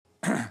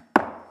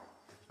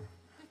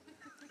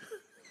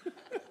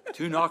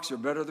Two knocks are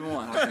better than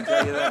one, I can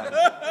tell you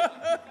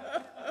that.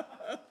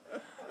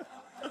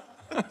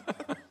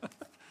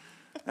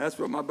 That's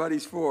what my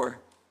buddy's for.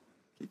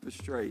 Keep us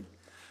straight.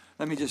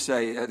 Let me just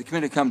say, the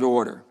committee come to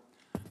order.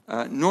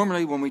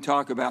 Normally, when we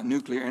talk about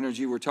nuclear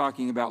energy, we're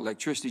talking about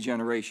electricity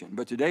generation.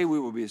 But today, we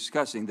will be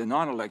discussing the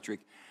non-electric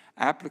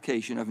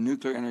application of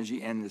nuclear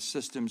energy and the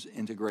systems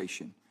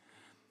integration.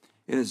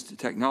 It is the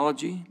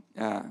technology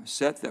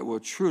set that will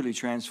truly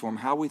transform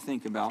how we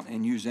think about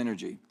and use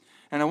energy.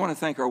 And I want to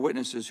thank our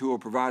witnesses who will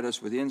provide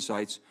us with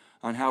insights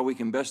on how we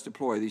can best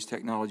deploy these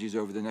technologies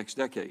over the next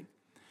decade.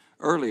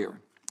 Earlier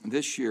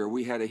this year,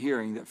 we had a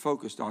hearing that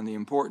focused on the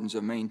importance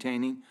of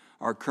maintaining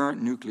our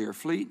current nuclear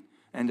fleet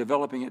and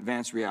developing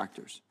advanced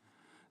reactors.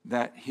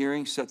 That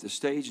hearing set the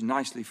stage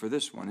nicely for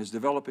this one, as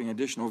developing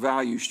additional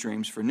value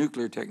streams for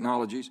nuclear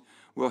technologies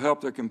will help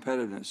their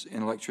competitiveness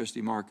in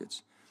electricity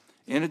markets.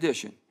 In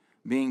addition,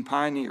 being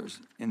pioneers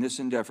in this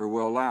endeavor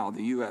will allow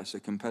the U.S. a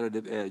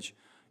competitive edge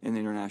in the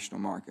international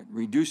market.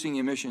 Reducing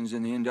emissions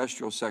in the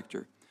industrial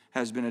sector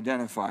has been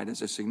identified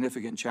as a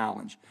significant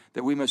challenge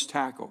that we must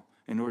tackle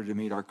in order to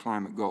meet our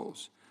climate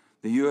goals.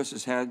 The U.S.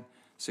 has had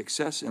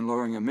success in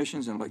lowering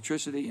emissions in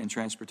electricity and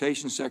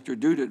transportation sector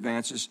due to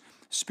advances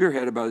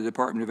spearheaded by the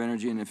Department of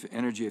Energy and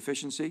Energy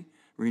Efficiency,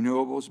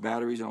 renewables,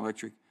 batteries, and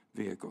electric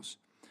vehicles.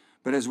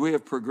 But as we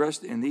have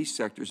progressed in these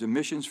sectors,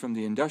 emissions from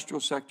the industrial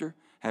sector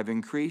have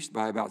increased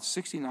by about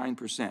 69%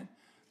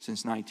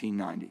 since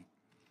 1990.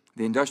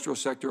 The industrial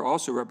sector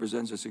also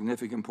represents a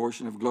significant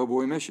portion of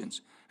global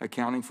emissions,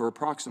 accounting for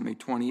approximately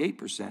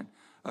 28%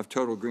 of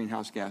total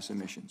greenhouse gas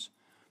emissions.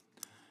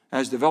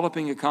 As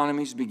developing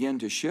economies begin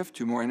to shift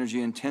to more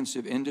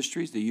energy-intensive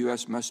industries, the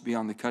U.S. must be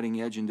on the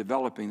cutting edge in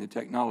developing the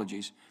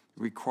technologies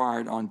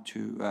required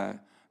to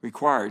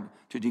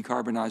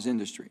decarbonize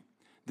industry.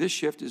 This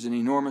shift is an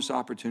enormous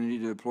opportunity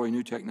to deploy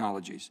new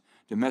technologies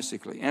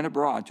domestically and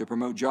abroad to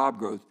promote job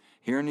growth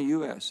here in the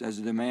U.S. as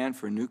the demand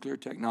for nuclear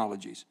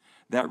technologies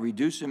that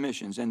reduce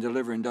emissions and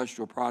deliver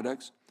industrial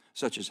products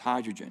such as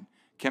hydrogen,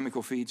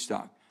 chemical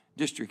feedstock,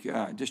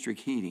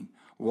 district heating,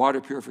 water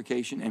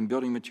purification, and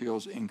building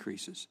materials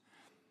increases.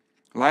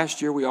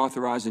 Last year, we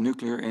authorized the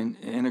Nuclear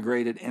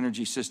Integrated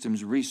Energy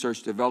Systems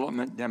Research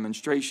Development,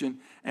 Demonstration,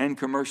 and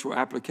Commercial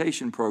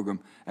Application Program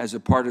as a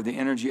part of the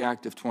Energy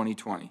Act of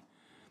 2020.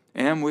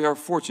 And we are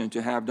fortunate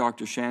to have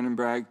Dr. Shannon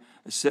Bragg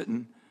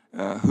Sitton,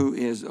 who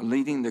is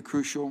leading the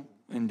crucial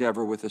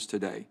endeavor with us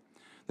today.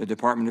 The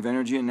Department of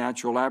Energy and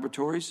National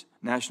Laboratories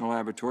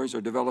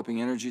are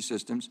developing energy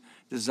systems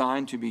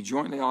designed to be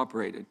jointly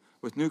operated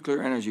with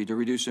nuclear energy to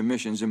reduce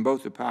emissions in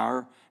both the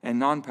power and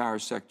non-power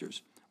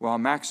sectors while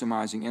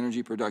maximizing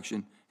energy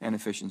production and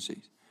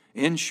efficiencies.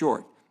 In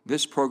short,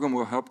 this program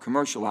will help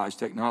commercialize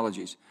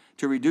technologies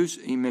to reduce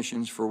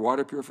emissions for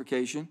water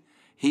purification,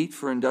 heat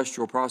for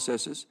industrial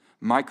processes,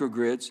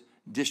 microgrids,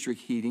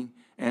 district heating,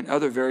 and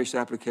other various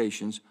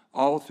applications,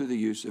 all through the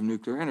use of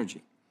nuclear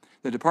energy.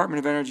 The Department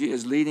of Energy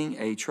is leading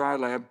a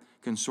tri-lab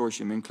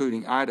consortium,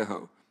 including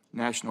Idaho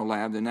National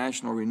Lab, the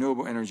National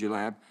Renewable Energy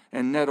Lab,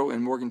 and NETL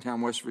in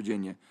Morgantown, West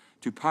Virginia,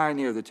 to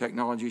pioneer the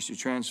technologies to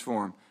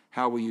transform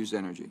how we use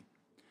energy.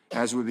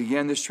 As we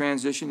begin this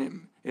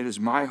transition, it is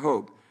my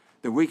hope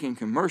that we can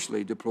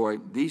commercially deploy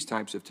these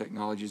types of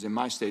technologies in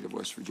my state of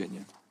West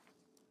Virginia.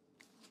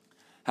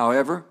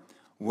 However,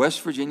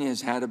 West Virginia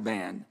has had a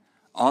ban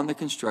on the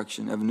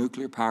construction of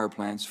nuclear power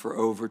plants for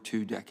over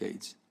 2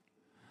 decades.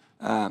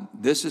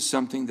 This is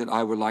something that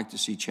I would like to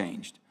see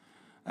changed.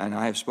 And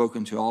I have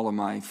spoken to all of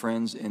my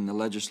friends in the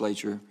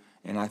legislature,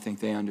 and I think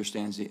they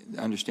understand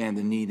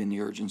the need and the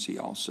urgency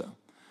also.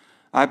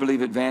 I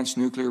believe advanced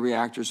nuclear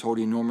reactors hold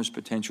enormous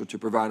potential to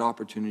provide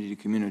opportunity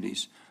to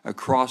communities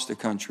across the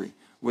country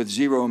with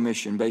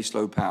zero-emission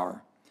baseload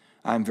power.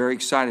 I'm very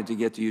excited to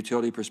get the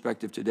utility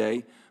perspective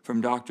today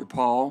from Dr.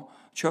 Paul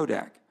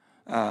Chodak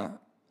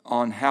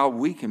on how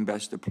we can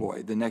best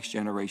deploy the next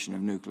generation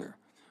of nuclear.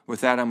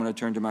 With that, I'm going to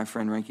turn to my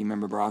friend, Ranking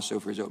Member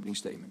Barrasso, for his opening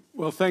statement.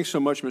 Well, thanks so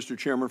much, Mr.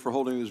 Chairman, for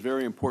holding this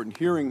very important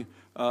hearing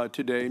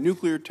today.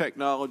 Nuclear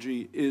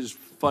technology is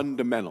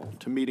fundamental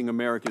to meeting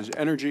America's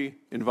energy,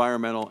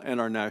 environmental, and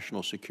our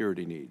national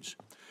security needs.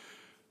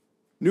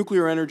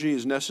 Nuclear energy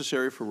is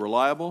necessary for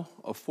reliable,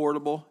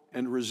 affordable,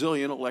 and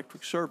resilient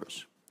electric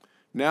service.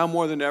 Now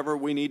more than ever,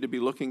 we need to be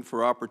looking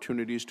for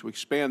opportunities to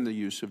expand the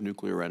use of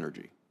nuclear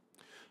energy.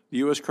 The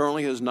U.S.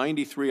 currently has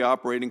 93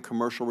 operating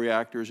commercial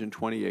reactors in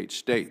 28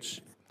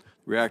 states.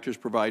 Reactors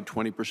provide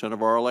 20%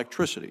 of our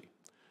electricity.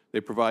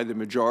 They provide the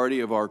majority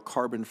of our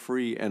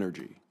carbon-free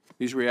energy.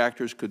 These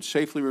reactors could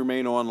safely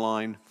remain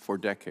online for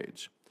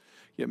decades.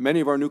 Yet many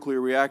of our nuclear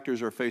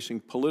reactors are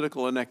facing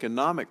political and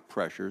economic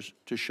pressures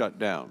to shut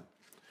down.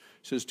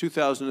 Since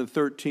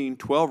 2013,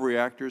 12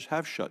 reactors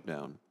have shut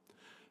down.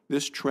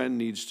 This trend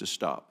needs to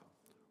stop.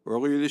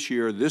 Earlier this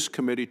year, this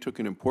committee took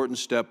an important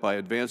step by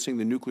advancing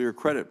the Nuclear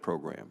Credit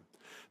Program.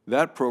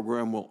 That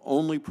program will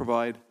only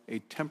provide a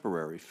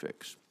temporary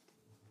fix.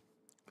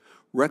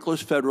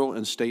 Reckless federal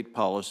and state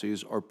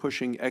policies are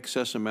pushing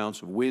excess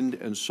amounts of wind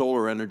and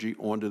solar energy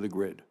onto the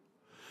grid.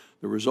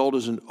 The result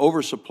is an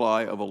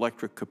oversupply of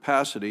electric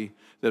capacity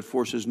that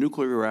forces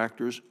nuclear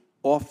reactors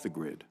off the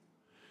grid.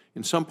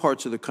 In some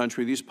parts of the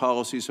country, these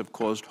policies have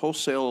caused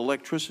wholesale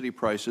electricity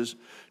prices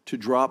to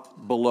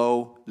drop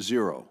below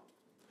zero.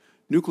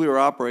 Nuclear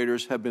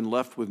operators have been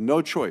left with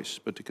no choice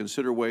but to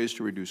consider ways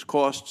to reduce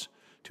costs,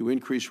 to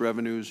increase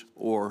revenues,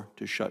 or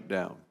to shut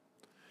down.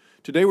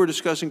 Today we're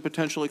discussing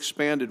potential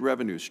expanded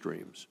revenue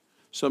streams.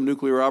 Some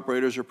nuclear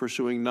operators are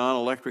pursuing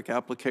non-electric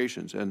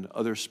applications and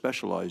other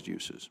specialized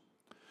uses.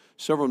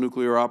 Several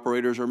nuclear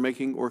operators are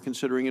making or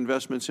considering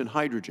investments in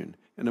hydrogen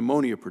and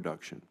ammonia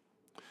production.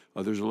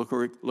 Others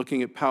are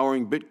looking at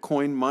powering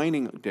Bitcoin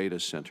mining data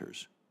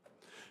centers.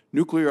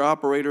 Nuclear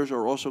operators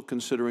are also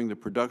considering the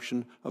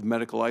production of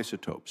medical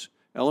isotopes,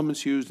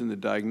 elements used in the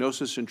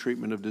diagnosis and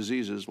treatment of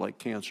diseases like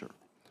cancer.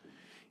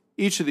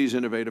 Each of these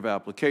innovative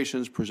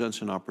applications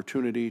presents an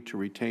opportunity to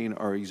retain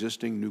our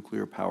existing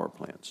nuclear power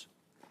plants.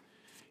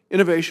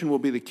 Innovation will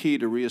be the key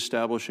to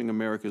reestablishing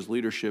America's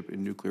leadership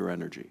in nuclear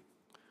energy.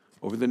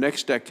 Over the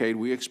next decade,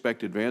 we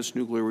expect advanced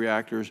nuclear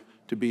reactors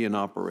to be in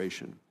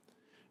operation.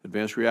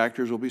 Advanced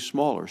reactors will be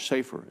smaller,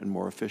 safer, and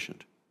more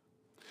efficient.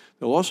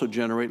 They'll also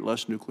generate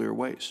less nuclear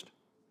waste.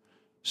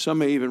 Some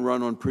may even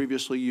run on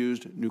previously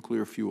used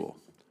nuclear fuel.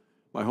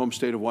 My home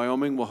state of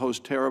Wyoming will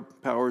host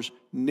TerraPower's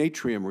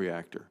Natrium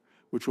reactor,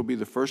 which will be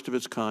the first of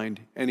its kind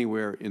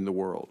anywhere in the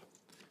world.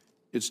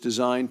 It's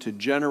designed to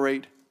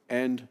generate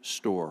and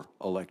store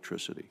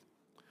electricity.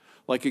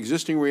 Like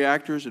existing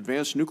reactors,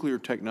 advanced nuclear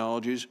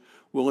technologies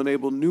will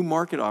enable new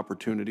market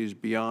opportunities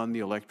beyond the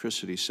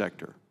electricity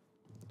sector.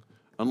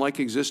 Unlike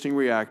existing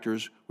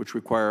reactors, which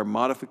require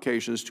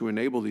modifications to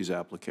enable these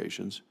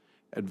applications,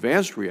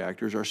 advanced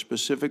reactors are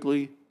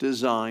specifically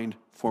designed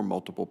for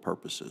multiple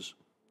purposes.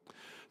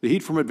 The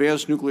heat from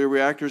advanced nuclear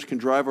reactors can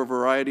drive a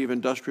variety of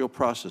industrial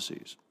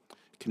processes.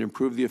 It can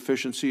improve the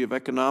efficiency of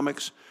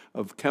economics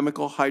of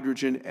chemical,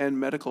 hydrogen, and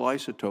medical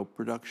isotope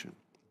production.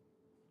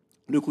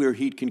 Nuclear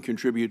heat can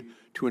contribute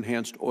to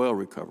enhanced oil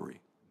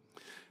recovery.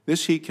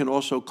 This heat can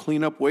also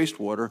clean up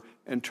wastewater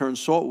and turn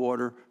salt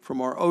water from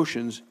our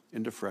oceans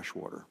into fresh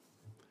water.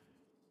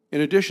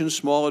 In addition,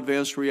 small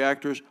advanced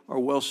reactors are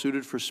well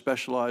suited for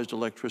specialized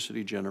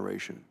electricity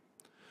generation.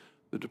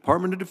 The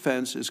Department of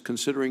Defense is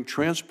considering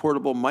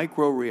transportable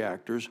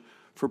microreactors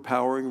for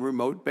powering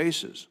remote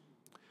bases.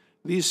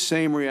 These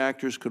same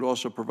reactors could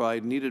also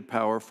provide needed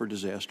power for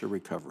disaster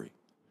recovery.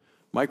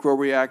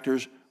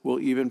 Microreactors will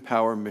even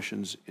power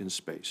missions in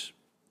space.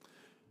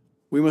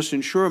 We must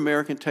ensure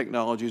American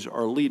technologies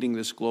are leading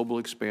this global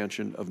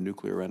expansion of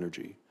nuclear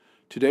energy.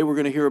 Today we're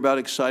going to hear about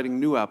exciting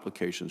new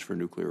applications for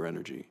nuclear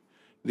energy.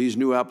 These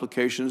new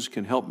applications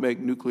can help make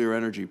nuclear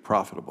energy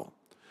profitable.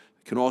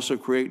 It can also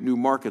create new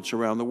markets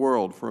around the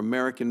world for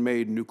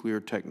American-made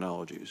nuclear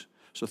technologies.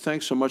 So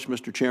thanks so much,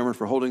 Mr. Chairman,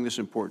 for holding this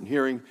important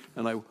hearing,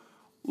 and I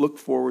look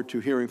forward to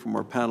hearing from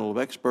our panel of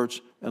experts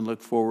and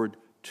look forward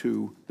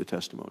to the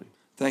testimony.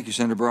 Thank you,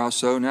 Senator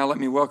Barrasso. Now let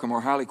me welcome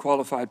our highly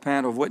qualified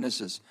panel of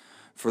witnesses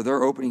for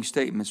their opening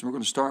statements. We're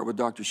going to start with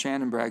Dr.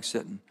 Shannon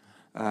Bragg-Sitton.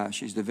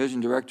 She's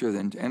Division Director of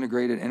the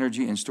Integrated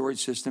Energy and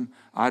Storage System,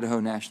 Idaho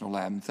National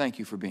Lab. And thank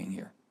you for being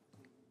here.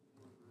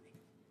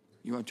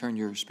 You want to turn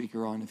your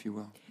speaker on, if you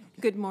will? Okay.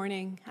 Good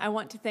morning. I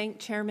want to thank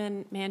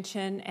Chairman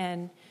Manchin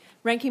and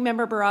Ranking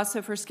Member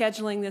Barrasso for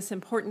scheduling this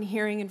important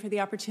hearing and for the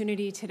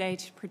opportunity today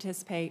to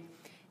participate.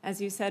 As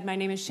you said, my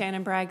name is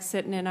Shannon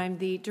Bragg-Sitton, and I'm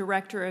the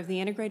Director of the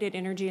Integrated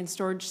Energy and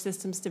Storage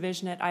Systems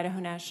Division at Idaho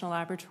National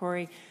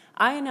Laboratory.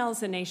 INL is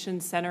the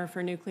nation's Center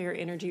for Nuclear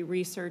Energy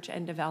Research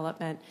and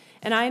Development,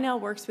 and INL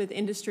works with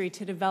industry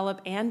to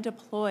develop and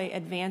deploy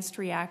advanced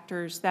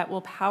reactors that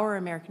will power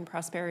American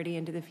prosperity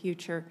into the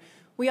future.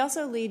 We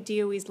also lead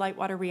DOE's Light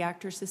Water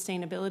Reactor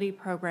Sustainability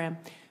Program,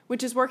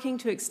 which is working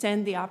to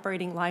extend the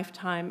operating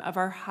lifetime of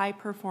our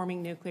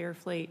high-performing nuclear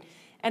fleet.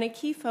 And a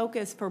key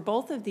focus for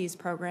both of these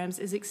programs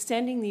is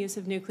extending the use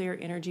of nuclear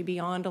energy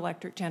beyond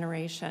electric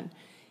generation.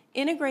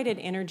 Integrated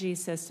energy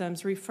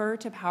systems refer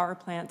to power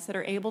plants that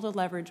are able to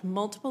leverage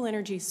multiple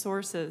energy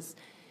sources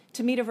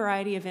to meet a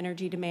variety of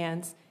energy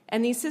demands,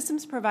 and these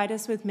systems provide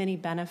us with many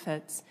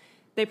benefits.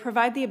 They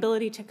provide the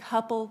ability to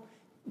couple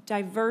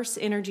diverse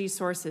energy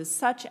sources,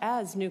 such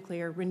as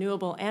nuclear,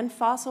 renewable, and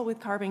fossil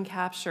with carbon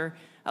capture,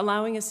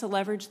 allowing us to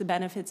leverage the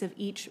benefits of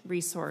each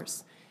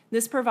resource.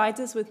 This provides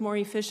us with more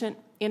efficient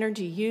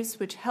energy use,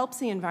 which helps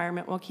the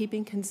environment while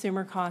keeping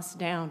consumer costs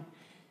down.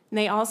 And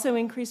they also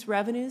increase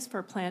revenues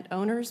for plant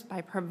owners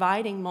by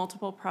providing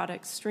multiple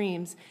product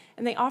streams,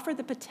 and they offer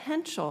the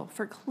potential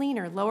for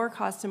cleaner, lower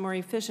cost, and more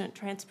efficient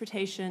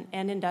transportation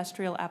and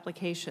industrial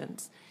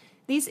applications.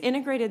 These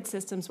integrated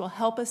systems will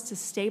help us to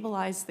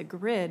stabilize the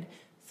grid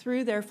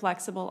through their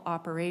flexible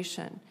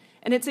operation.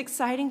 And it's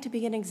exciting to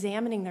begin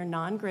examining their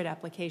non-grid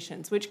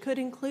applications, which could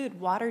include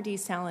water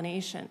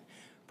desalination,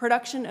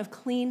 production of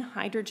clean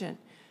hydrogen,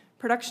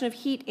 production of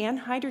heat and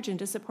hydrogen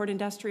to support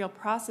industrial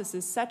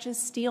processes such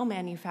as steel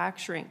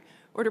manufacturing,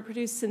 or to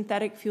produce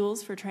synthetic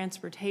fuels for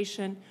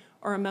transportation,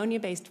 or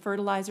ammonia-based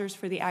fertilizers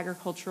for the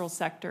agricultural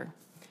sector.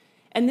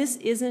 And this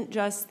isn't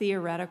just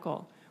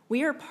theoretical.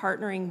 we are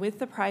partnering with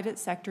the private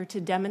sector to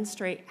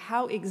demonstrate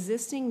how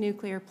existing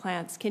nuclear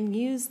plants can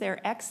use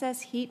their excess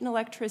heat and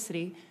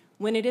electricity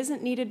when it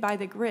isn't needed by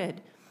the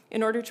grid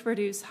in order to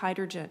produce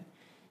hydrogen.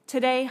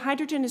 Today,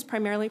 hydrogen is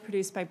primarily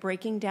produced by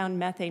breaking down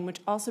methane,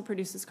 which also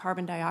produces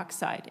carbon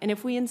dioxide. And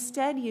if we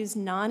instead use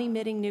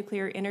non-emitting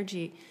nuclear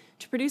energy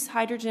to produce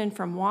hydrogen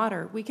from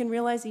water, we can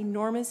realize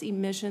enormous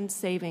emission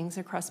savings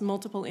across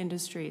multiple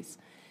industries.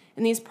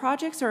 And these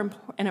projects are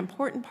an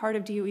important part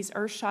of DOE's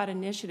Earthshot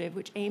initiative,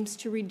 which aims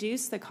to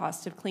reduce the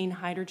cost of clean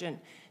hydrogen,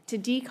 to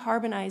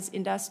decarbonize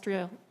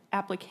industrial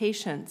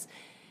applications,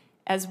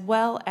 as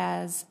well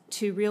as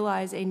to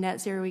realize a net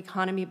zero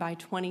economy by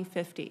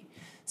 2050.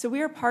 So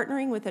we are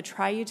partnering with a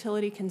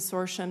tri-utility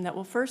consortium that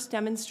will first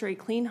demonstrate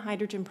clean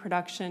hydrogen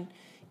production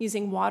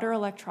using water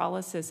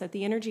electrolysis at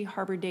the Energy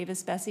Harbor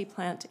Davis-Besse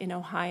plant in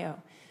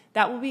Ohio.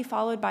 That will be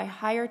followed by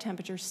higher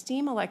temperature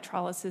steam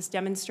electrolysis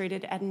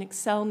demonstrated at an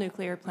Xcel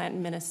nuclear plant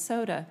in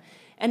Minnesota.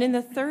 And in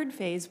the third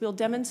phase, we'll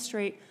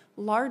demonstrate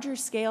larger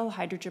scale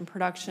hydrogen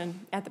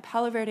production at the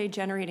Palo Verde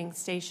Generating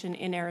Station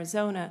in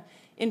Arizona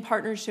in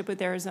partnership with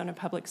Arizona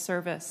Public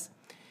Service.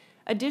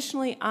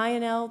 Additionally,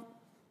 INL,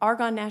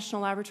 Argonne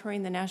National Laboratory,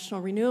 and the National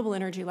Renewable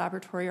Energy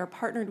Laboratory are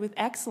partnered with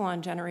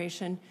Exelon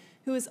Generation,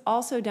 who is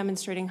also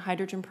demonstrating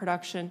hydrogen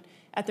production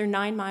at their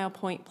 9 Mile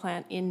Point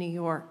plant in New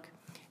York.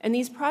 And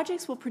these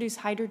projects will produce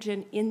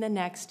hydrogen in the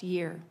next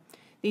year.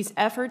 These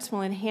efforts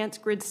will enhance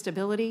grid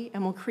stability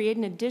and will create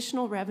an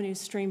additional revenue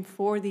stream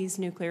for these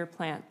nuclear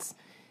plants.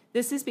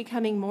 This is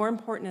becoming more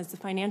important as the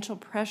financial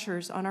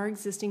pressures on our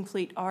existing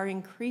fleet are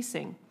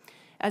increasing,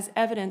 as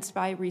evidenced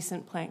by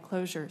recent plant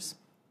closures.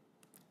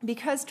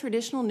 Because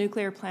traditional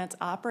nuclear plants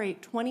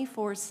operate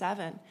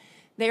 24/7,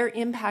 they are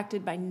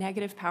impacted by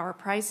negative power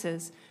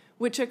prices,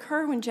 which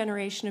occur when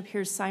generation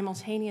appears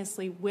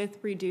simultaneously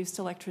with reduced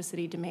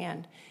electricity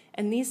demand.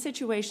 And these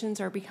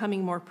situations are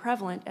becoming more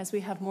prevalent as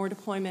we have more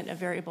deployment of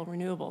variable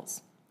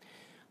renewables.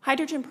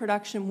 Hydrogen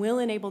production will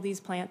enable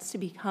these plants to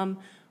become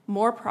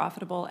more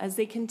profitable as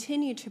they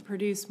continue to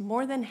produce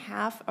more than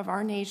half of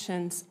our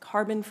nation's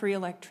carbon-free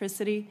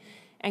electricity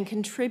and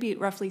contribute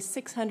roughly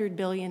 $600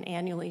 billion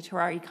annually to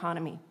our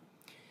economy.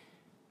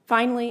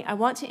 Finally, I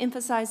want to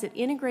emphasize that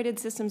integrated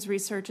systems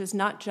research is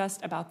not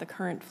just about the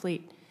current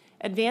fleet.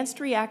 Advanced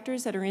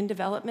reactors that are in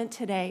development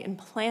today and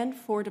planned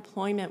for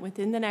deployment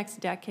within the next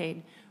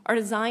decade are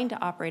designed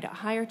to operate at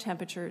higher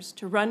temperatures,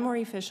 to run more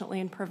efficiently,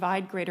 and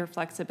provide greater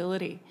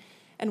flexibility.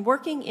 And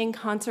working in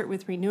concert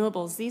with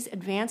renewables, these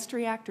advanced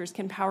reactors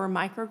can power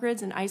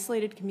microgrids in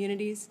isolated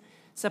communities,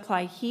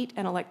 supply heat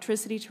and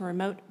electricity to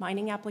remote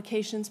mining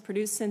applications,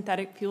 produce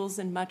synthetic fuels,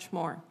 and much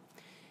more.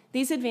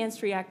 These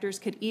advanced reactors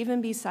could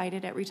even be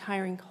sited at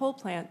retiring coal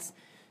plants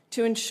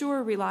to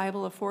ensure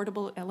reliable,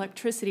 affordable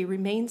electricity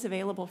remains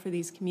available for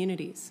these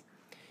communities.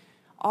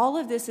 All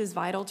of this is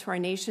vital to our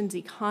nation's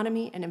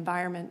economy and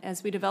environment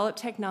as we develop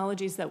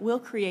technologies that will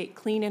create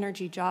clean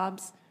energy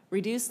jobs,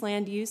 reduce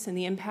land use and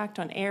the impact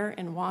on air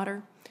and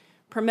water,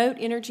 promote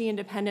energy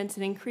independence,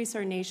 and increase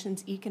our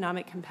nation's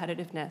economic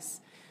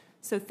competitiveness.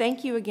 So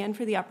thank you again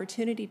for the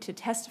opportunity to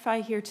testify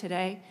here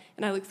today,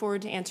 and I look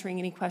forward to answering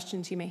any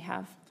questions you may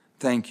have.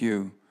 Thank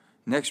you.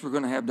 Next, we're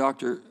going to have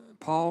Dr.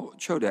 Paul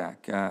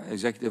Chodak,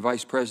 Executive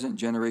Vice President,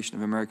 Generation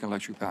of American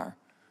Electric Power.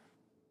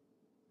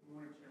 Good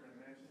morning, Chairman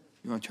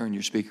Manchin. You want to turn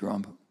your speaker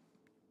on?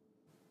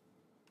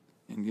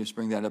 And just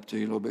bring that up to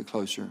you a little bit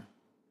closer.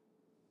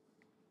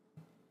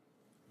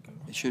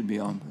 It should be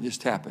on.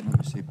 Just tap it. Let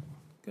me see.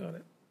 Got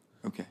it.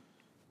 Okay.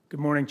 Good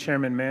morning,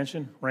 Chairman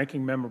Manchin,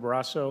 Ranking Member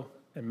Barrasso,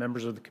 and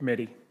members of the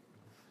committee.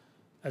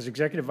 As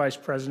Executive Vice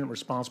President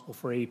responsible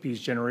for AEP's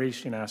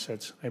generation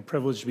assets, I am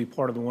privileged to be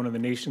part of one of the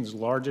nation's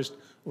largest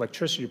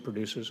electricity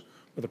producers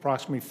with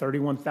approximately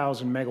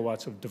 31,000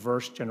 megawatts of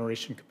diverse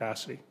generation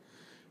capacity,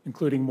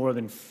 including more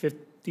than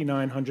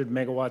 5,900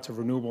 megawatts of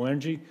renewable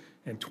energy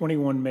and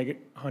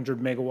 2,100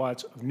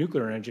 megawatts of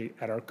nuclear energy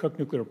at our Cook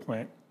Nuclear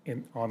Plant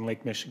on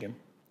Lake Michigan.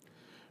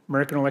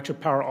 American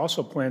Electric Power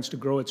also plans to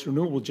grow its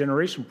renewable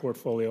generation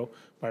portfolio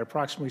by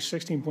approximately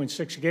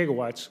 16.6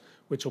 gigawatts,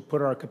 which will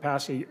put our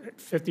capacity at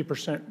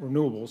 50%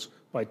 renewables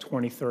by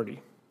 2030.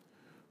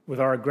 With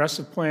our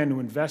aggressive plan to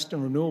invest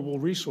in renewable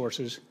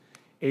resources,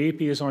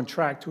 AEP is on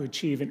track to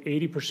achieve an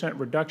 80%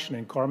 reduction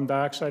in carbon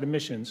dioxide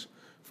emissions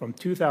from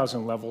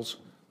 2000 levels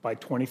by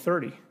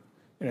 2030,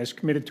 and is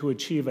committed to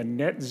achieve a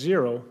net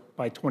zero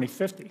by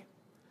 2050.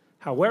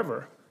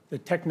 However, the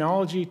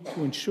technology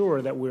to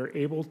ensure that we're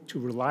able to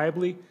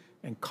reliably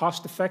and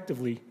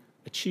cost-effectively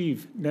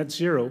achieve net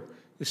zero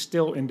is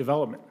still in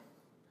development.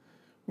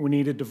 We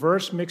need a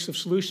diverse mix of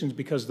solutions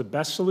because the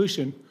best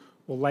solution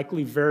will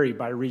likely vary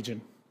by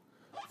region.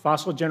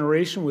 Fossil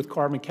generation with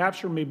carbon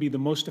capture may be the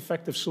most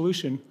effective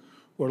solution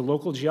where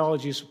local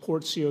geology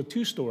supports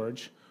CO2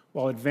 storage,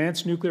 while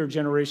advanced nuclear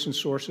generation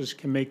sources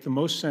can make the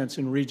most sense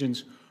in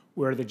regions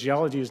where the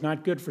geology is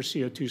not good for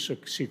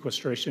CO2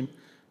 sequestration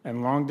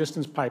and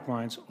long-distance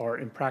pipelines are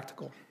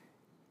impractical.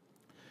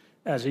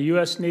 As a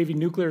U.S. Navy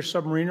nuclear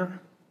submariner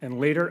and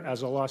later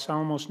as a Los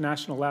Alamos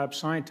National Lab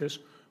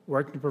scientist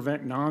working to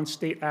prevent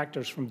non-state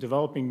actors from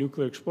developing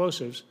nuclear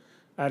explosives,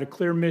 I had a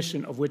clear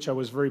mission of which I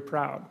was very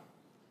proud.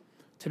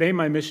 Today,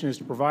 my mission is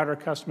to provide our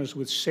customers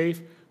with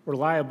safe,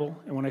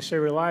 reliable, and when I say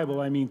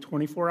reliable, I mean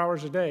 24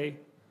 hours a day,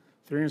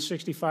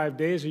 365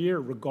 days a year,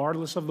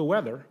 regardless of the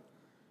weather,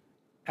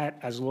 at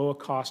as low a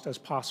cost as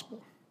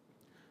possible.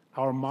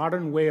 Our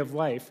modern way of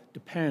life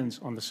depends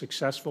on the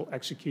successful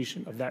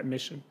execution of that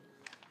mission.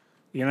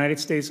 The United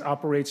States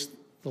operates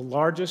the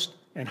largest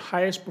and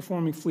highest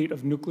performing fleet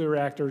of nuclear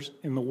reactors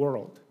in the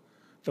world.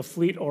 The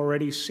fleet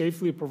already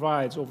safely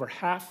provides over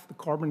half the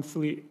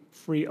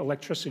carbon-free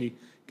electricity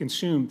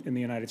consumed in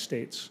the United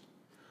States.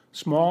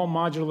 Small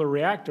modular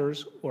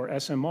reactors, or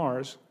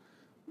SMRs,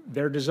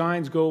 their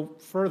designs go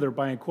further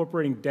by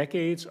incorporating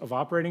decades of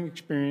operating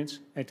experience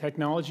and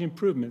technology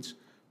improvements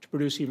to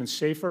produce even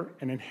safer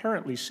and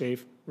inherently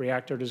safe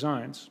reactor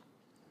designs.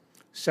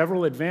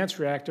 Several advanced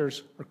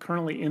reactors are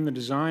currently in the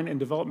design and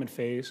development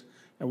phase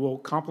and will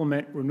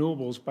complement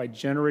renewables by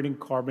generating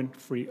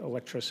carbon-free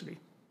electricity.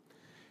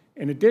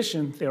 In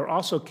addition, they are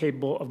also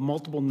capable of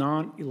multiple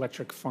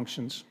non-electric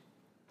functions,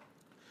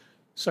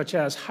 such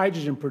as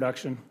hydrogen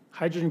production.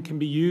 Hydrogen can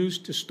be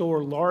used to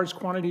store large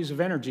quantities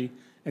of energy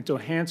and to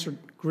enhance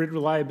grid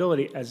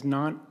reliability as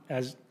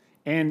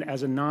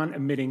a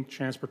non-emitting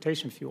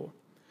transportation fuel.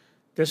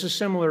 This is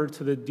similar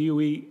to the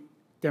DOE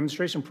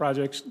demonstration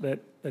projects that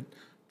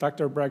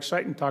Dr.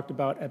 Bragg-Sutton talked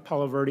about at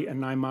Palo Verde and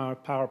 9 Mile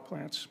power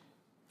plants.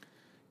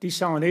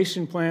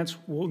 Desalination plants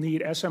will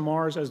need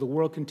SMRs as the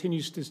world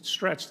continues to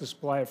stretch the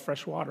supply of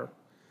fresh water.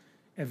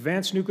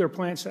 Advanced nuclear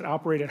plants that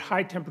operate at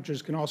high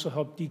temperatures can also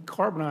help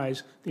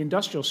decarbonize the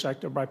industrial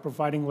sector by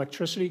providing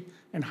electricity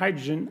and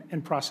hydrogen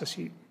and process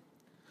heat.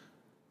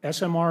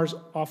 SMRs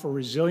offer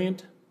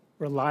resilient,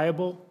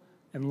 reliable,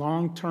 and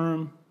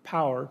long-term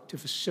power to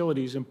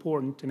facilities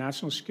important to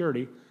national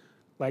security,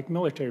 like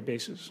military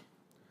bases.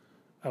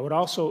 I would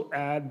also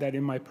add that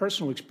in my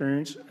personal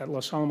experience at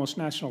Los Alamos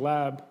National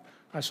Lab,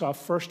 I saw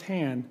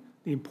firsthand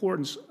the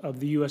importance of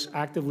the U.S.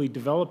 actively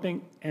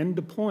developing and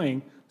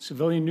deploying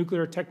civilian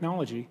nuclear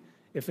technology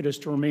if it is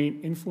to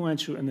remain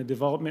influential in the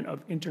development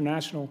of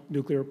international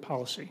nuclear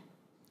policy.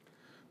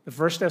 The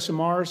first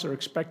SMRs are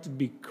expected to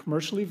be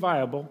commercially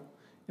viable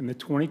in the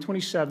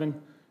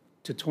 2027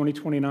 to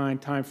 2029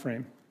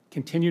 timeframe.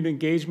 Continued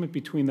engagement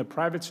between the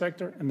private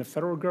sector and the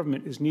federal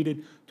government is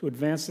needed to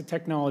advance the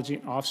technology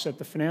and offset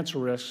the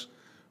financial risks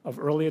of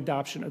early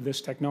adoption of this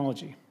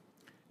technology.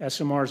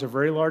 SMRs are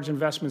very large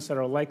investments that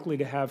are likely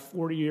to have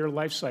 40-year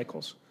life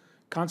cycles.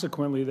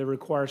 Consequently, they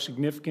require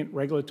significant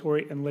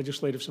regulatory and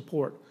legislative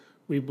support.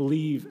 We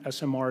believe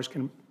SMRs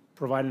can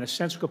provide an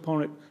essential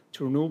component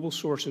to renewable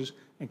sources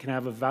and can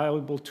have a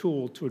valuable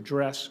tool to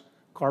address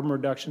carbon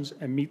reductions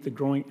and meet the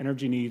growing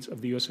energy needs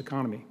of the U.S.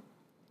 economy.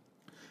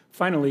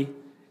 Finally,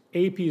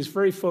 AEP is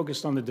very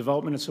focused on the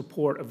development and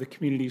support of the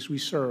communities we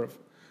serve.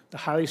 The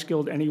highly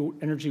skilled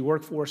energy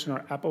workforce in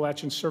our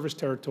Appalachian service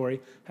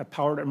territory have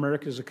powered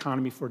America's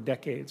economy for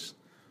decades.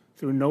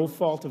 Through no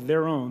fault of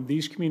their own,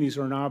 these communities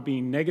are now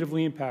being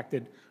negatively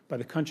impacted by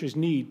the country's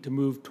need to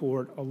move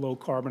toward a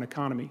low-carbon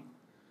economy.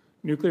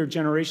 Nuclear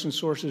generation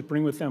sources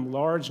bring with them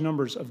large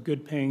numbers of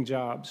good-paying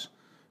jobs.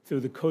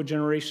 Through the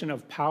cogeneration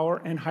of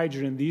power and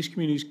hydrogen, these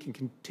communities can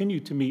continue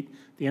to meet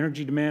the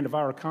energy demand of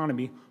our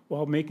economy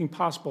while making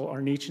possible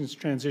our nation's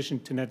transition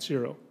to net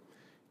zero.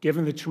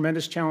 Given the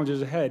tremendous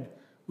challenges ahead,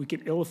 we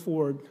can ill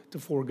afford to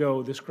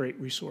forego this great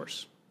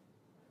resource.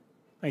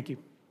 Thank you.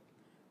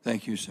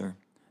 Thank you, sir.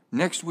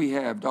 Next, we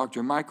have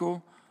Dr.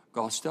 Michael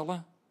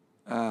Guastella,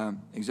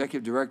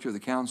 Executive Director of the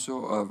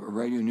Council of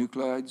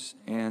Radionuclides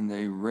and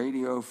the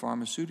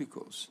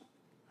Radiopharmaceuticals.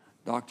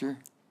 Doctor,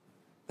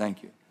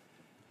 thank you.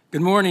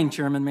 Good morning,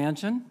 Chairman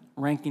Manchin,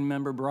 Ranking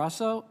Member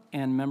Barrasso,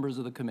 and members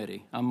of the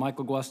committee. I'm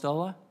Michael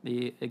Guastella,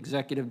 the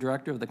Executive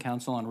Director of the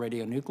Council on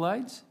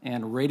Radionuclides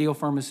and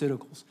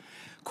Radiopharmaceuticals.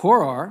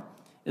 CORAR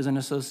is an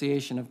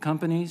association of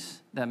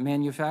companies that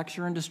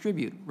manufacture and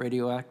distribute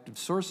radioactive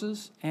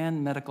sources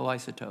and medical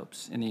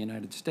isotopes in the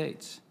United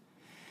States.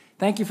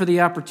 Thank you for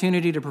the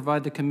opportunity to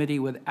provide the committee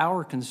with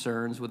our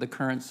concerns with the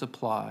current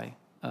supply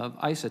of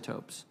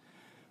isotopes.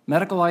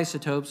 Medical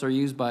isotopes are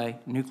used by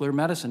nuclear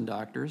medicine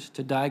doctors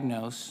to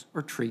diagnose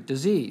or treat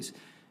disease.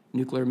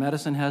 Nuclear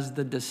medicine has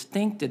the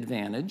distinct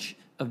advantage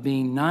of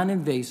being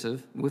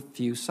non-invasive with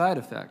few side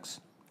effects.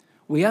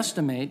 We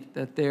estimate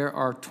that there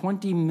are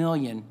 20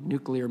 million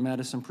nuclear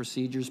medicine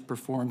procedures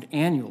performed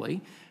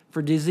annually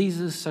for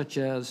diseases such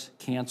as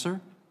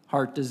cancer,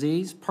 heart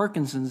disease,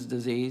 Parkinson's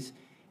disease,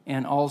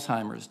 and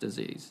Alzheimer's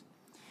disease.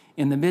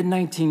 In the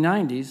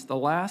mid-1990s, the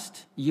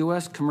last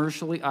U.S.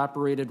 commercially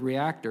operated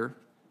reactor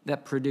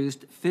that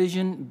produced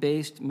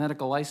fission-based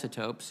medical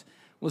isotopes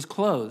was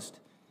closed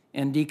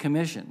and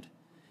decommissioned.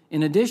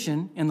 In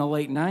addition, in the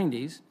late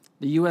 90s,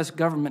 the U.S.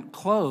 government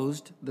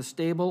closed the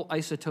stable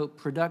isotope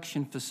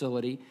production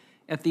facility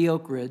at the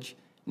Oak Ridge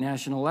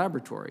National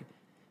Laboratory.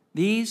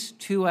 These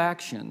two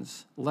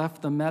actions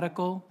left the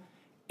medical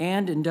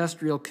and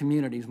industrial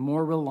communities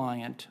more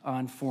reliant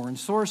on foreign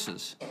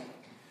sources.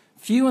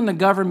 Few in the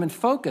government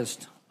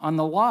focused on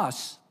the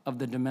loss of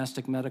the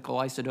domestic medical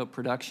isotope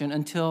production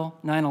until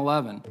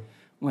 9/11,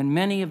 when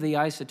many of the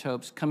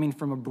isotopes coming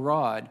from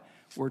abroad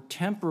were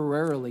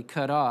temporarily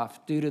cut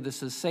off due to the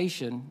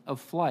cessation of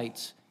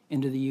flights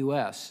into the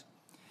U.S.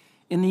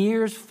 In the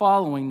years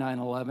following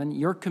 9/11,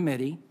 your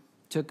committee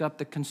took up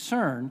the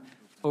concern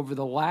over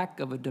the lack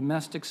of a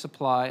domestic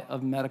supply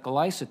of medical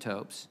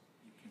isotopes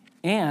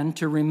and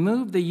to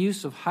remove the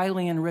use of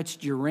highly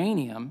enriched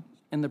uranium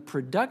in the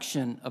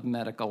production of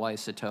medical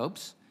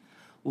isotopes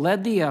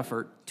led the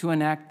effort to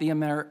enact the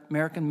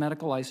American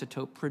Medical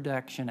Isotope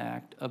Production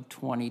Act of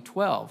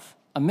 2012,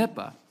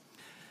 AMIPA.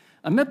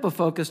 AMIPA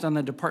focused on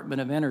the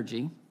Department of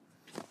Energy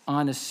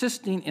on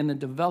assisting in the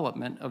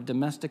development of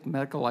domestic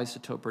medical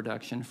isotope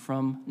production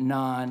from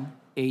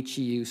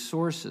non-HEU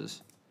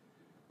sources.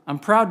 I'm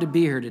proud to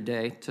be here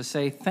today to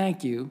say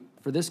thank you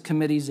for this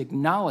committee's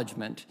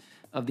acknowledgement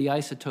of the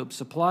isotope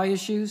supply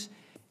issues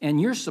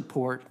and your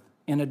support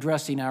in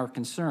addressing our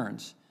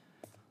concerns.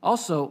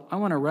 Also, I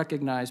want to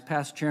recognize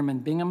past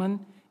Chairman Bingaman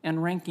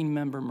and Ranking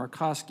Member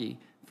Murkowski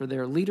for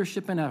their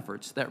leadership and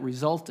efforts that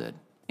resulted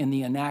in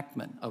the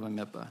enactment of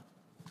AMIPA.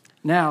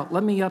 Now,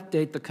 let me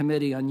update the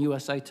committee on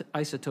U.S.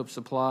 isotope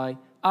supply,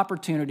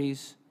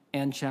 opportunities,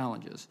 and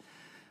challenges.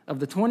 Of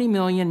the 20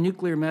 million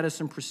nuclear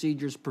medicine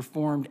procedures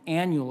performed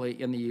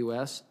annually in the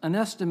U.S., an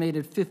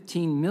estimated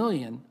 15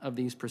 million of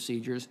these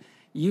procedures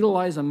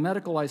utilize a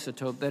medical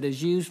isotope that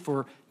is used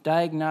for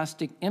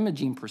diagnostic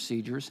imaging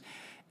procedures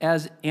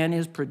and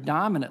is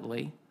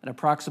predominantly, at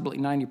approximately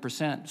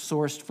 90%,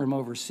 sourced from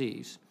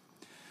overseas.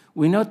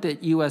 We note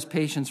that U.S.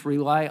 patients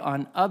rely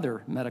on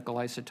other medical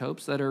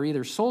isotopes that are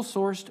either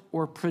sole-sourced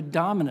or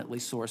predominantly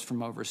sourced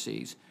from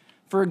overseas.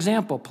 For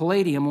example,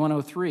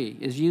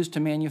 palladium-103 is used to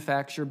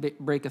manufacture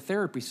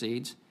brachytherapy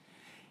seeds,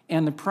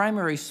 and the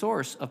primary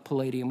source of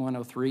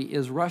palladium-103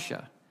 is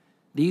Russia.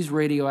 These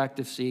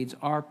radioactive seeds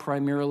are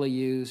primarily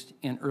used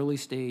in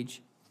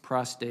early-stage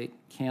prostate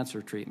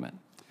cancer treatment.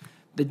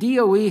 The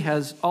DOE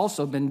has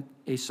also been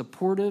a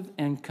supportive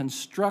and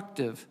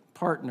constructive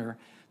partner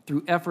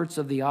through efforts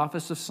of the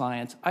Office of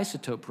Science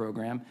Isotope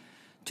Program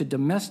to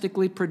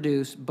domestically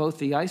produce both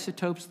the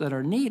isotopes that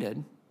are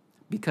needed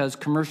because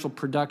commercial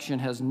production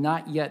has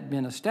not yet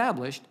been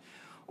established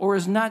or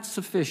is not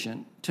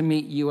sufficient to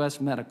meet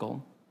U.S.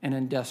 medical and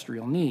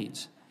industrial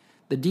needs.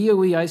 The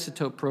DOE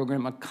Isotope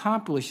Program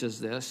accomplishes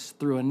this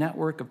through a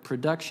network of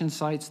production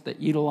sites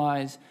that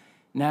utilize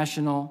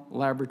national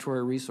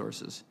laboratory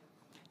resources.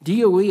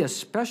 DOE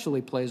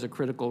especially plays a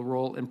critical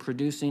role in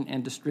producing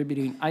and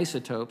distributing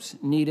isotopes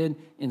needed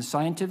in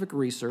scientific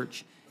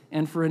research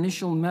and for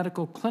initial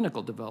medical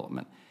clinical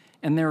development.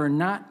 And there are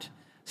not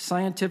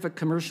sufficient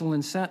commercial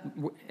incentives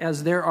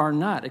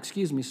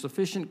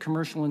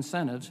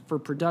for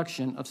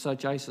production of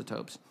such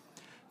isotopes.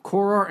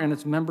 CORAR and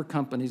its member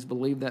companies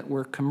believe that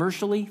where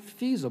commercially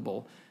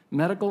feasible,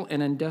 medical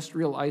and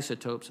industrial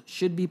isotopes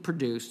should be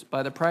produced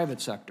by the private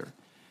sector.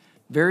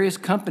 Various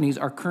companies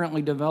are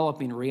currently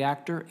developing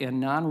reactor and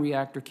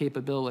non-reactor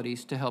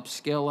capabilities to help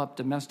scale up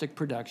domestic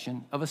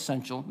production of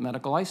essential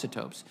medical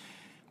isotopes.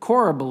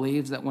 CORA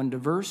believes that when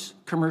diverse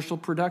commercial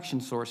production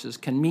sources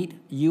can meet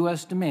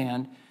U.S.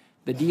 demand,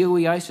 the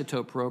DOE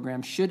Isotope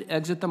Program should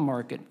exit the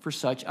market for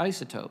such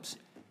isotopes,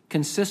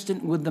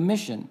 consistent with the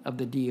mission of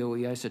the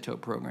DOE Isotope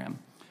Program.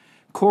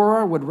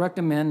 CORA would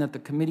recommend that the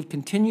committee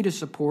continue to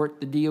support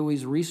the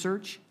DOE's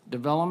research,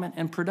 development,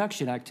 and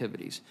production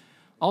activities.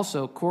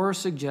 Also, CORA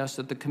suggests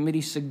that the committee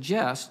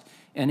suggest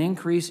an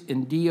increase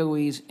in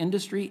DOE's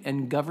industry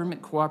and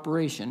government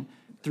cooperation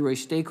through a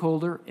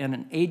stakeholder and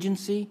an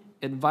agency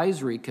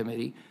advisory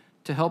committee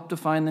to help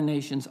define the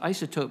nation's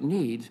isotope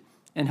needs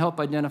and help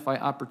identify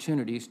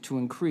opportunities to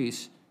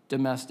increase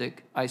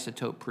domestic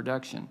isotope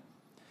production.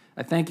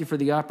 I thank you for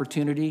the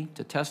opportunity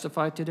to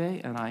testify today,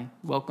 and I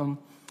welcome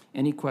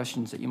any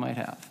questions that you might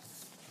have.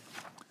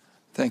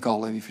 Thank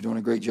all of you for doing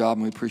a great job,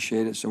 and we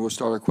appreciate it. So we'll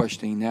start our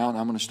questioning now, and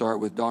I'm going to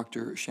start with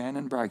Dr.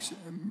 Shannon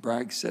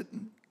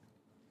Bragg-Sitton.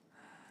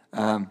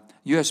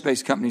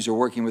 U.S.-based companies are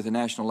working with the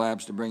national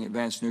labs to bring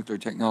advanced nuclear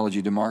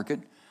technology to market,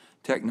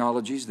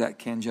 technologies that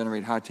can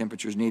generate high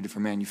temperatures needed for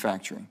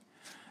manufacturing.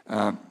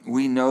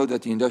 We know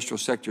that the industrial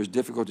sector is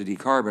difficult to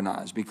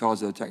decarbonize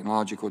because of the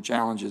technological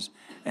challenges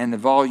and the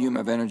volume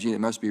of energy that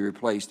must be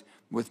replaced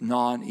with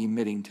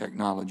non-emitting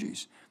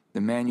technologies. The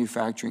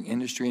manufacturing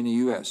industry in the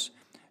U.S.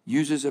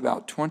 uses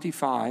about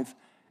 25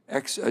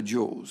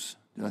 exajoules.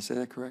 Did I say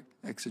that correct?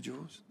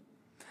 Exajoules?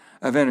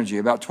 Of energy.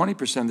 About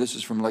 20% of this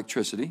is from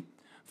electricity,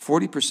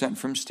 40%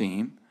 from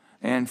steam,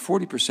 and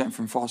 40%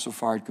 from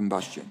fossil-fired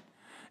combustion.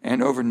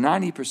 And over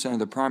 90% of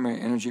the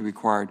primary energy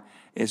required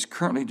is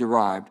currently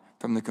derived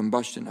from the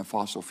combustion of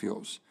fossil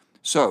fuels.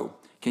 So,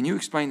 can you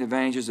explain the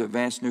advantages of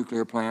advanced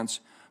nuclear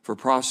plants for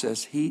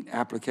process heat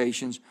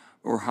applications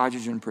or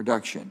hydrogen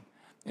production?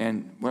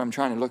 And what I'm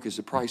trying to look is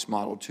the price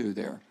model too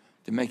there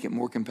to make it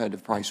more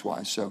competitive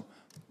price-wise. So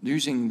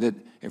using that,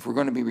 if we're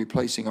going to be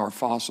replacing our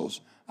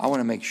fossils, I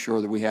want to make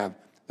sure that we have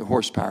the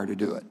horsepower to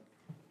do it.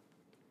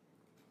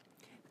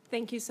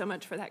 Thank you so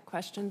much for that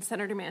question,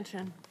 Senator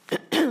Manchin.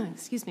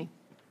 Excuse me.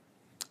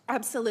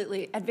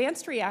 Absolutely.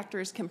 Advanced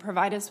reactors can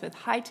provide us with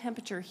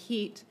high-temperature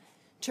heat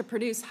to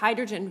produce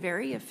hydrogen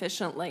very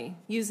efficiently.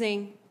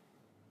 Using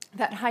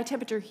that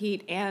high-temperature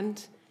heat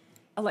and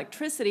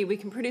electricity, we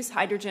can produce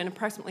hydrogen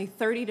approximately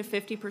 30 to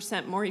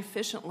 50% more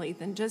efficiently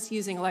than just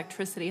using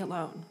electricity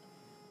alone.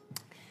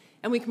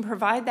 And we can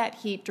provide that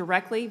heat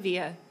directly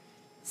via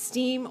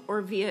steam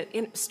or via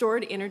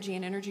stored energy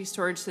and energy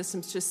storage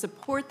systems to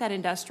support that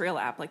industrial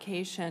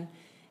application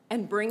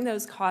and bring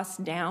those costs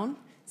down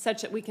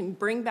such that we can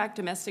bring back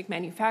domestic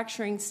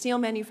manufacturing, steel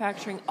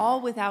manufacturing, all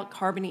without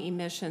carbon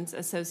emissions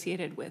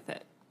associated with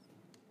it.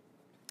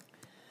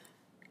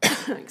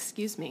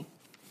 Excuse me.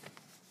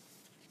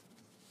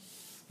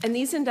 And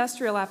these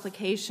industrial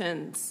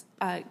applications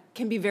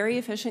can be very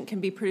efficient, can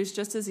be produced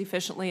just as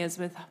efficiently as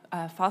with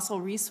fossil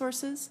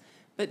resources,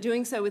 but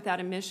doing so without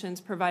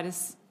emissions provide a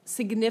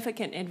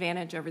significant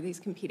advantage over these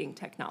competing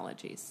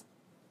technologies.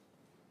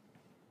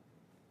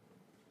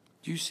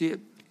 Do you see it?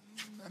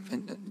 I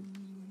mean,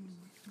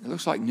 it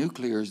looks like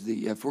nuclear is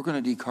if we're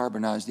going to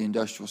decarbonize the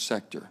industrial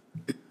sector,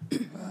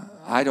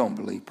 I don't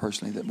believe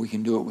personally that we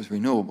can do it with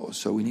renewables.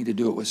 So we need to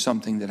do it with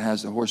something that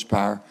has the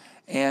horsepower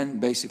and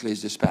basically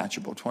is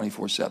dispatchable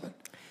 24/7.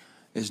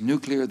 Is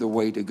nuclear the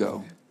way to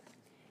go?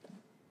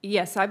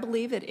 Yes, I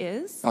believe it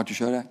is. Dr.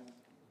 Shodak?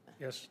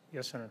 Yes,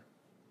 Senator.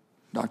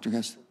 Dr.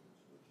 Guest?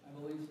 I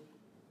believe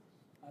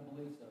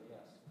so, yes.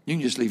 You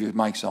can just leave your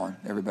mics on,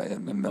 everybody.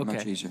 Much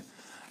Okay. easier.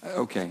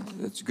 Okay,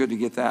 it's good to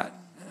get that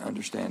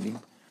understanding.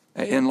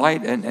 In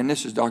light, and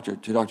this is to Dr.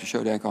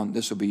 Shodak on,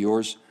 this will be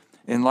yours.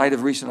 In light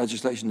of recent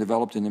legislation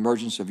developed in the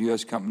emergence of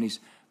U.S. companies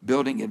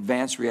building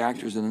advanced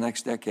reactors in the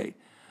next decade,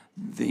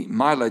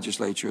 my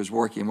legislature is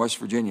working in West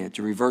Virginia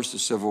to reverse the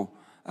civil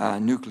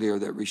nuclear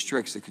that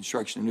restricts the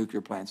construction of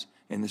nuclear plants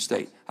in the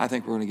state. I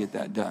think we're going to get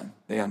that done.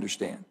 They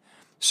understand.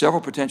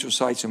 Several potential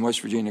sites in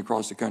West Virginia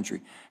across the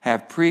country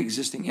have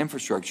pre-existing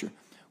infrastructure.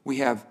 We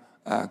have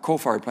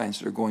coal-fired plants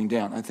that are going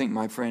down. I think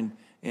my friend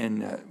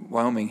in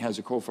Wyoming has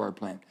a coal-fired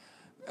plant.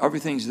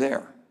 Everything's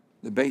there.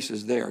 The base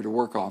is there to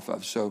work off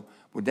of. So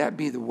would that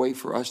be the way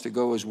for us to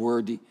go as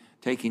we're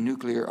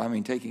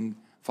taking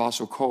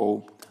fossil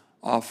coal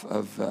off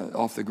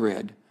the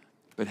grid,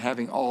 but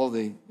having all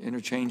the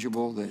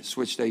interchangeable, the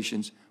switch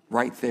stations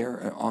right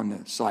there on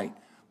the site?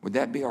 Would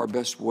that be our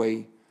best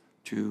way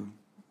to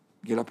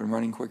get up and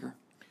running quicker?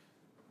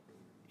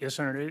 Yes,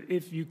 Senator.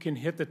 If you can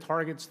hit the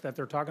targets that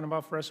they're talking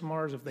about for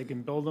SMRs, if they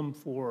can build them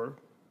for,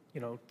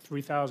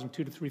 $2,000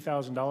 to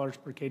 $3,000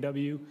 per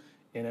kW,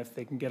 and if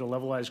they can get a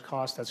levelized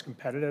cost that's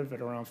competitive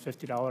at around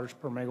 $50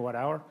 per megawatt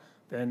hour,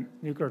 then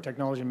nuclear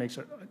technology makes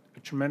a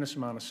tremendous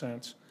amount of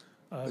sense.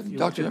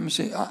 Doctor, let me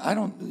see.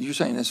 You're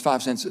saying it's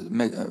 5 cents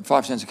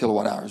a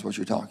kilowatt hour is what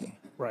you're talking.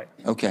 Right.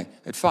 Okay.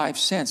 At 5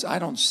 cents, I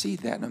don't see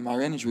that in my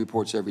energy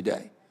reports every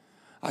day.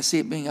 I see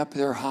it being up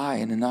there high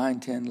in the 9,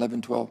 10,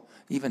 11, 12,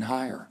 even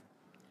higher.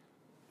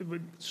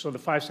 So the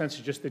 5 cents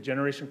is just the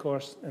generation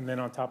cost, and then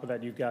on top of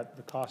that, you've got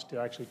the cost to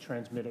actually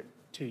transmit it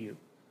to you.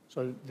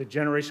 So the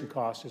generation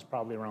cost is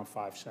probably around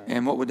 5 cents.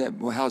 And what would that?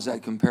 Well, how does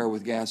that compare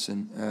with gas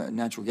and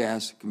natural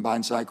gas,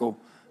 combined cycle,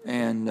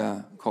 and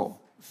coal?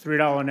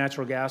 $3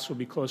 natural gas would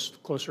be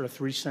closer to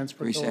 3 cents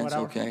per 3 kilowatt cents,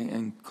 hour. okay.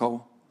 And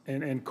coal?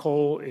 And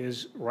coal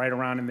is right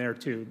around in there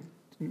too.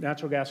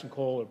 Natural gas and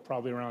coal are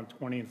probably around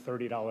 $20 and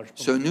 $30 per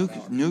So megawatt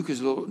hour.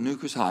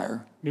 nuke is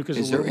higher. Nuke is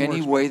Is a there little more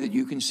any way that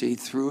you can see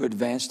through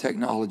advanced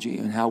technology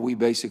and how we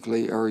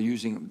basically are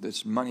using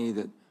this money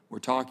that we're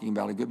talking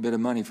about, a good bit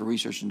of money for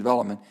research and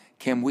development,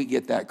 can we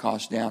get that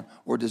cost down?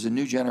 Or does a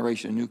new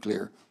generation of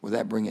nuclear, will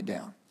that bring it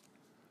down?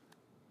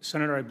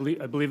 Senator, I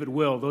believe it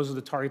will. Those are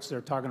the targets they're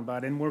talking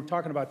about. And we're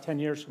talking about 10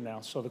 years from now.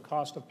 So the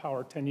cost of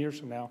power 10 years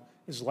from now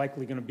is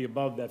likely going to be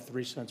above that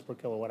 3 cents per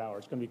kilowatt hour.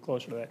 It's going to be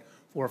closer to that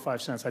 4 or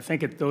 5 cents. I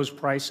think at those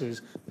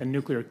prices, then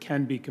nuclear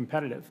can be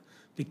competitive.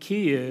 The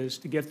key is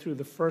to get through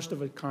the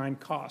first-of-a-kind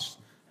costs.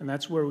 And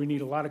that's where we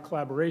need a lot of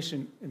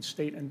collaboration in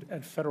state and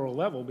at federal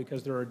level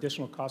because there are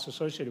additional costs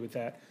associated with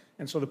that.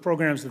 And so the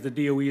programs that the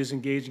DOE is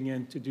engaging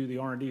in to do the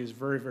R&D is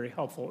very, very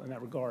helpful in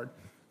that regard.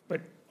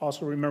 But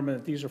also remember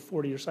that these are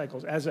 40-year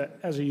cycles. As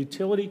a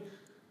utility,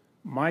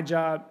 my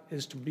job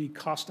is to be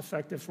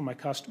cost-effective for my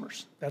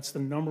customers. That's the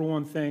number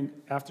one thing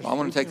after. I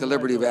want to take the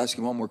liberty of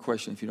asking one more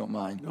question, if you don't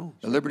mind. No.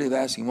 The liberty of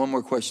asking one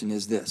more question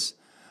is this.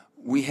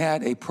 We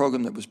had a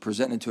program that was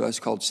presented to us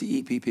called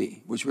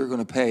CEPP, which we were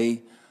going to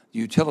pay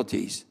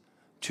utilities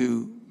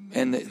to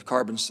end the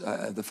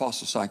the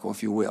fossil cycle,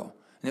 if you will.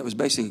 And it was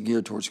basically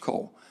geared towards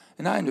coal.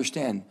 And I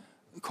understand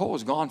coal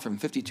has gone from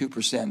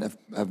 52%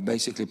 of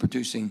basically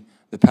producing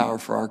the power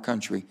for our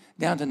country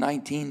down to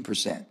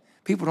 19%.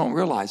 People don't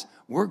realize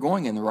we're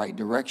going in the right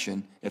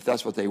direction if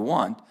that's what they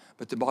want.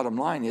 But the bottom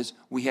line is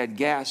we had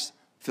gas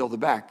fill the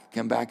back,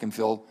 come back and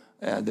fill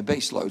the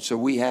base load. So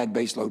we had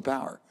base load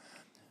power.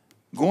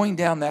 Going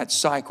down that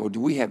cycle, do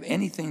we have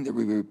anything that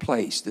would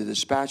replace the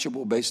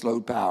dispatchable base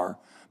load power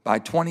by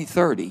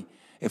 2030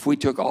 if we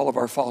took all of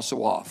our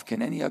fossil off?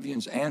 Can any of you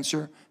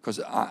answer?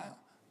 Because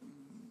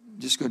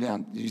just go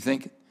down. Do you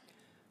think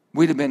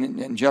we'd have been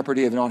in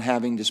jeopardy of not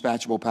having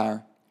dispatchable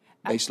power,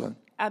 base load?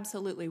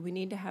 Absolutely. We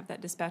need to have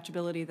that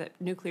dispatchability that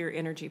nuclear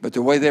energy. But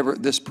the way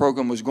this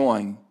program was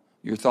going,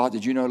 your thought,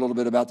 did you know a little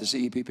bit about the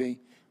CEPP?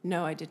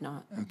 No, I did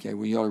not. Okay,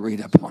 well, you ought to read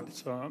up on it.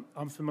 So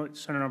I'm familiar,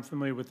 Senator, I'm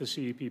familiar with the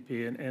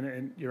CEPP,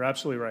 and you're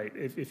absolutely right.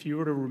 If you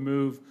were to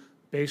remove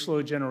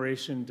baseload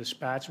generation,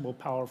 dispatchable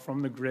power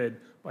from the grid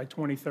by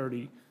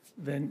 2030,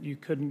 then you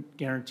couldn't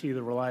guarantee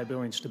the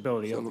reliability and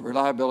stability. So the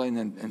reliability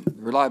and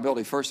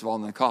reliability, first of all,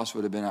 and the cost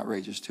would have been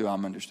outrageous too,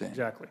 I'm understanding.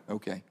 Exactly.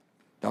 Okay.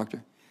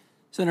 Doctor?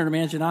 Senator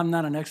Manchin, I'm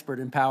not an expert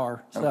in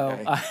power, so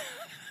Okay.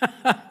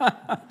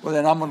 Well,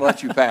 then I'm going to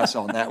let you pass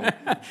on that one.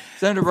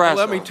 Senator Brasso.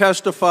 Let me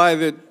testify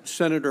that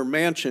Senator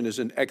Manchin is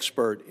an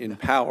expert in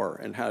power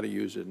and how to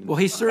use it. well,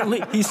 he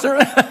certainly he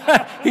certainly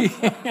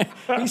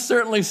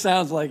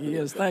sounds like he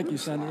is. Thank you,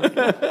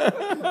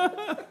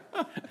 Senator.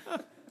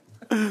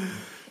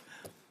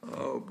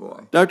 Oh,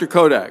 boy. Dr.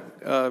 Kodak,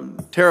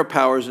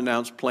 TerraPower has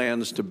announced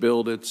plans to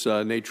build its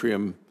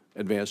Natrium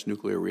advanced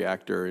nuclear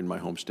reactor in my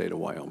home state of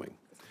Wyoming.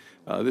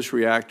 This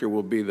reactor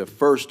will be the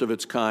first of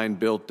its kind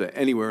built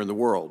anywhere in the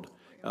world.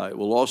 It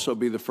will also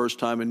be the first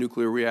time a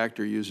nuclear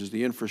reactor uses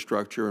the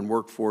infrastructure and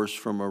workforce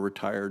from a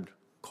retired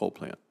coal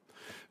plant.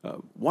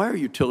 Why are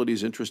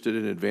utilities interested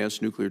in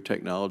advanced nuclear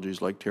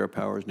technologies like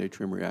TerraPower's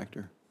Natrium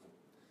reactor?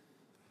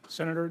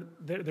 Senator,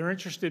 they're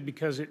interested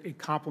because it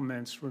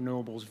complements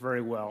renewables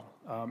very well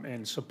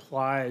and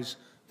supplies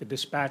the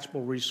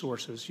dispatchable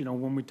resources. You know,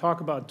 when we talk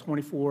about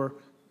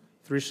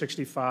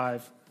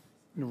 365,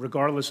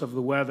 regardless of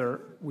the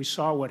weather, we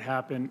saw what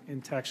happened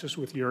in Texas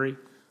with Uri.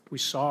 We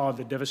saw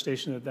the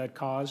devastation that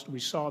caused. We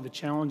saw the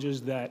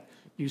challenges that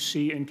you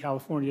see in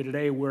California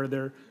today, where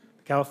the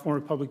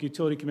California Public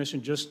Utility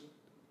Commission just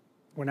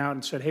went out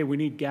and said, hey, we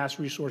need gas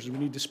resources, we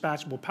need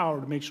dispatchable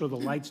power to make sure the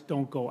lights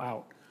don't go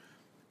out.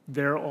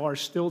 There are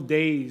still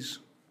days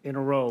in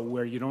a row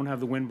where you don't have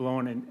the wind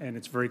blowing and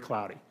it's very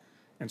cloudy.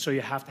 And so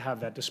you have to have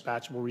that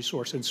dispatchable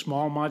resource. And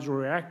small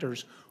modular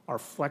reactors are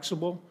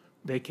flexible.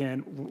 They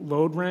can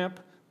load ramp.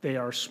 They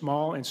are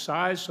small in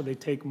size, so they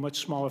take much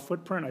smaller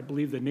footprint. I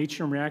believe the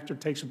Natrium reactor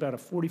takes about a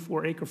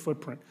 44-acre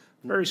footprint,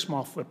 very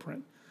small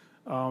footprint.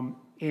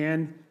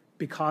 And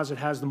because it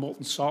has the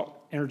molten salt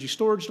energy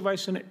storage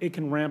device in it, it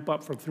can ramp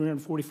up from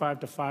 345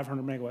 to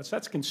 500 megawatts.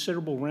 That's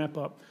considerable ramp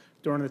up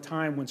during the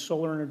time when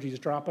solar energy is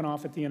dropping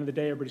off at the end of the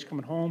day. Everybody's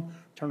coming home,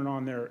 turning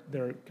on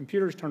their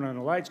computers, turning on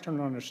their lights, turning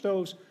on their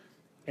stoves,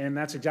 and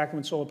that's exactly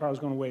when solar power is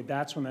going away.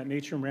 That's when that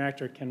Natrium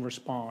reactor can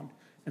respond.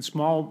 And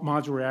small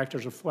modular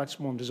reactors are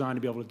flexible and designed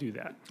to be able to do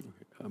that.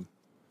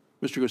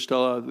 Mr.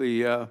 Guastella,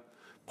 the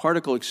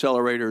particle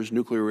accelerators,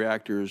 nuclear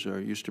reactors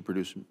are used to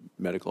produce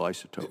medical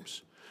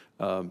isotopes.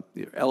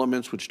 The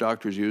elements which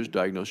doctors use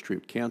diagnose,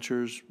 treat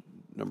cancers,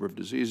 number of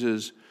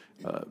diseases.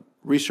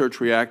 Research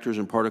reactors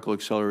and particle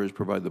accelerators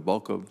provide the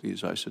bulk of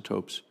these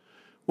isotopes.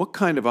 What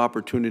kind of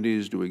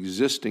opportunities do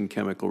existing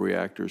chemical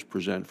reactors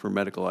present for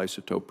medical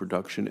isotope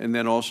production? And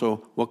then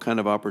also, what kind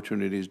of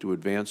opportunities do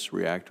advanced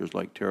reactors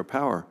like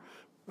TerraPower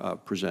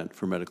present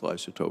for medical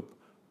isotope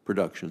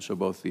production? So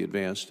both the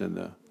advanced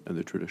and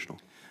the traditional.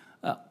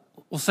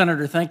 Well,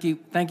 Senator, thank you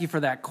for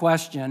that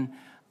question.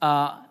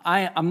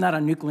 I'm not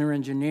a nuclear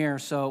engineer,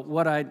 so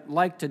what I'd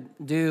like to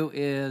do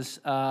is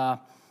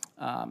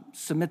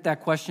submit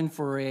that question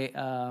for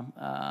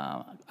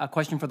a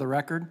question for the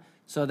record,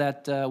 so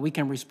that we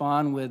can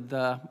respond with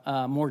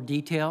more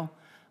detail.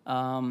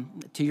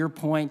 To your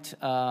point,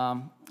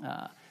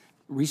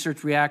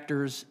 research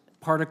reactors,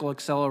 particle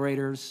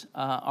accelerators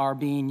are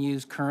being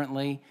used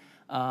currently.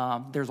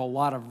 There's a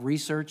lot of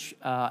research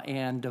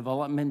and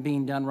development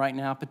being done right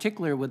now,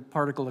 particularly with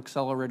particle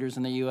accelerators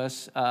in the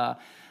U.S.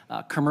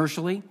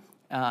 Commercially.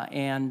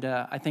 And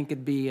I think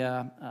it'd be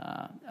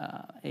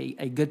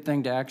a good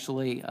thing to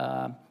actually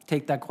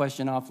take that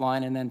question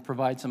offline and then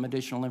provide some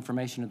additional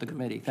information to the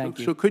committee. Thank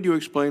you. So could you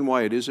explain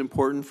why it is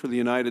important for the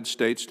United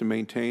States to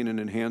maintain and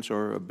enhance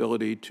our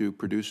ability to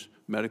produce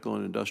medical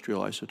and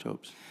industrial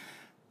isotopes?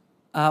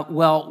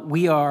 Well,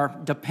 we are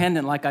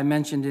dependent, like I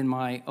mentioned in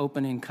my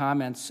opening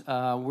comments,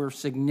 we're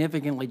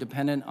significantly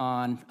dependent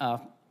on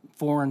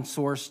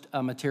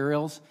foreign-sourced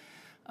materials.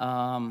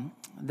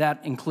 That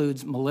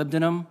includes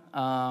molybdenum.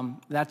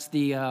 That's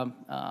the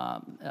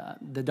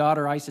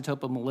daughter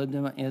isotope of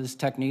molybdenum is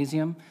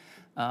technetium,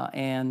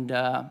 and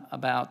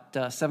about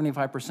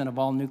 75% of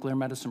all nuclear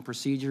medicine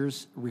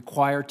procedures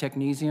require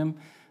technetium.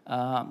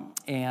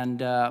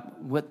 And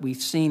what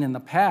we've seen in the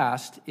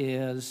past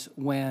is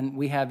when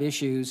we have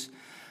issues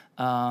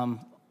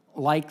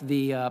like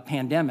the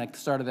pandemic, the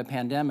start of the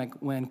pandemic,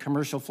 when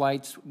commercial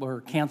flights were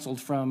canceled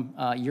from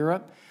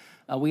Europe,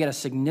 we had a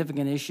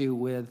significant issue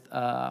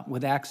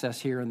with access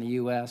here in the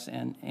U.S.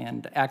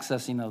 and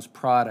accessing those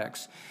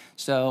products.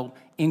 So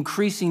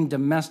increasing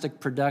domestic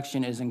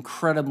production is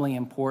incredibly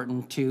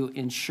important to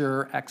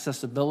ensure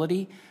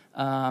accessibility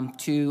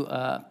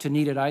to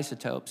needed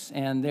isotopes.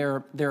 And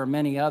there are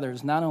many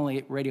others, not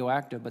only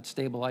radioactive, but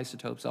stable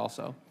isotopes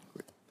also.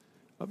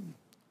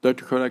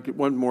 Dr. Kodak,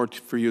 one more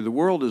for you. The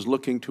world is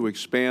looking to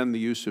expand the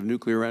use of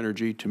nuclear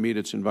energy to meet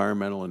its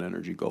environmental and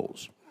energy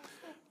goals.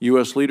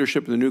 U.S.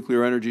 leadership in the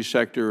nuclear energy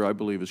sector, I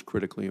believe, is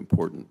critically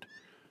important.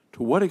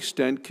 To what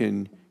extent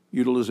can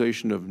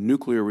utilization of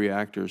nuclear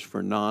reactors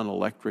for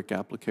non-electric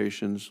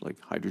applications like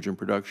hydrogen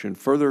production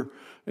further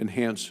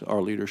enhance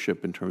our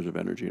leadership in terms of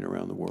energy and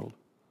around the world?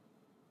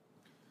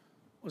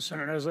 Well,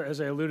 Senator,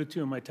 as I alluded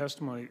to in my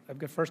testimony, I've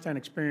got firsthand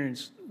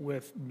experience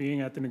with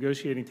being at the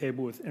negotiating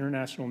table with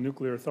international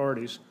nuclear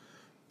authorities.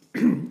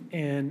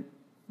 And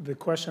the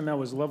question that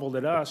was leveled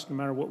at us, no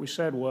matter what we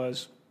said,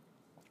 was,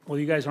 well,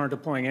 you guys aren't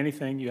deploying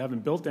anything. You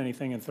haven't built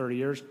anything in 30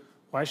 years.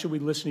 Why should we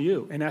listen to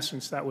you? In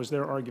essence, that was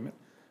their argument,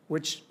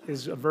 which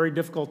is a very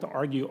difficult to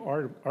argue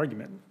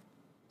argument.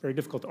 Very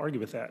difficult to argue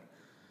with that.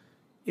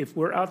 If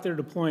we're out there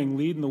deploying,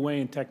 leading the way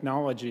in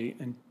technology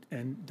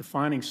and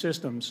defining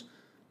systems,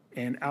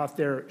 and out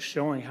there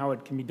showing how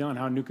it can be done,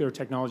 how nuclear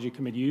technology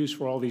can be used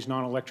for all these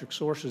non-electric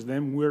sources,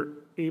 then we're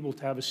able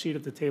to have a seat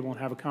at the table and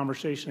have a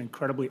conversation and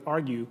credibly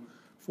argue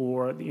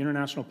for the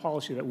international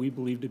policy that we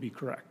believe to be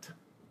correct.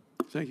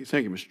 Thank you,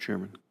 Mr.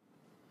 Chairman.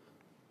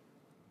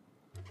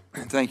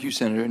 Thank you,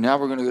 Senator. Now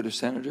we're going to go to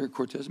Senator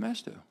Cortez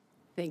Masto.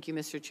 Thank you,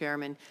 Mr.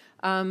 Chairman.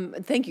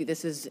 Thank you.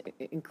 This is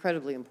an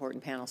incredibly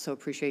important panel, so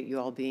appreciate you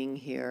all being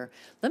here.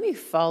 Let me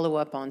follow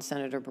up on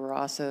Senator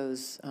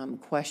Barrasso's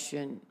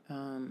question,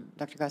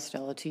 Dr.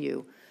 Costello, to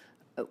you.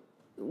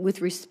 With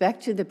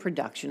respect to the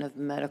production of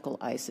medical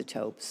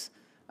isotopes,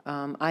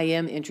 I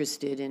am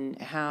interested in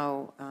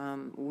how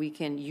we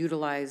can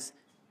utilize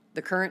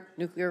the current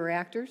nuclear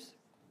reactors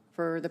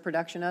for the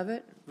production of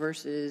it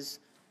versus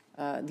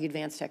the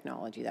advanced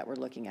technology that we're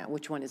looking at.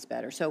 Which one is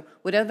better? So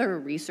whatever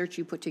research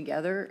you put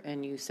together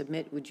and you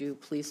submit, would you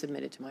please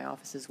submit it to my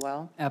office as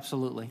well?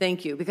 Absolutely.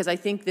 Thank you, because I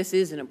think this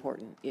is an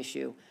important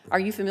issue. Are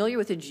you familiar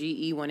with the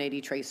GE 180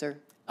 tracer?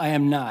 I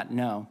am not,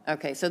 no.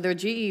 Okay, so the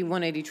GE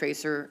 180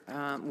 tracer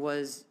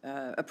was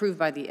approved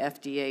by the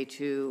FDA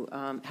to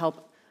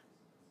help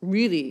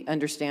really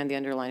understand the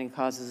underlying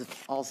causes of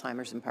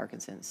Alzheimer's and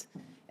Parkinson's.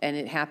 And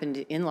it happened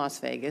in Las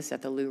Vegas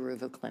at the Lou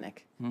Ruva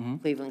Clinic,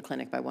 Cleveland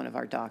Clinic, by one of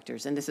our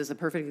doctors. And this is a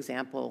perfect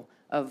example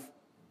of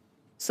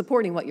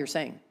supporting what you're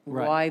saying,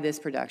 right, why this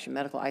production,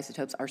 medical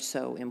isotopes, are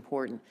so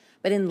important.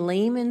 But in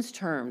layman's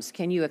terms,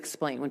 can you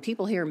explain, when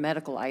people hear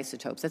medical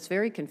isotopes, that's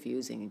very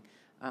confusing,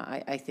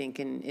 I think,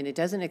 and it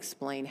doesn't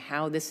explain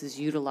how this is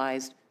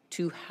utilized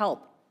to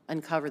help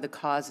uncover the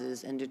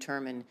causes and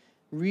determine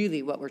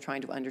really what we're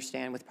trying to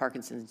understand with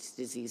Parkinson's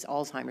disease,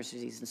 Alzheimer's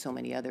disease, and so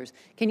many others.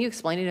 Can you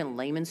explain it in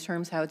layman's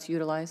terms how it's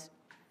utilized?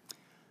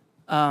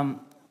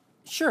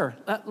 Sure.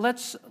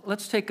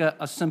 Let's take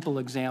a simple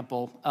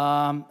example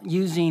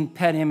using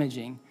PET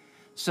imaging.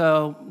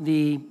 So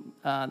the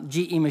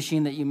GE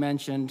machine that you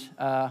mentioned,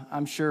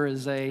 I'm sure,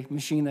 is a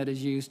machine that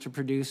is used to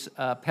produce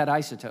PET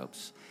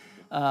isotopes.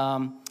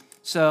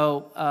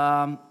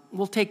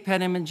 We'll take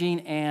PET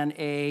imaging and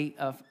a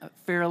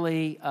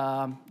fairly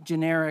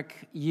generic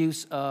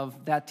use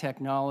of that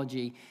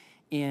technology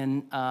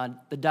in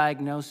the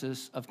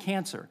diagnosis of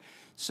cancer.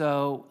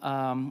 So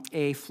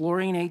a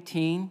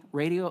fluorine-18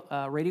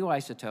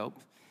 radioisotope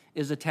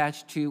is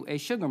attached to a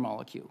sugar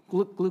molecule,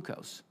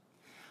 glucose,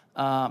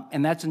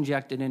 and that's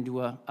injected into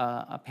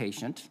a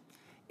patient.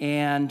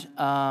 And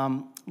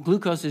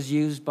glucose is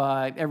used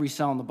by every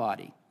cell in the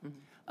body.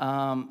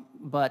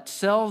 But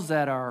cells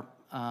that are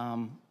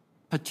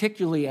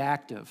particularly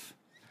active,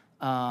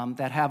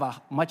 that have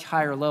a much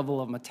higher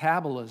level of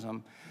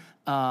metabolism,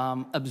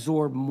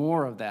 absorb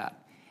more of that.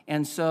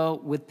 And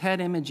so with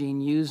PET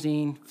imaging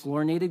using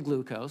fluorinated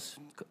glucose,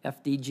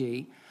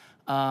 FDG,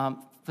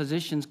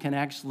 physicians can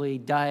actually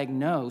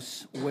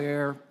diagnose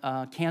where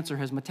cancer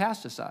has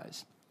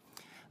metastasized.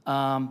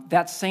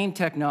 That same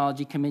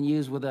technology can be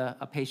used with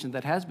a patient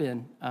that has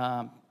been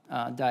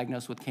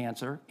diagnosed with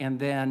cancer, and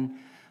then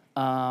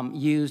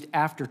used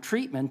after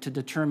treatment to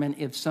determine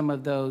if some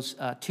of those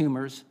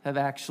tumors have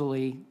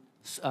actually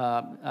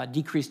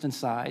decreased in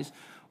size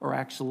or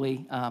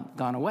actually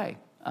gone away.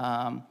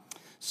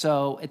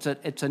 So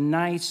it's a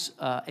nice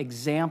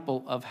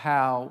example of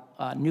how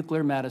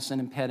nuclear medicine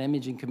and PET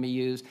imaging can be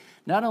used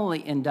not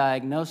only in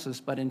diagnosis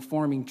but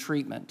informing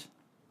treatment.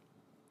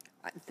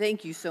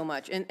 Thank you so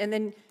much. And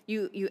then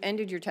you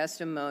ended your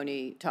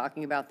testimony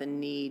talking about the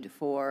need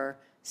for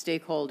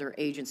stakeholder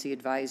agency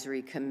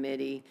advisory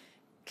committee.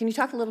 Can you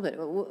talk a little bit,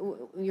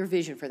 your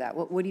vision for that?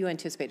 What do you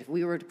anticipate? If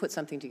we were to put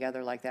something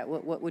together like that,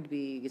 what would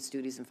be its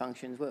duties and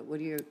functions? What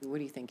are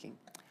you thinking?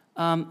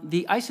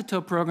 The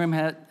isotope program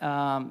had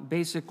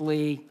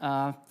basically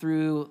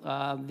through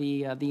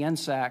the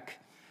NSAC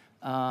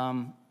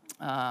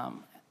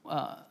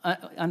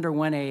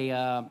underwent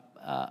an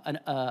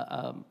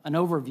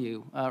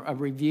overview, a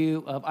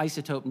review of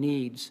isotope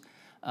needs.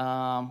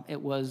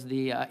 It was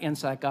the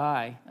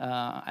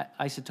NSAC-I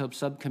isotope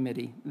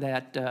subcommittee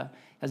that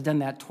has done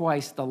that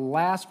twice. The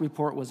last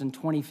report was in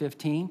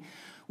 2015.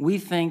 We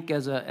think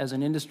as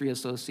an industry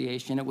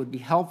association it would be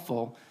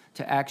helpful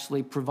to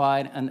actually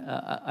provide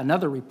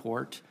another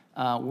report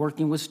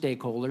working with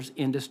stakeholders,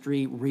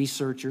 industry,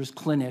 researchers,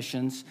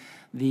 clinicians,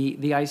 the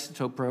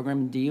isotope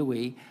program,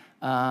 DOE,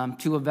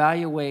 to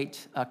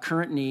evaluate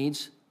current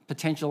needs,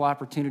 potential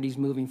opportunities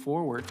moving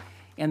forward,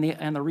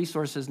 and the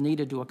resources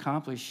needed to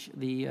accomplish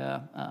the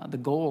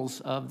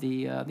goals of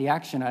the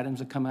action items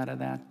that come out of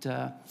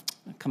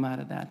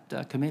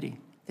that committee.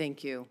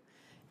 Thank you.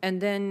 And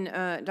then,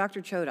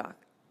 Dr. Chodak,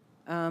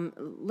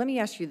 let me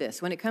ask you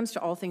this. When it comes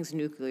to all things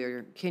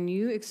nuclear, can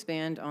you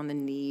expand on the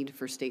need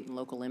for state and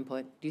local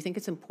input? Do you think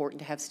it's important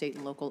to have state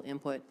and local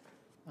input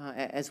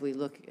as we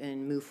look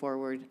and move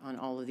forward on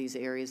all of these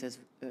areas?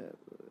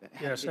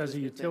 Yes, as a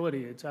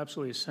utility, it's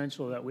absolutely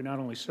essential that we not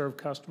only serve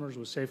customers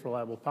with safe,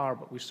 reliable power,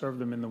 but we serve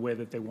them in the way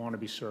that they want to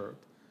be served.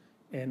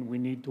 And we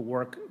need to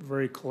work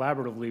very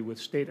collaboratively with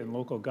state and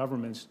local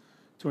governments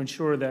to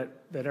ensure that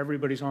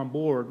everybody's on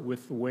board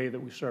with the way that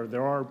we serve.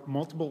 There are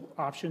multiple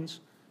options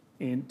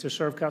to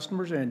serve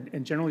customers,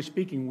 and generally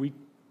speaking,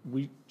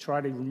 we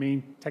try to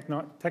remain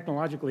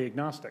technologically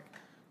agnostic.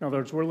 In other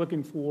words, we're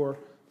looking for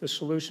the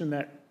solution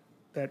that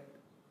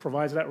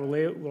provides that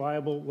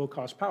reliable,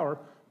 low-cost power,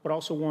 but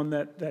also one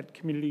that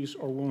communities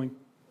are willing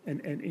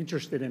and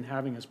interested in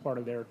having as part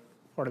of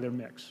their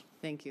mix.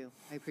 Thank you.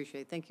 I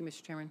appreciate it. Thank you,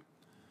 Mr. Chairman.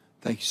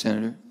 Thank you,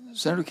 Senator.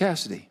 Senator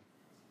Cassidy.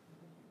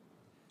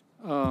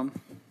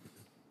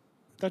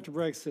 Dr.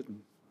 Bragg-Sitton,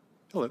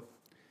 hello.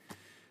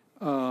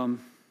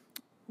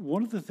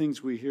 One of the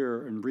things we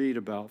hear and read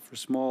about for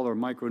small or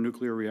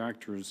micronuclear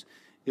reactors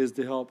is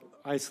to help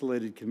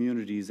isolated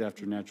communities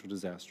after natural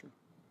disaster.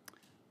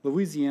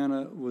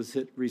 Louisiana was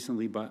hit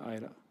recently by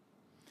Ida.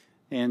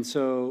 And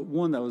so,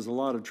 one, that was a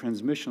lot of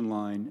transmission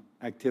line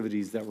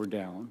activities that were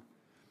down.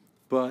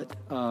 But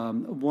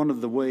one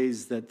of the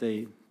ways that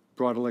they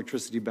brought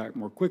electricity back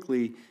more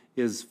quickly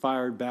is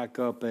fired back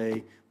up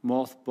a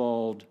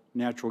mothballed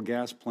natural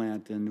gas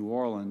plant in New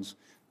Orleans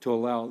to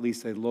allow at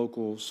least a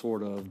local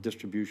sort of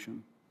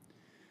distribution.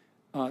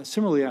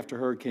 Similarly, after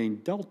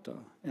Hurricane Delta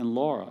and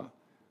Laura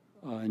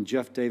in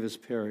Jeff Davis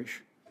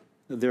Parish,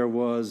 there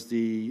was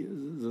the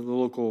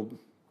local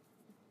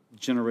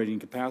generating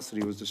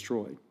capacity was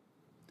destroyed.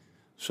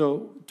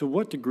 So to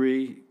what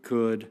degree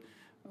could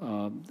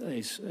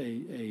a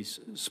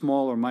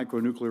small or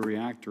micronuclear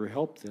reactor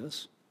help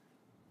this?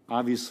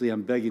 Obviously,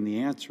 I'm begging the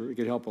answer. It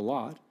could help a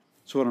lot.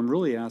 So what I'm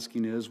really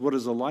asking is, what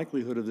is the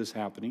likelihood of this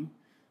happening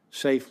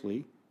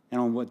safely,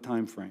 and on what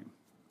time frame?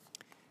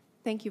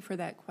 Thank you for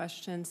that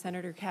question,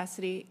 Senator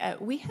Cassidy.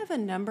 We have a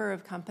number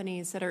of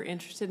companies that are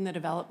interested in the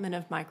development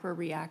of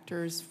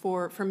microreactors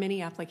for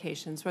many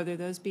applications, whether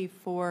those be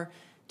for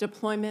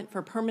deployment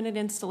for permanent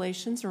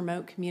installations,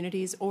 remote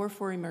communities, or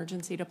for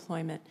emergency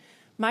deployment.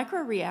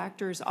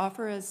 Microreactors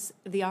offer us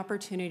the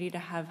opportunity to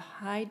have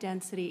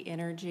high-density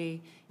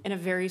energy in a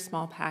very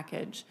small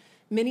package.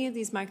 Many of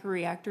these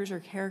microreactors are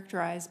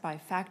characterized by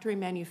factory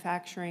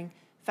manufacturing,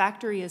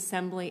 factory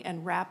assembly,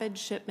 and rapid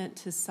shipment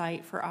to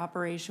site for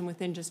operation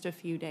within just a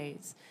few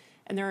days.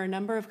 And there are a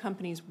number of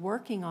companies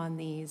working on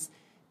these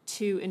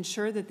to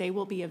ensure that they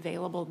will be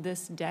available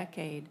this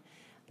decade,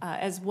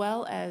 as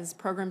well as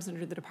programs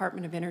under the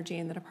Department of Energy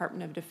and the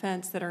Department of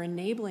Defense that are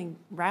enabling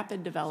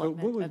rapid development.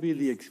 So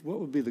what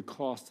would be the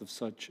cost of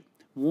such?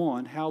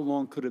 One, how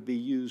long could it be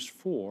used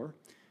for?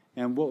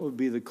 And what would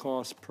be the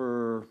cost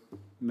per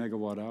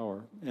megawatt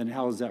hour? And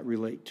how does that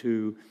relate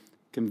to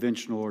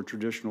conventional or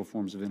traditional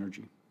forms of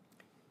energy?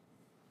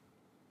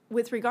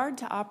 With regard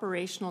to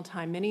operational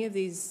time, many of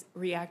these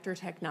reactor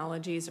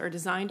technologies are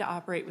designed to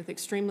operate with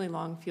extremely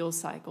long fuel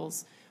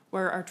cycles,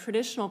 where our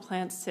traditional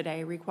plants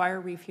today require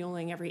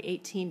refueling every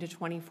 18 to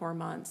 24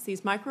 months.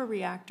 These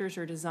microreactors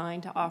are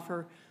designed to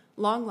offer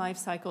long life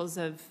cycles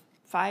of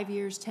 5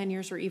 years, 10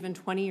 years, or even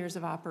 20 years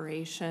of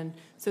operation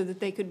so that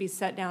they could be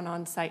set down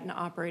on site and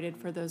operated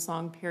for those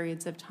long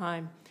periods of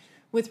time.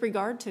 With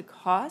regard to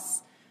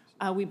costs,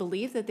 we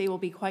believe that they will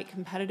be quite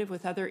competitive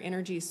with other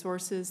energy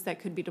sources that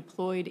could be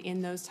deployed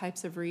in those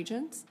types of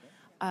regions.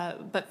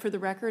 But for the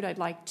record, I'd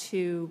like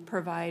to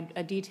provide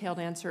a detailed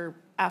answer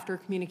after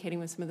communicating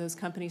with some of those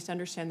companies to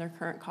understand their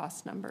current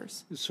cost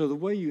numbers. So the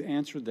way you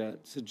answered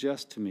that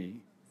suggests to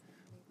me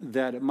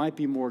that it might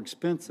be more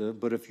expensive,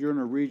 but if you're in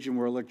a region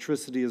where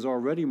electricity is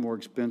already more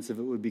expensive,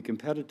 it would be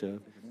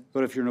competitive.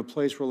 But if you're in a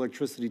place where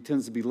electricity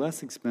tends to be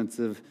less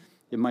expensive,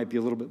 it might be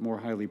a little bit more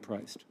highly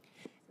priced.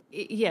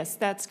 Yes,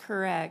 that's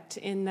correct,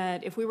 in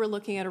that if we were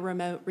looking at a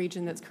remote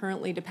region that's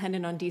currently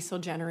dependent on diesel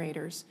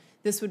generators,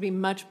 this would be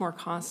much more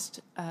cost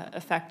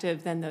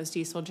effective than those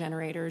diesel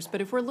generators. But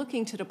if we're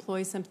looking to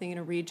deploy something in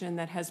a region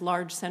that has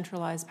large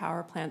centralized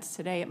power plants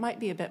today, it might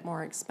be a bit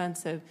more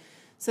expensive.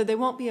 So they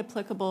won't be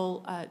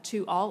applicable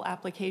to all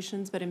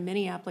applications, but in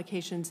many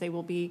applications they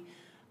will be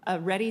a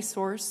ready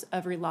source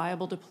of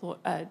reliable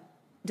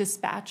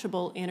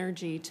dispatchable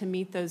energy to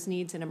meet those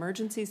needs in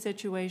emergency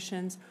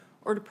situations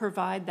or to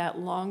provide that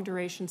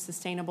long-duration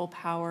sustainable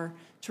power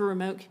to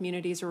remote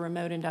communities or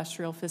remote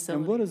industrial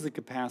facilities. And what is the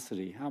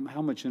capacity? How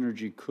much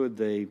energy could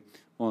they,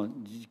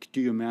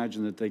 do you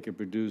imagine that they could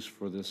produce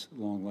for this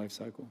long life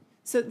cycle?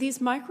 So these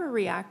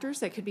microreactors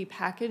that could be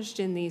packaged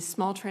in these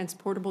small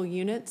transportable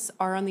units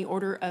are on the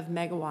order of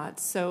megawatts.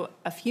 So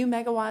a few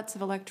megawatts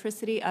of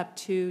electricity up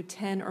to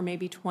 10 or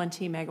maybe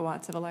 20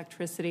 megawatts of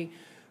electricity.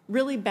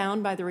 really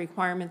bound by the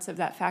requirements of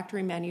that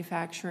factory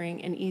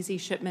manufacturing and easy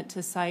shipment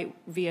to site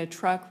via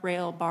truck,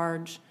 rail,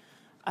 barge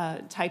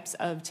types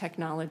of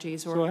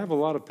technologies. So I have a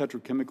lot of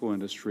petrochemical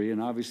industry, and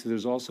obviously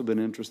there's also been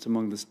interest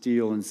among the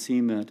steel and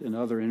cement and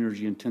other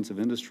energy-intensive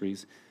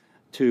industries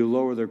to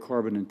lower their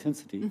carbon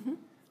intensity.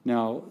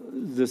 Now,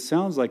 this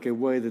sounds like a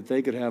way that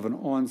they could have an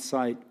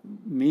on-site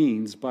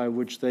means by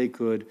which they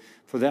could,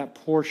 for that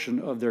portion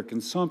of their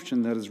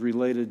consumption that is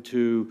related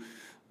to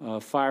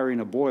firing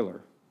a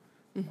boiler,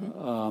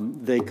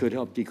 they could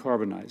help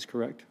decarbonize,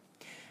 correct?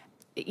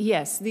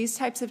 Yes, these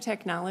types of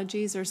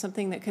technologies are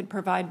something that could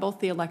provide both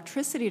the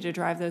electricity to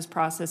drive those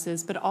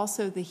processes, but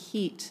also the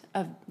heat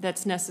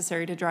that's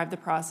necessary to drive the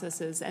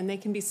processes. And they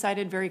can be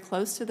sited very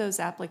close to those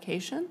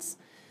applications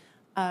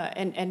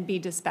and be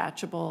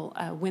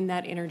dispatchable when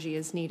that energy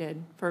is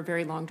needed for a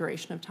very long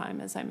duration of time,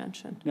 as I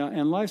mentioned. Now,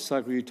 in life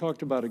cycle, you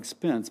talked about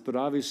expense, but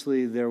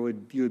obviously you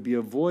would be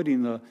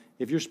avoiding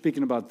if you're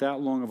speaking about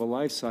that long of a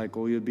life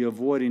cycle, you'd be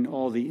avoiding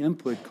all the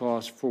input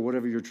costs for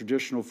whatever your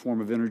traditional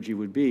form of energy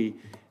would be,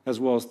 as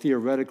well as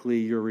theoretically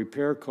your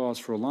repair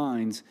costs for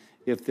lines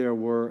if there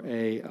were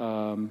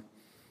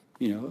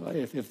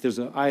if there's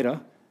an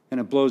IDA and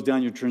it blows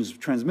down your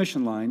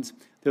transmission lines,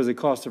 there's a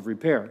cost of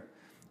repair.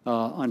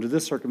 Under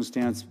this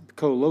circumstance,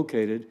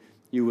 co-located,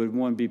 you would,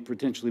 one, be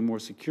potentially more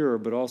secure,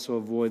 but also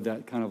avoid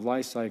that kind of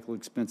life cycle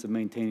expense of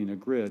maintaining a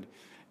grid.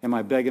 Am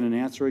I begging an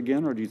answer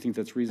again, or do you think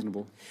that's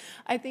reasonable?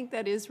 I think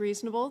that is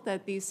reasonable,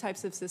 that these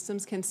types of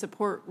systems can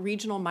support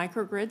regional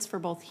microgrids for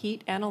both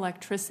heat and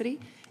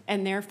electricity,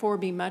 and therefore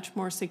be much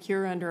more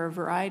secure under a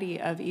variety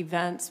of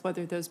events,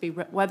 whether those be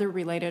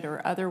weather-related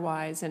or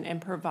otherwise,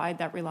 and provide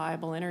that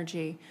reliable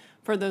energy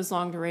for those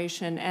long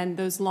duration. And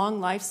those long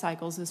life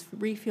cycles, those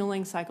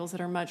refueling cycles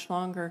that are much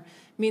longer,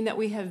 mean that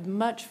we have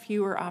much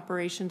fewer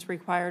operations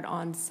required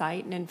on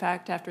site. And in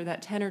fact, after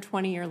that 10 or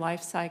 20-year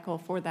life cycle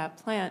for that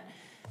plant,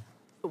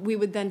 we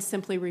would then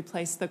simply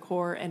replace the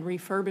core and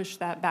refurbish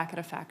that back at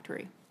a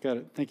factory. Got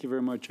it. Thank you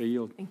very much. I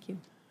yield. Thank you.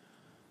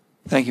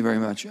 Thank you very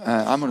much.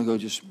 I'm going to go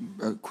just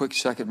a quick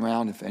second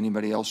round if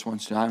anybody else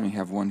wants to. I only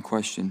have one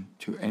question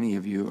to any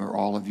of you or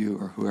all of you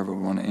or whoever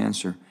would want to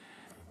answer.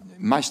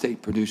 My state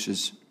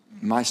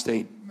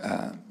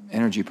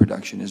energy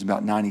production is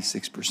about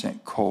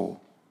 96% coal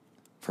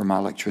for my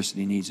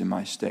electricity needs in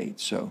my state.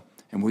 So,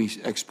 and we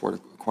export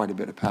quite a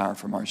bit of power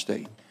from our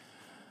state.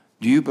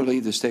 Do you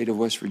believe the state of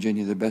West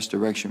Virginia, the best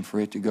direction for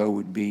it to go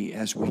would be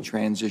as we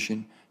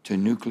transition to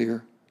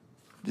nuclear?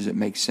 Does it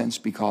make sense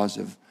because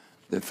of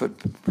the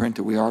footprint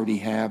that we already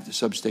have, the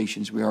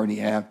substations we already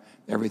have,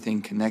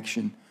 everything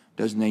connection,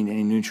 doesn't need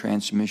any new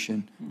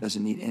transmission,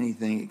 doesn't need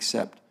anything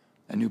except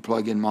a new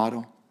plug-in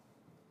model?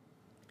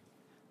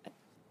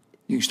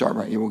 You can start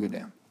right here, we'll get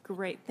down.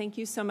 Great, thank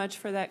you so much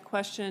for that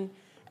question.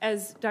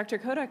 As Dr.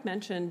 Kodak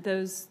mentioned,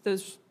 those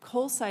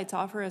coal sites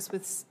offer us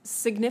with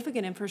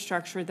significant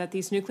infrastructure that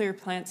these nuclear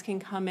plants can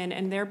come in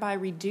and thereby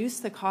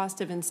reduce the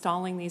cost of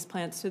installing these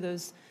plants to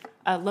those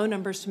low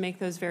numbers to make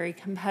those very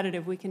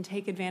competitive. We can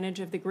take advantage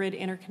of the grid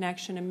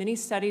interconnection, and many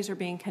studies are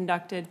being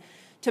conducted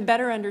to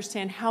better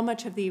understand how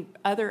much of the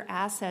other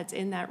assets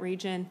in that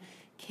region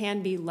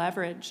can be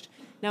leveraged.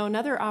 Now,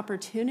 another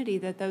opportunity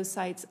that those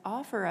sites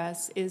offer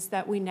us is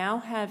that we now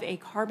have a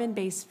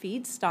carbon-based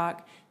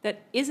feedstock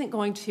that isn't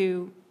going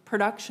to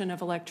production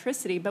of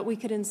electricity, but we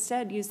could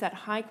instead use that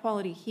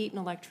high-quality heat and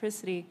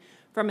electricity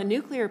from a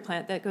nuclear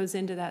plant that goes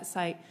into that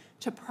site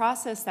to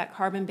process that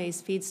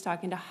carbon-based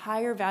feedstock into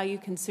higher-value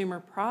consumer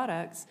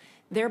products,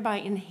 thereby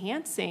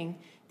enhancing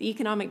the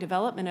economic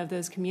development of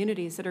those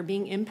communities that are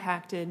being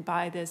impacted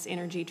by this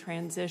energy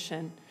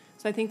transition.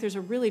 So I think there's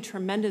a really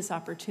tremendous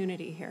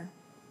opportunity here.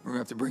 We're going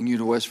to have to bring you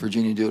to West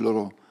Virginia, do a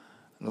little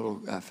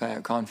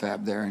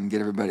confab there and get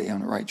everybody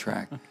on the right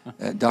track.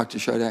 Dr.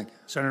 Shodak?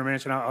 Senator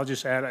Manchin, I'll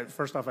just add,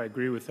 first off, I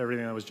agree with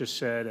everything that was just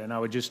said, and I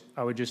would just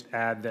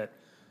add that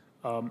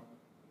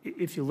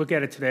if you look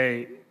at it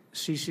today,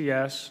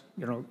 CCS,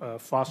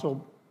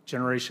 fossil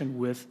generation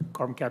with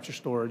carbon capture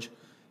storage,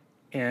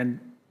 and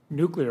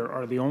nuclear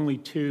are the only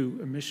two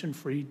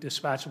emission-free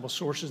dispatchable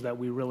sources that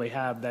we really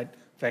have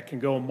that can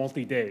go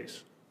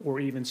multi-days or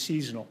even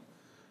seasonal.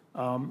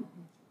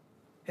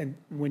 And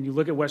when you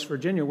look at West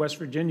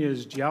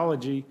Virginia's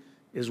geology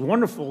is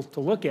wonderful to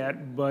look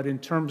at, but in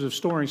terms of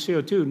storing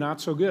CO2,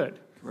 not so good.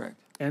 Correct.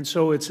 And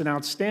so it's an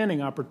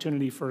outstanding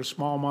opportunity for a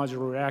small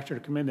modular reactor to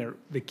come in there.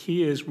 The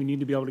key is we need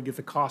to be able to get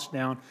the cost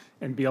down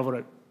and be able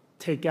to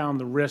take down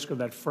the risk of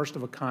that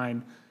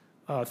first-of-a-kind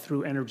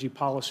through energy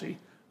policy.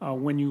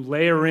 When you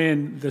layer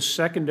in the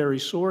secondary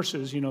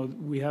sources,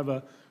 we have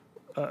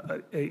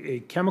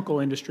a chemical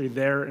industry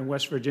there in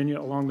West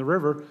Virginia along the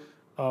river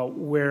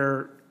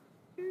where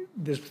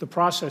the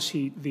process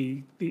heat,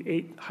 the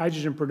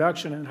hydrogen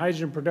production and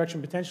hydrogen production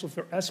potential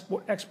for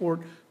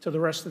export to the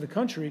rest of the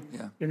country.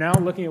 Yeah. You're now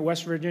looking at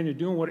West Virginia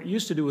doing what it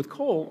used to do with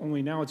coal,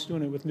 only now it's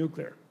doing it with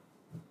nuclear.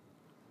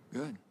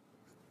 Good.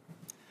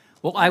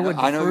 Well, I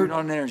know you're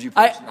not an energy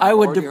person. I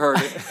would already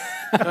heard it.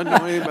 Doesn't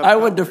know anything about I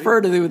would power.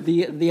 defer to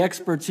the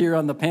experts here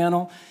on the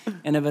panel,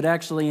 and if it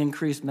actually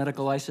increased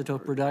medical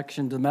isotope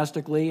production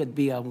domestically, it'd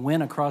be a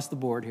win across the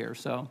board here,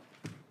 so.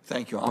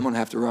 Thank you. I'm going to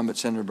have to run, but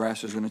Senator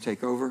Brasso is going to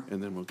take over.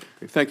 And then we'll,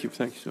 okay, thank you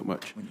so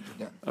much. when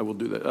you're done. I will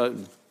do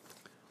that.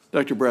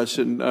 Dr.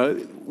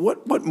 Bradson,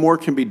 what more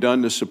can be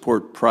done to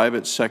support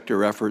private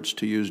sector efforts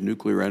to use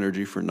nuclear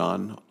energy for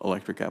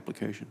non-electric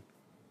application?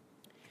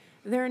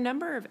 There are a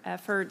number of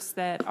efforts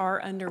that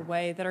are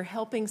underway that are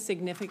helping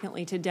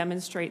significantly to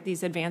demonstrate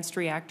these advanced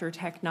reactor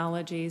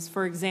technologies.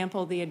 For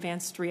example, the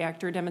Advanced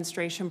Reactor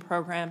Demonstration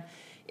Program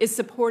is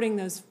supporting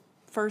those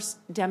first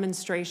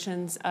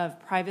demonstrations of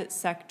private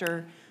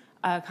sector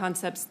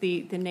concepts.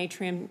 The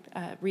Natrium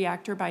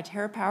reactor by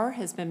TerraPower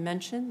has been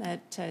mentioned,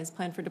 that is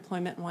planned for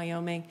deployment in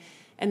Wyoming,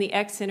 and the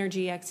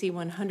X-Energy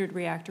XE100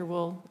 reactor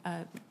will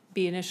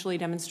be initially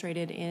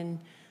demonstrated in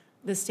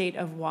the state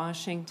of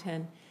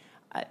Washington.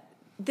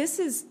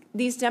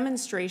 These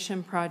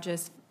demonstration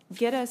projects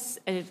get us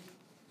a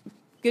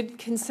good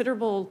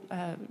considerably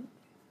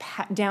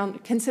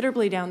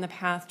down the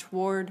path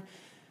toward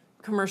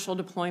commercial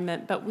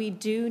deployment, but we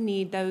do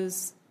need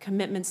those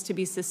commitments to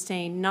be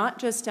sustained, not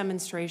just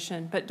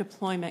demonstration, but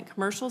deployment.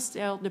 Commercial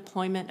scale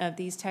deployment of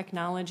these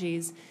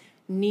technologies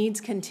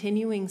needs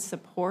continuing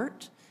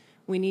support.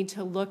 We need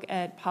to look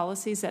at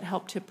policies that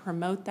help to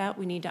promote that.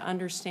 We need to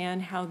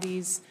understand how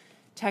these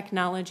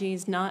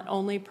technologies not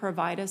only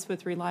provide us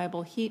with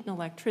reliable heat and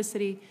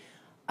electricity,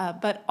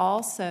 but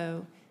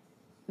also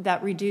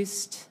that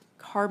reduced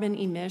carbon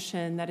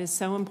emission that is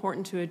so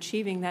important to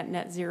achieving that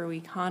net zero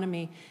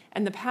economy.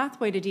 And the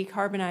pathway to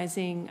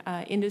decarbonizing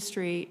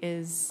industry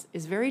is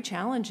very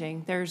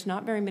challenging. There's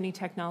not very many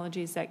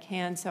technologies that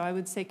can, so I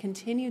would say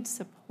continued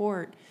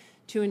support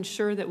to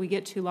ensure that we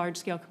get to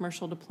large-scale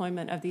commercial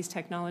deployment of these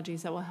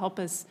technologies that will help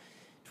us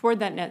toward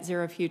that net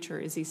zero future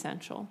is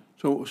essential.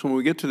 So when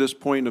we get to this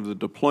point of the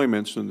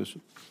deployments and this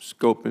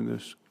scope and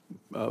this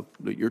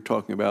that you're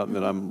talking about and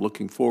that I'm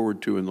looking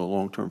forward to in the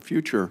long-term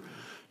future,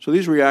 so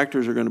these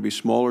reactors are going to be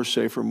smaller,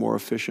 safer, more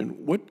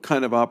efficient. What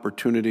kind of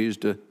opportunities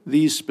do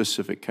these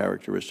specific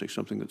characteristics,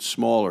 something that's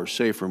smaller,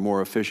 safer,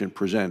 more efficient,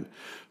 present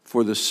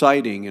for the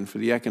siting and for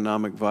the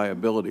economic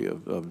viability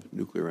of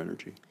nuclear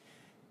energy?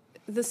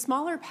 The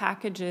smaller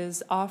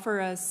packages offer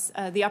us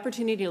the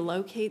opportunity to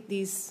locate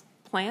these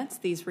plants,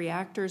 these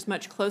reactors,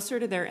 much closer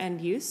to their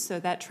end use, so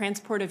that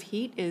transport of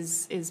heat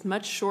is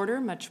much shorter,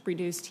 much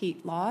reduced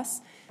heat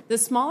loss. The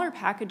smaller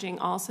packaging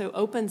also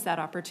opens that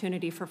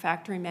opportunity for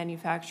factory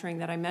manufacturing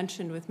that I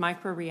mentioned with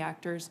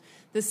microreactors.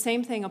 The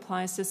same thing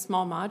applies to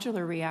small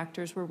modular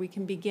reactors, where we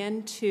can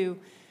begin to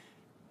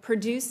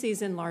produce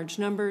these in large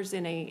numbers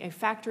in a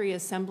factory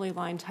assembly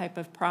line type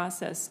of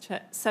process,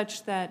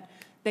 such that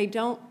they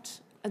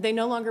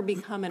no longer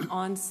become an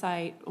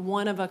on-site,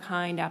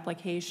 one-of-a-kind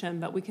application,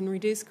 but we can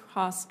reduce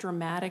costs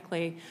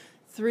dramatically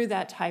through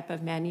that type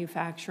of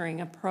manufacturing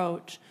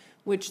approach,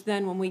 which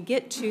then when we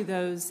get to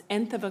those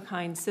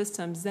nth-of-a-kind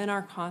systems, then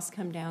our costs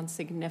come down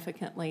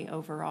significantly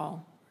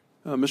overall.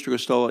 Mr.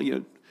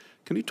 Guastella,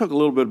 can you talk a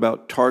little bit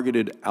about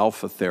targeted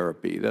alpha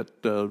therapy? That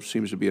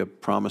seems to be a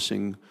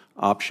promising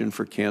option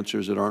for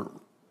cancers that aren't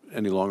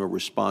any longer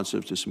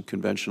responsive to some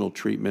conventional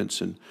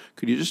treatments. And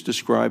could you just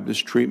describe this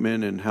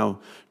treatment and how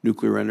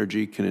nuclear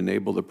energy can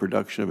enable the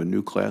production of a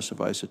new class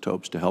of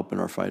isotopes to help in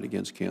our fight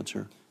against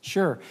cancer?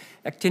 Sure.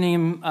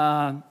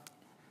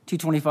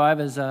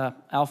 Actinium-225 is an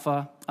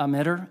alpha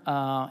emitter.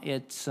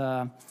 It's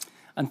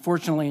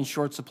unfortunately in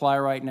short supply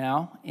right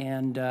now,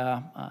 and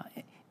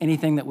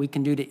anything that we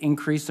can do to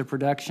increase the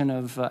production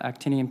of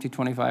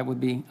actinium-225 would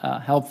be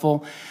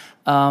helpful.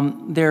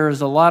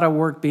 There's a lot of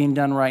work being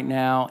done right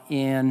now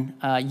in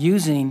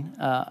using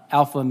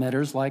alpha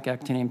emitters like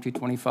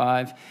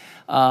actinium-225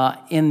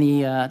 in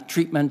the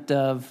treatment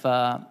of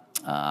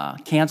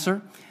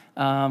cancer.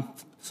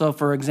 So,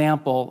 for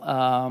example,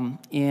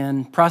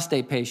 in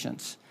prostate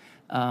patients,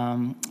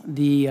 a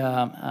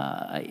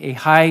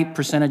high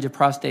percentage of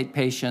prostate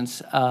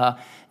patients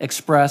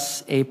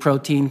express a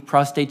protein,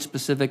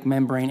 prostate-specific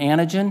membrane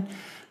antigen,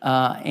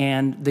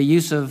 and the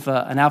use of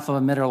an alpha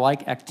emitter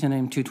like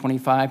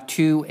actinium-225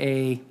 to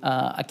a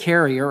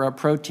carrier, a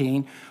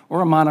protein,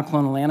 or a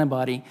monoclonal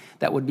antibody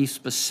that would be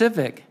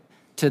specific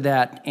to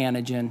that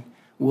antigen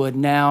would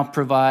now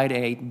provide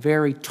a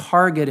very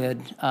targeted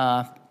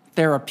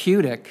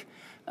therapeutic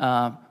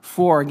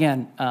for,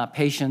 again,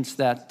 patients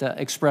that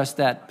express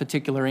that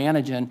particular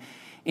antigen.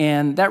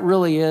 And that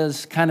really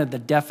is kind of the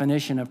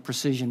definition of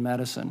precision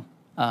medicine.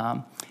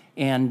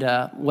 And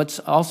what's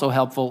also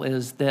helpful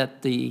is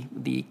that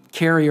the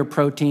carrier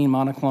protein,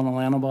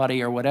 monoclonal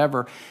antibody, or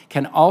whatever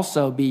can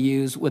also be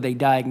used with a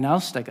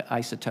diagnostic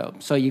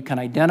isotope. So you can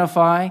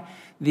identify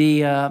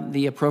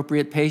the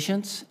appropriate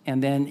patients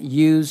and then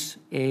use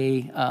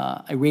a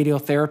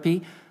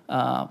radiotherapy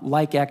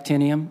like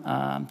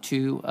actinium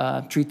to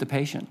treat the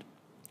patient.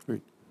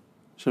 Great.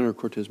 Senator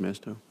Cortez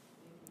Masto.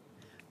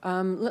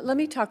 Let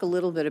me talk a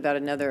little bit about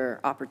another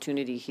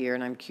opportunity here,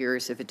 and I'm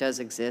curious if it does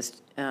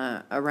exist,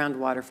 around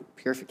water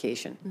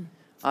purification.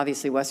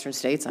 Obviously, Western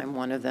states, I'm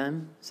one of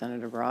them,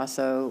 Senator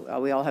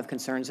Barrasso. We all have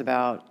concerns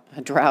about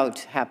a drought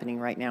happening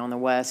right now in the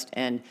West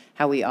and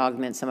how we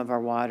augment some of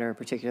our water,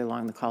 particularly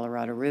along the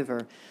Colorado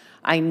River.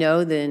 I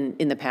know that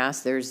in the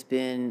past there's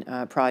been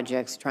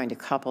projects trying to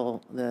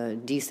couple the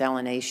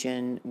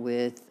desalination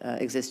with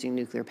existing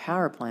nuclear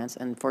power plants.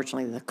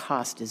 Unfortunately, the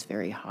cost is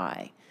very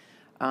high.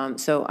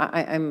 So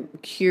I'm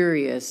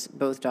curious,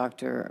 both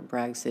Dr.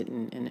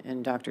 Bragg-Sitton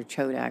and Dr.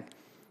 Chodak,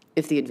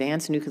 if the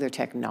advanced nuclear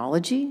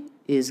technology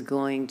is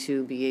going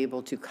to be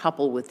able to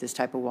couple with this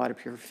type of water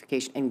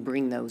purification and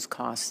bring those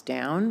costs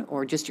down,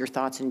 or just your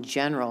thoughts in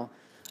general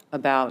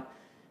about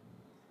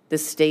the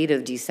state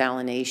of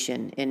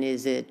desalination, and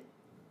is it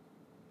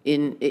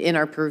in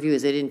our purview,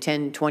 is it in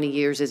 10, 20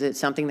 years, is it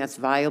something that's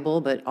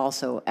viable but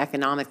also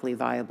economically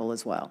viable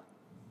as well?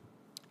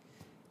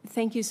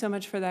 Thank you so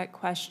much for that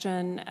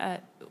question.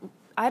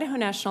 Idaho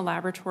National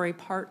Laboratory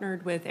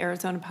partnered with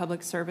Arizona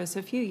Public Service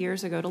a few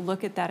years ago to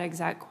look at that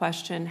exact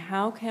question.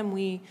 How can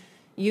we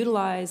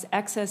utilize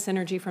excess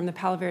energy from the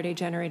Palo Verde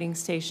generating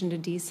station to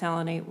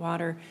desalinate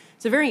water?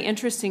 It's a very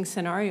interesting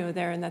scenario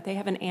there in that they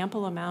have an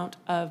ample amount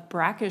of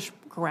brackish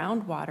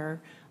groundwater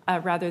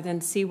rather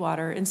than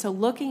seawater. And so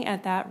looking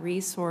at that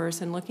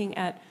resource and looking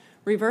at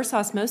reverse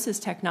osmosis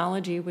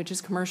technology, which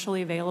is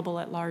commercially available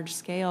at large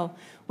scale,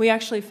 we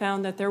actually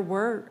found that there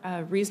were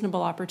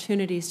reasonable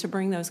opportunities to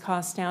bring those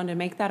costs down and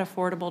make that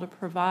affordable to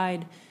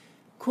provide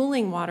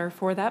cooling water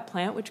for that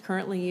plant, which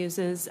currently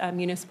uses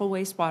municipal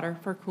wastewater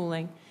for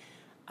cooling,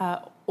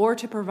 or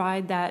to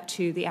provide that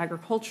to the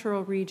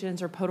agricultural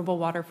regions or potable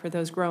water for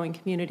those growing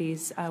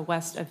communities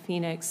west of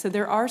Phoenix. So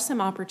there are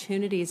some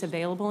opportunities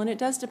available, and it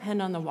does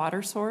depend on the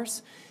water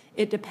source.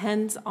 It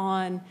depends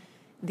on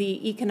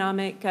the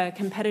economic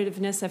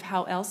competitiveness of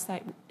how else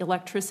that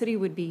electricity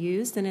would be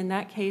used. And in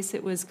that case,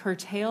 it was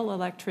curtail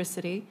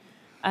electricity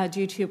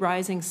due to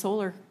rising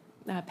solar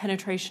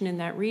penetration in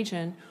that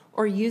region,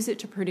 or use it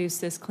to produce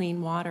this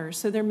clean water.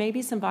 So there may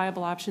be some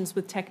viable options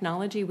with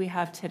technology we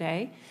have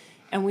today.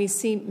 And we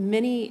see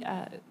many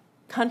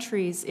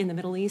countries in the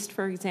Middle East,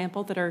 for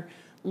example, that are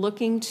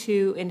looking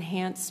to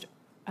enhance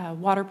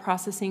water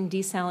processing,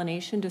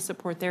 desalination to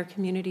support their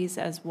communities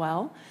as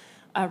well.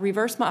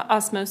 Reverse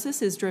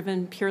osmosis is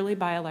driven purely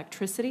by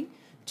electricity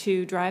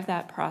to drive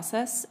that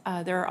process.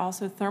 There are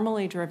also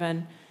thermally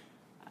driven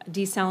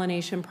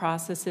desalination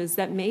processes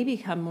that may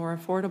become more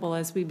affordable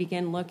as we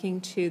begin looking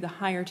to the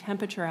higher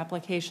temperature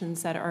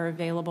applications that are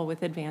available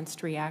with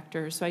advanced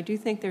reactors. So I do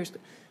think there's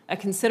a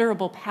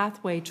considerable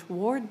pathway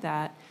toward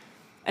that.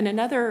 And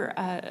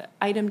another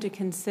item to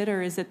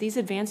consider is that these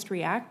advanced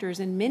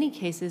reactors in many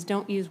cases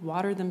don't use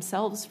water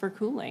themselves for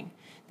cooling.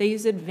 They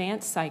use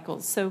advanced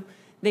cycles. So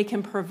they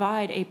can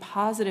provide a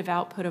positive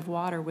output of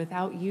water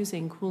without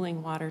using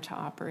cooling water to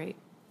operate.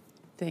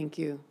 Thank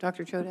you.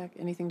 Dr. Chodak,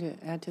 anything to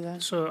add to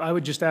that? So I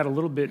would just add a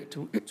little bit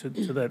to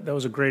that. That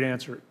was a great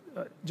answer.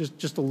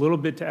 Just a little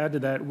bit to add to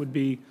that would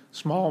be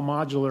small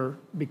modular.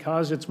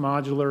 Because it's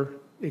modular,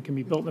 it can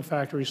be built in a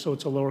factory, so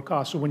it's a lower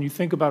cost. So when you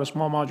think about a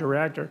small modular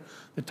reactor,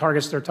 the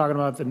targets they're talking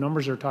about, the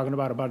numbers they're talking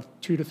about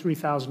 $2,000 to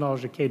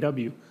 $3,000 a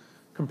kW.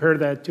 Compare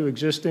that to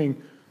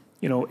existing,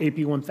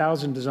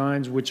 AP1000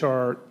 designs, which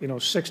are,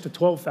 $6,000 to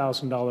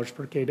 $12,000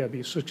 per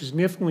kW. So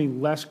significantly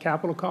less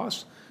capital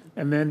costs.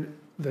 And then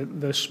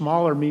the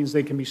smaller means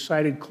they can be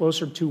sited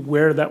closer to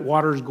where that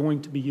water is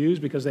going to be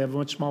used because they have a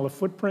much smaller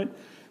footprint.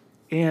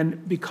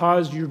 And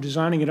because you're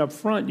designing it up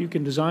front, you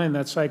can design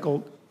that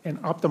cycle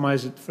and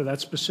optimize it for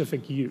that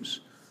specific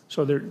use.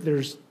 So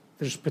there's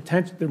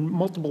potential, there are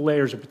multiple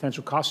layers of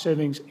potential cost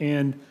savings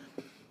and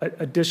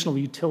additional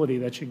utility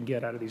that you can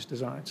get out of these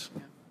designs.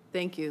 Yeah.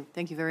 Thank you.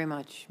 Thank you very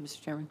much,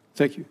 Mr. Chairman.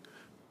 Thank you.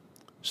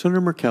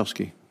 Senator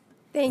Murkowski.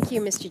 Thank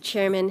you, Mr.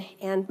 Chairman,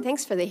 and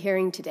thanks for the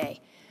hearing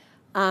today.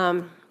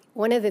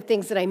 One of the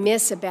things that I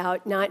miss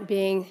about not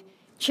being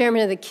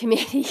chairman of the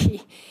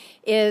committee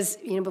is,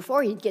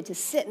 before you'd get to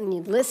sit and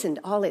you'd listen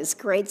to all this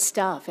great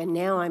stuff, and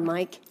now I'm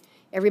like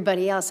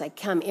everybody else. I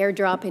come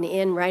airdropping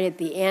in right at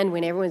the end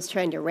when everyone's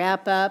trying to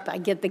wrap up. I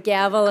get the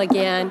gavel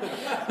again.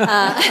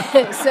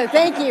 So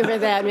thank you for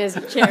that,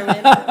 Mr.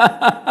 Chairman.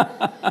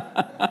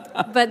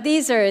 But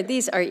these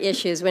are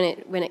issues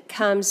when it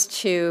comes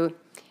to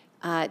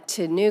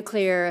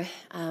nuclear,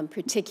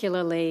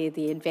 particularly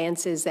the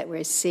advances that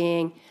we're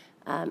seeing.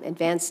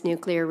 Advanced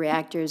nuclear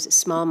reactors,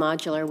 small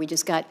modular. We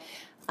just got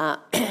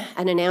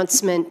an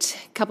announcement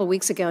a couple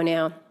weeks ago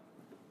now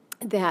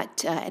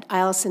that at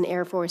Eielson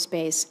Air Force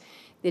Base,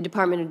 the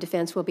Department of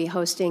Defense will be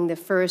hosting the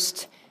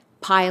first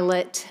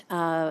pilot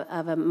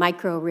of a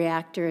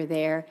microreactor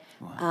there.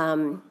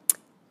 Wow.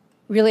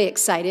 Really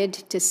excited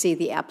to see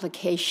the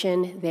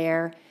application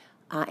there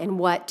and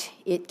what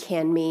it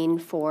can mean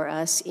for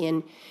us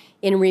in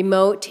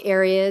remote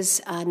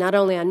areas, not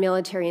only on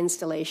military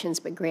installations,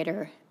 but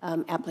greater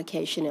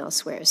application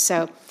elsewhere.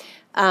 So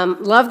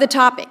love the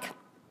topic.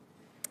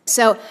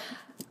 So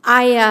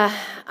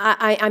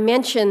I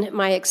mentioned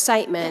my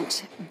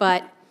excitement,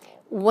 but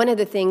one of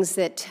the things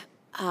that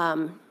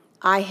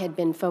I had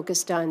been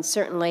focused on,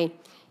 certainly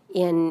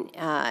in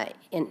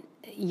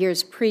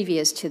years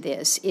previous to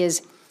this,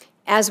 is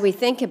as we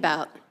think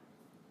about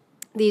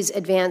these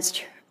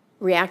advanced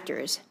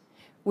reactors,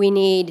 we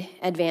need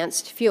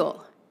advanced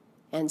fuel.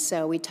 And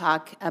so we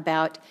talk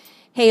about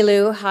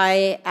HALEU,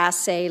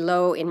 high-assay,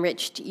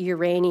 low-enriched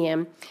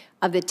uranium.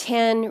 Of the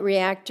 10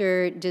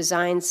 reactor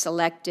designs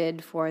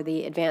selected for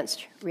the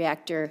Advanced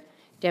Reactor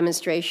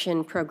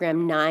Demonstration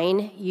Program,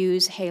 9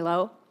 use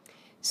HALEU.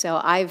 So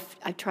I've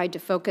tried to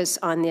focus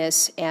on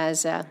this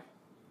as a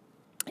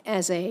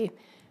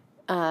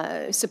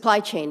supply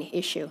chain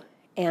issue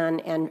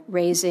and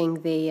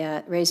raising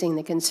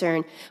the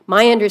concern.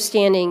 My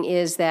understanding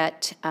is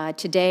that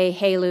today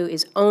HALEU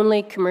is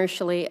only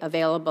commercially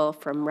available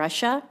from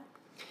Russia.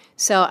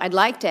 So I'd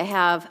like to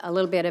have a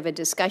little bit of a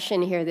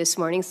discussion here this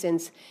morning,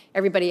 since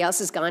everybody else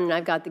is gone and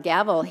I've got the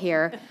gavel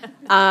here.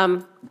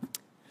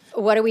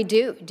 What do we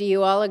do? Do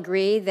you all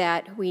agree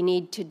that we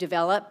need to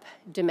develop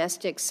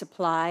domestic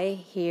supply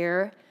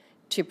here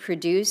to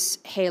produce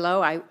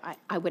HALEU?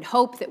 I would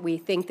hope that we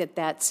think that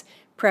that's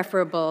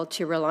preferable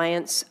to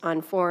reliance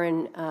on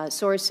foreign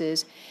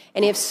sources.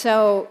 And if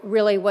so,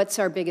 really, what's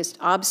our biggest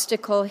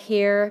obstacle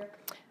here?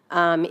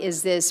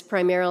 Is this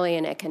primarily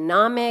an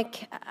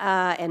economic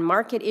and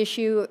market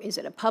issue? Is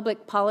it a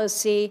public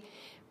policy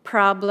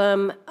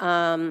problem?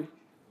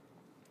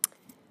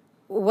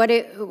 What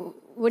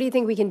do you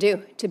think we can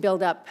do to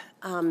build up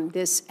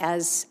this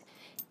as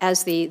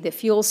the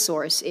fuel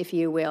source, if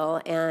you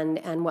will,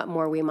 and what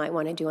more we might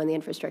want to do on the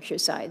infrastructure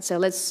side? So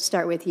let's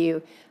start with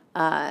you,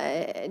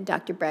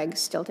 Dr.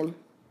 Bragg-Stilton.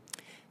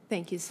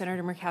 Thank you,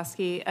 Senator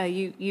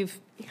Murkowski. You've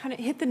kind of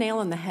hit the nail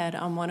on the head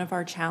on one of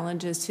our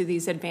challenges to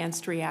these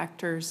advanced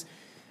reactors.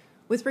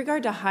 With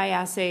regard to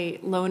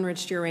high-assay,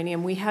 low-enriched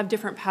uranium, we have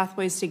different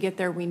pathways to get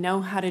there. We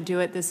know how to do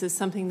it. This is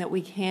something that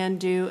we can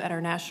do at our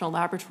national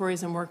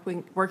laboratories and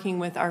working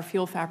with our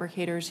fuel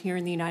fabricators here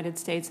in the United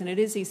States, and it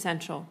is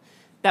essential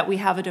that we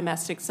have a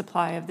domestic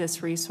supply of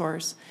this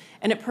resource.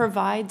 And it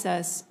provides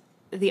us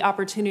the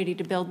opportunity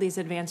to build these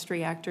advanced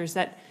reactors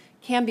that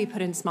can be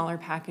put in smaller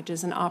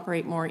packages and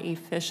operate more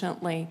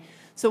efficiently.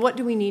 So what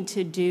do we need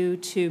to do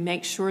to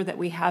make sure that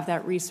we have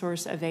that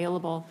resource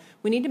available?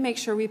 We need to make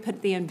sure we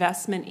put the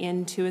investment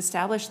in to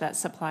establish that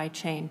supply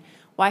chain.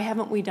 Why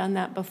haven't we done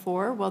that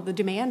before? Well, the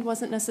demand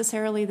wasn't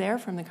necessarily there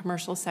from the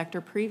commercial sector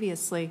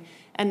previously.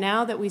 And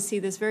now that we see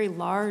this very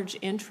large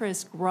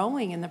interest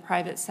growing in the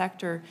private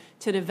sector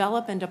to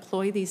develop and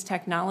deploy these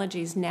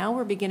technologies, now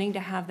we're beginning to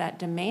have that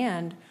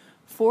demand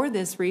for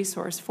this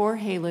resource, for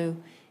HALEU,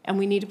 and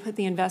we need to put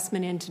the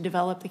investment in to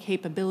develop the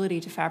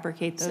capability to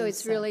fabricate those. So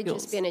it's really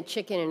fuels. just been a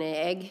chicken and an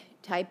egg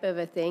type of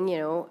a thing,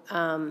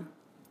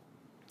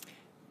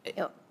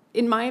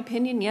 In my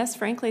opinion, yes,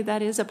 frankly,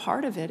 that is a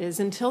part of it, is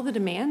until the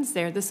demand's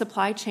there, the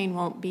supply chain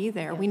won't be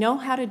there. Yeah. We know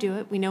how to do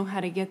it, we know how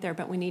to get there,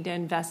 but we need to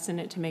invest in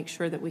it to make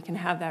sure that we can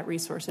have that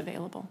resource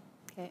available.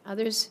 Okay,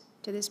 others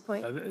to this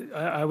point?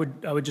 I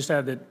would just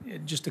add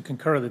that, just to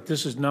concur, that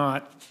this is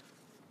not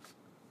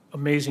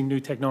amazing new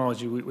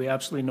technology. We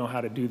absolutely know how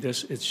to do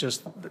this. It's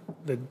just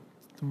the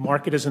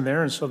market isn't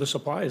there, and so the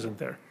supply isn't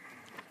there.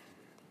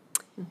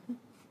 Mm-hmm.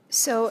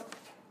 So,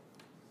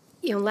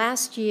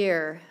 last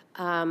year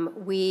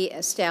we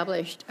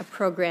established a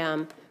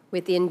program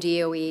within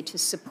DOE to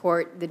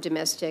support the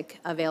domestic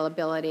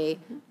availability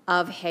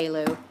of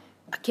HALEU.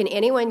 Can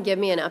anyone give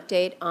me an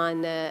update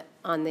on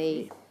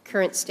the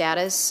current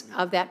status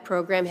of that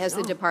program? Has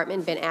the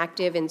department been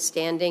active in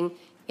standing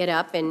it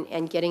up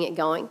and getting it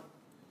going?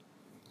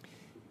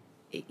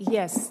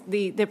 Yes,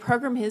 the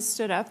program has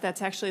stood up.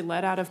 That's actually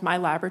led out of my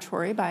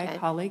laboratory by a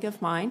colleague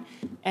of mine,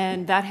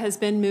 and that has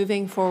been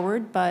moving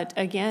forward. But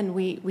again,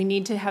 we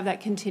need to have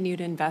that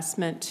continued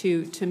investment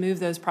to move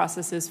those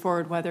processes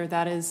forward, whether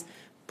that is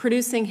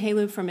producing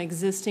HALEU from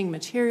existing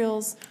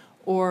materials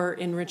or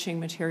enriching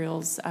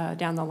materials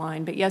down the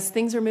line. But yes,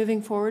 things are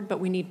moving forward, but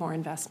we need more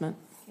investment.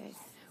 Okay.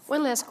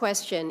 One last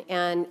question,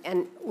 and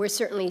we're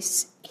certainly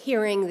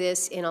hearing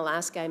this in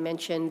Alaska. I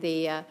mentioned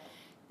the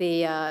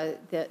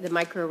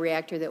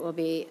microreactor that will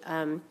be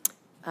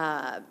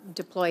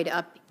deployed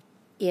up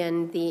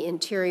in the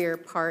interior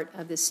part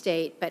of the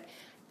state. But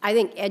I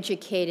think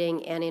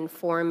educating and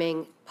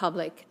informing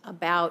public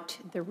about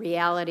the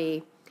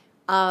reality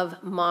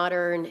of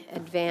modern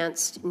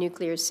advanced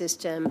nuclear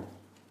system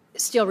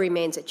still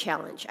remains a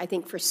challenge. I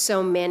think for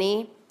so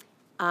many,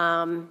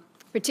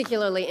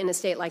 particularly in a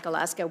state like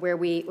Alaska where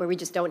we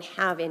just don't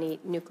have any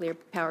nuclear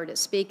power to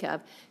speak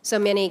of, so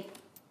many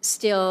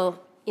still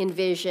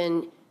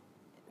envision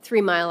 3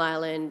 Mile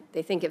Island.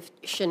 They think of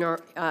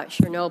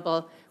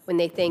Chernobyl when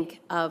they think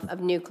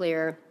of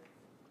nuclear,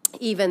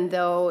 even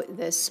though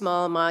the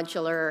small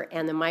modular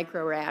and the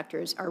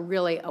microreactors are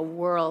really a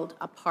world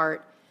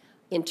apart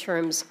in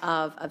terms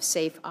of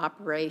safe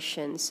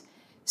operations.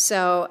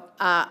 So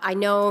I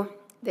know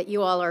that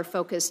you all are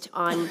focused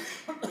on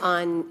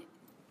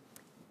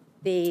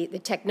the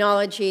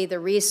technology, the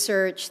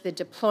research, the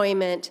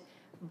deployment,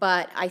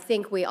 but I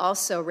think we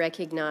also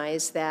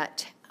recognize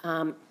that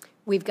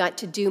We've got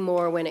to do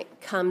more when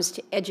it comes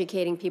to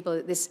educating people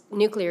that this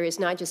nuclear is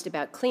not just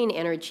about clean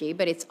energy,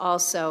 but it's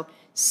also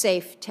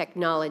safe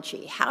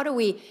technology. How do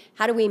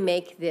we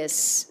make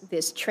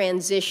this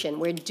transition?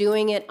 We're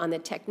doing it on the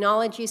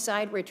technology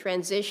side, we're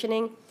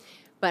transitioning,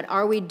 but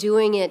are we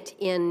doing it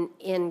in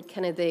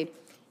kind of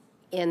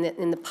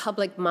in the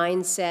public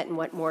mindset, and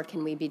what more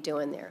can we be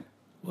doing there?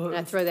 Well, and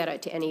I throw that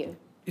out to any of you.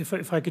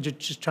 If I could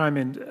just chime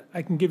in,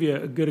 I can give you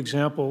a good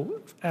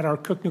example. At our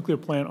Cook Nuclear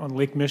Plant on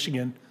Lake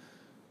Michigan,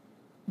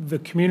 the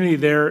community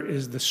there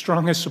is the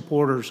strongest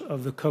supporters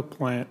of the Cook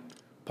plant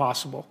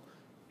possible.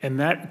 And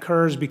that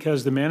occurs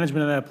because the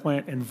management of that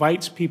plant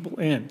invites people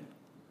in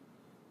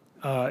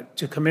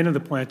to come into the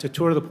plant, to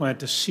tour the plant,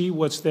 to see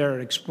what's there.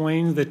 It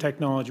explains the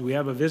technology. We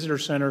have a visitor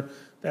center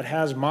that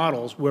has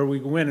models where we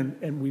go in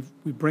and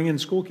we bring in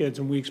school kids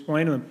and we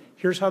explain to them,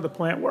 here's how the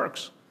plant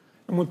works.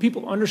 And when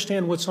people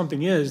understand what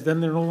something is,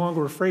 then they're no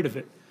longer afraid of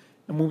it.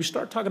 And when we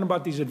start talking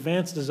about these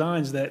advanced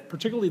designs, that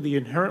particularly the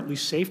inherently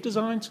safe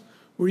designs,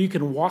 where you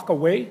can walk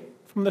away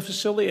from the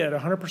facility at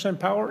 100%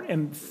 power,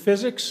 and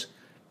physics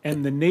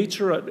and the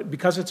nature,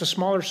 because it's a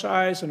smaller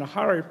size and a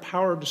higher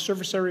power to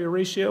surface area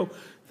ratio,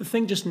 the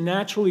thing just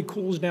naturally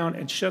cools down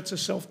and shuts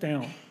itself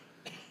down.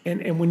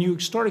 And when you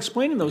start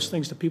explaining those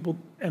things to people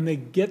and they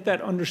get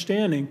that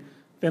understanding,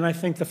 then I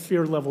think the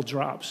fear level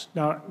drops.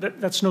 Now,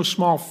 that's no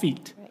small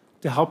feat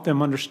to help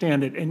them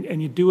understand it,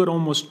 and you do it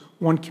almost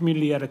one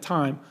community at a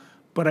time.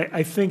 But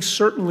I think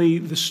certainly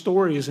the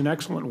story is an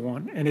excellent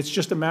one, and it's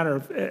just a matter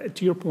of,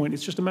 to your point,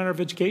 it's just a matter of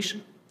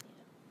education.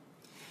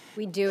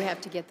 We do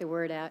have to get the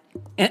word out.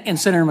 And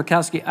Senator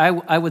Murkowski,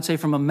 I would say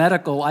from a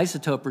medical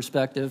isotope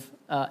perspective,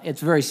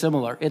 it's very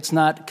similar. It's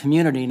not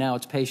community now,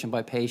 it's patient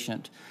by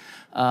patient.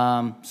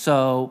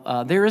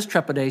 So there is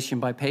trepidation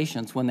by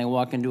patients when they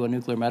walk into a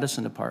nuclear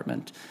medicine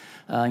department.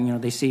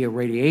 They see a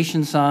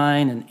radiation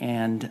sign,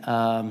 and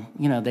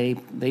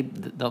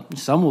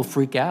some will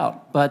freak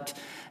out. But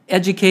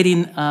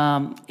educating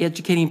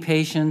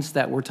patients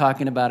that we're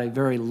talking about a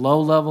very low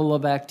level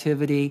of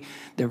activity,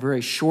 they're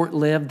very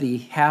short-lived. The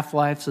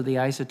half-lives of the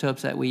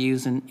isotopes that we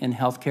use in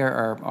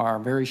healthcare are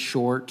very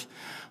short.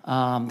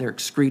 They're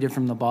excreted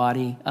from the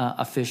body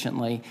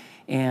efficiently.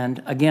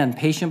 And again,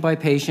 patient by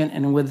patient,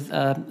 and with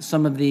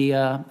some of the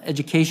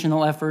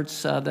educational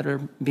efforts that are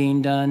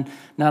being done,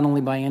 not only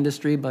by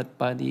industry, but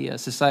by the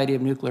Society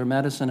of Nuclear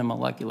Medicine and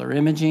Molecular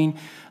Imaging.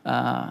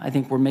 I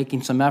think we're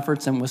making some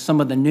efforts, and with some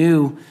of the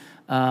new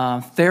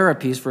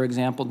therapies, for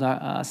example,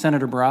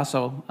 Senator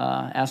Barrasso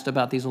asked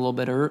about these a little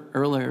bit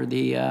earlier,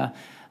 the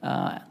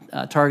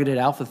targeted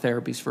alpha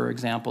therapies, for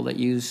example, that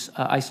use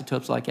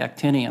isotopes like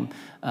actinium.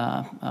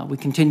 We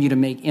continue to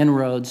make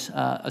inroads,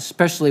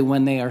 especially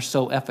when they are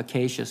so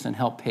efficacious and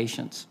help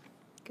patients.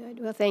 Good.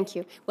 Well, thank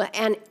you. Well,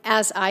 and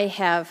as I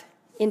have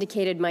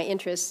indicated my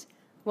interest,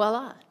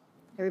 voila,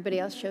 everybody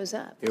else shows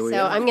up.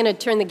 So I'm going to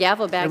turn the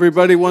gavel back.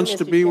 Everybody to you, wants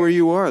to Mr. be Chair. where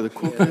you are. The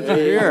cool kids are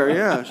here,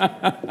 yes.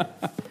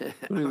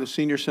 Including the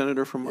senior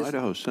senator from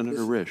Idaho, Senator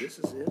Risch. This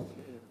is it.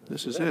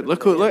 This is it.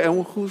 Look,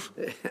 and who's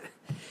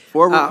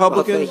 4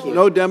 Republicans, thank you.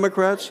 no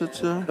Democrats.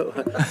 It's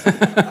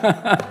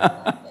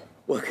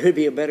What could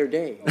be a better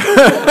day?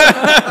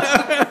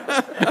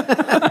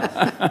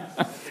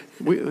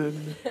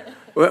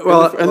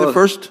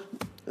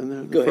 the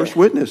first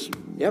witness.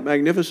 Yep.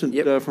 Magnificent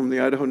Yep. From the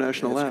Idaho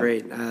National That's Lab.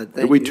 great.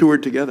 That we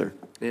toured together,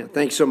 Yeah,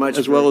 thanks so much.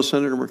 as well as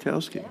Senator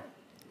Murkowski.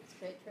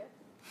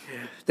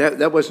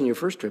 That wasn't your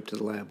first trip to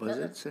the lab, was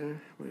it, Senator?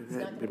 It's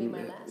not going to be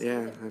my last.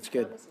 Yeah, that's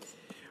good.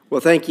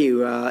 Well, thank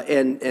you,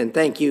 and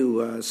thank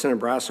you, Senator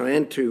Barrasso,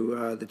 and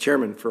to the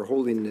chairman for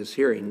holding this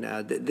hearing.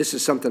 This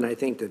is something I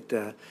think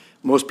that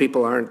most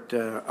people aren't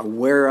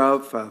aware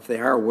of. If they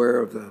are aware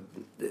of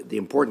the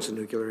importance of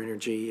nuclear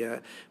energy,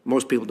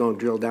 most people don't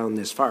drill down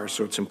this far.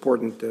 So it's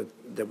important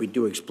that we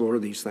do explore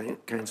these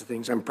kinds of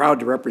things. I'm proud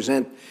to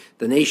represent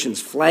the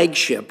nation's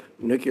flagship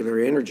nuclear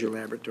energy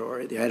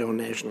laboratory, the Idaho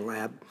National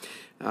Lab,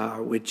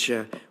 which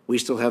we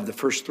still have the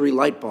first 3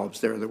 light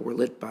bulbs there that were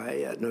lit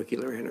by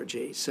nuclear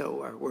energy.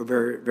 So we're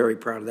very, very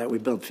proud of that. We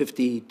built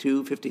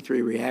 52,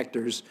 53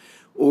 reactors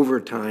over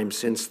time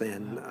since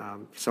then,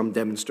 some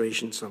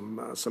demonstrations,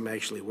 some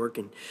actually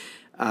working.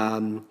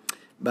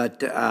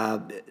 But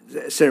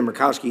Senator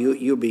Murkowski,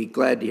 you'll be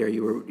glad to hear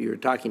you were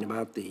talking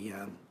about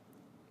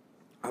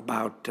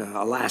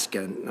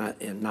Alaska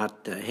and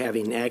not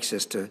having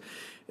access to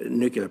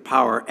nuclear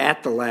power.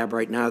 At the lab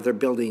right now, they're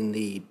building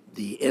the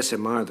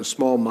SMR, the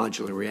small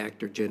modular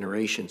reactor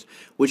generations,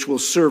 which will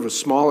serve a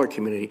smaller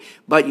community.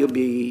 But you'll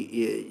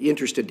be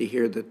interested to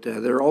hear that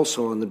they're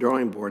also on the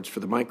drawing boards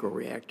for the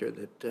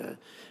microreactor that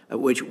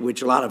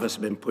which a lot of us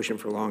have been pushing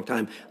for a long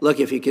time. Look,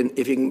 if you can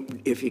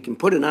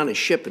put it on a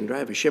ship and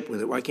drive a ship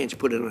with it, why can't you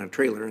put it on a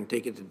trailer and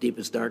take it to the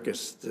deepest,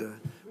 darkest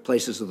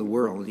places of the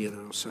world?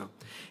 So,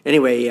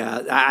 anyway,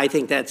 I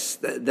think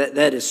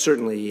that is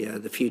certainly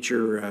the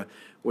future,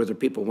 whether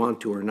people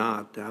want to or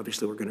not.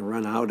 Obviously, we're going to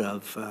run out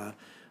of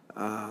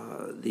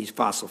these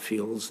fossil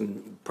fuels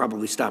and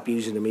probably stop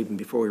using them even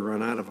before we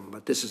run out of them.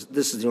 But this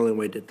is the only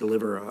way to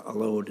deliver a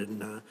load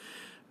and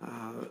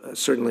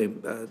certainly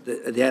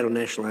the Idaho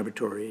National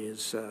Laboratory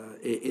is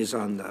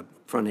on the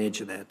front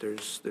edge of that.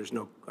 There's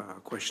no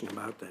question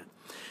about that.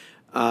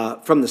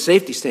 From the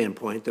safety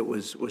standpoint that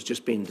was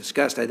just being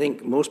discussed, I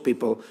think most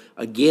people,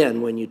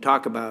 again, when you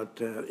talk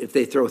about if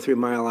they throw 3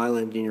 Mile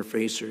Island in your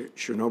face or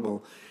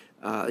Chernobyl,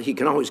 he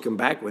can always come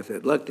back with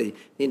it. Look, the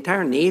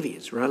entire Navy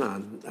is run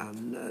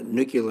on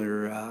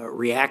nuclear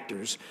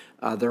reactors.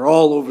 They're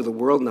all over the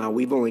world now.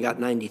 We've only got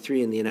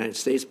 93 in the United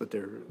States, but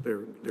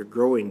they're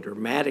growing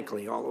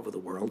dramatically all over the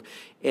world.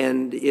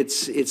 And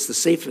it's the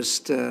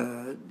safest.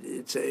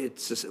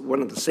 It's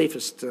one of the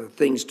safest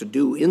things to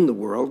do in the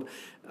world.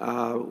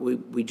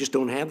 We just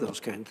don't have those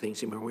kind of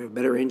things anymore. We have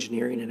better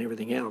engineering and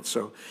everything else.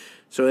 So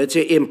it's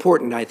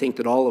important, I think,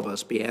 that all of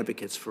us be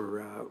advocates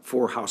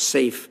for how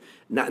safe,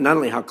 not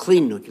only how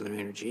clean nuclear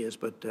energy is,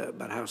 but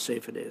how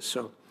safe it is.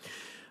 So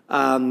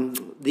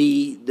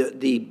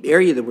the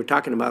area that we're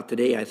talking about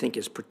today, I think,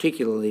 is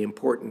particularly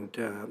important,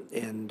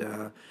 and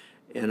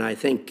I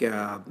think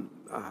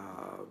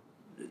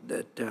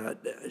that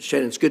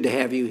Shannon, it's good to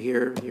have you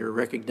here. You're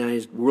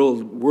recognized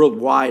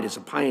worldwide as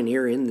a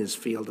pioneer in this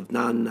field of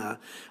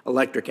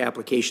non-electric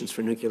applications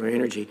for nuclear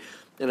energy,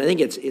 and I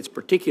think it's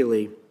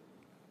particularly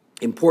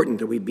important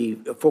that we be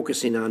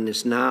focusing on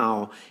this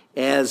now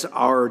as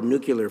our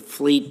nuclear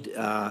fleet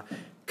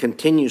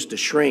continues to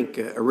shrink.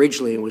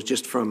 Originally, it was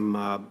just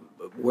from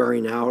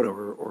wearing out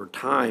or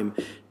time.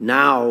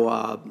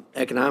 Now,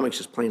 economics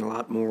is playing a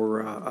lot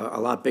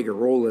bigger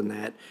role in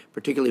that,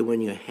 particularly when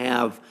you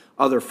have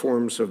other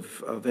forms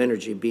of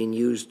energy being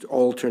used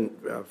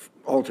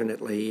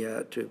alternately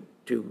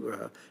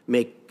to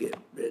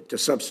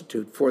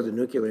substitute for the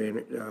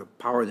nuclear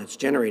power that's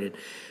generated.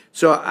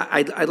 So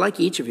I'd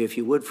like each of you, if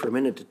you would, for a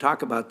minute to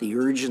talk about the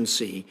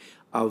urgency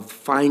of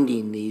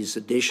finding these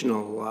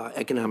additional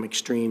economic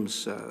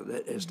streams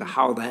as to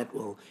how that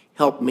will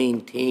help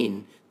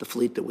maintain the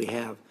fleet that we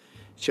have.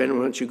 Shannon,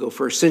 why don't you go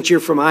first, since you're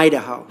from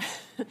Idaho?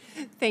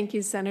 Thank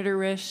you, Senator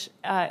Risch.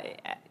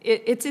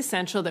 It's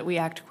essential that we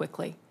act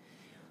quickly.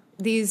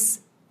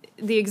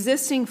 The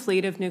existing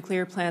fleet of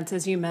nuclear plants,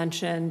 as you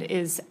mentioned,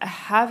 is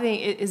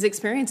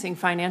experiencing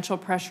financial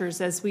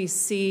pressures as we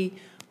see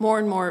more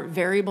and more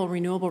variable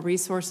renewable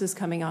resources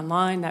coming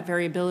online. That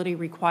variability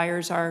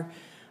requires our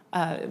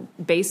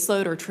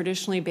baseload or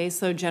traditionally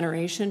baseload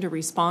generation to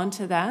respond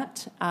to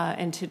that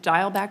and to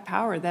dial back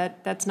power.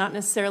 That's not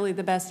necessarily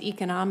the best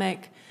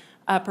economic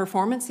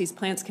performance. These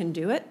plants can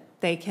do it.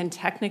 They can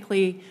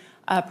technically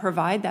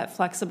provide that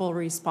flexible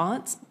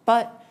response,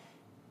 but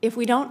if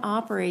we don't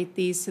operate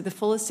these to the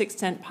fullest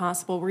extent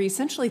possible, we're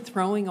essentially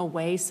throwing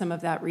away some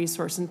of that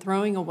resource and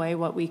throwing away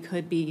what we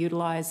could be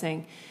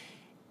utilizing.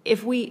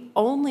 If we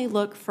only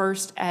look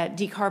first at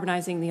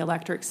decarbonizing the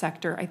electric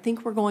sector, I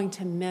think we're going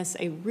to miss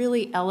a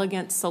really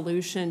elegant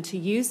solution to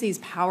use these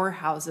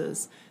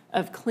powerhouses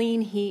of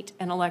clean heat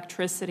and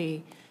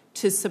electricity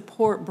to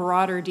support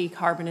broader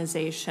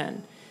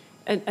decarbonization.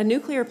 A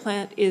nuclear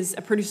plant is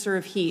a producer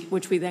of heat,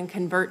 which we then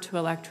convert to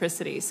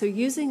electricity. So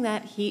using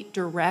that heat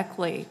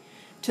directly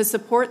to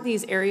support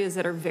these areas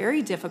that are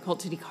very difficult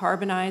to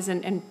decarbonize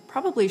and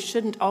probably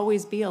shouldn't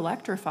always be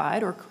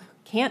electrified or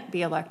can't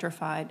be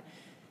electrified,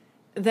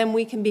 then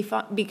we can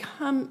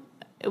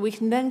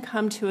then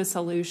come to a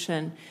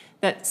solution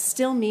that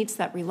still meets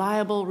that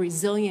reliable,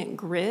 resilient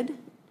grid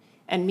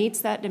and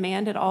meets that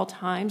demand at all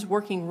times,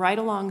 working right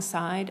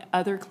alongside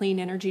other clean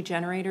energy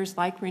generators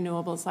like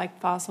renewables, like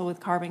fossil with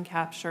carbon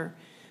capture,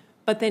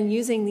 but then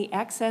using the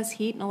excess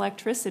heat and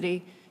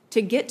electricity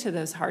to get to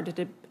those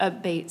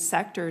hard-to-abate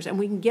sectors. And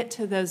we can get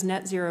to those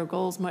net zero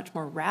goals much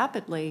more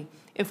rapidly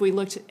if we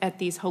looked at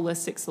these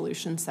holistic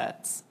solution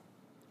sets.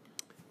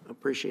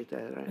 Appreciate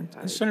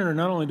that. Senator,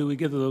 not only do we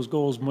get to those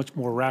goals much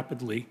more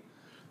rapidly,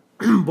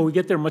 but we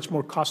get there much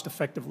more cost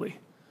effectively.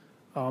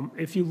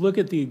 If you look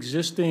at the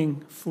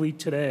existing fleet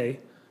today,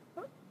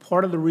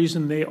 part of the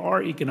reason they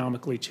are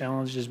economically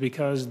challenged is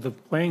because the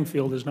playing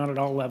field is not at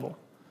all level.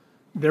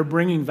 They're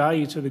bringing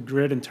value to the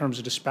grid in terms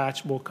of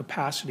dispatchable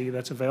capacity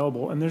that's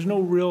available, and there's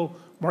no real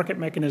market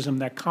mechanism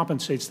that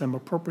compensates them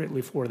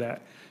appropriately for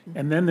that.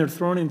 And then they're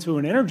thrown into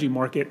an energy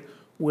market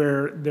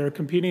where they're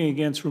competing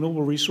against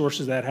renewable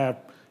resources that have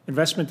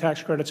investment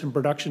tax credits and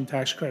production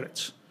tax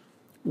credits,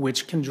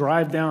 which can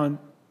drive down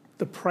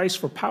the price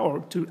for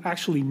power to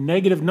actually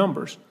negative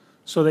numbers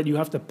so that you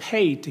have to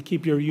pay to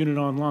keep your unit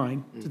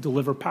online to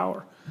deliver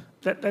power.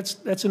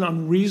 That's an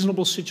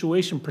unreasonable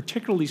situation,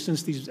 particularly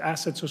since these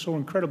assets are so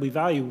incredibly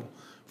valuable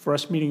for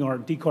us meeting our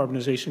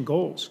decarbonization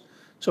goals.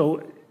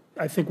 So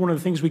I think one of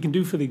the things we can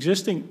do for the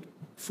existing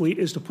fleet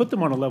is to put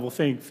them on a level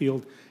playing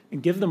field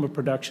and give them a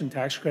production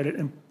tax credit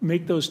and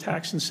make those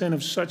tax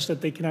incentives such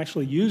that they can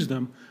actually use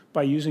them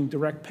by using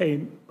direct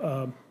pay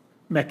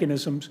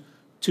mechanisms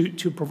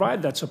to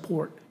provide that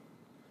support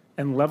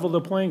and level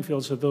the playing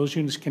field so those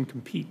units can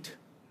compete.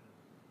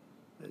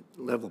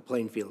 Level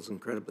playing field is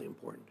incredibly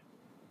important.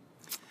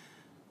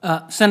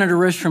 Senator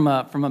Risch,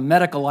 from a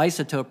medical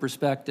isotope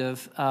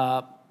perspective,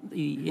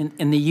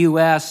 in the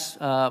U.S.,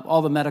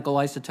 all the medical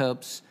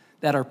isotopes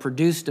that are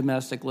produced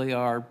domestically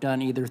are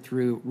done either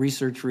through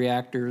research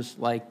reactors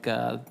like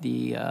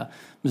the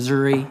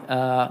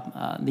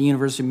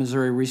University of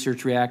Missouri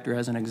Research Reactor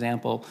as an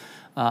example,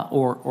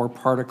 or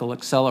particle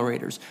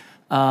accelerators.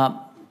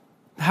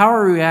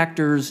 Power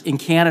reactors in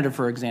Canada,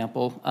 for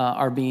example,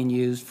 are being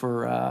used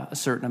for a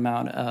certain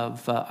amount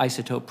of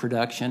isotope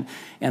production,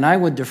 and I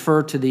would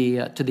defer to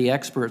the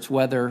experts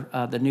whether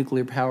the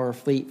nuclear power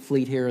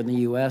fleet here in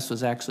the U.S.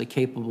 was actually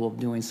capable of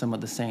doing some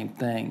of the same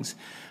things.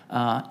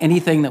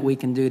 Anything that we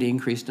can do to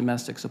increase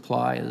domestic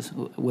supply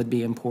would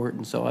be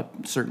important. So I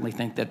certainly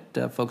think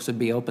that folks would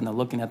be open to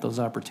looking at those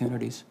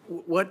opportunities.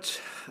 What,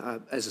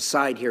 as a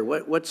side here,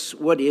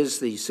 what is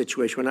the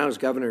situation? When I was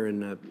governor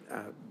in the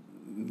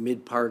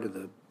mid part of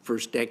the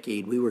first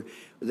decade,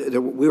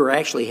 we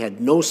actually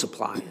had no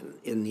supply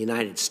in the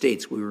United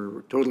States. We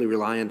were totally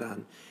reliant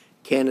on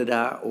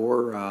Canada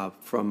or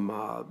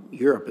from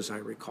Europe, as I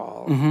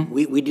recall.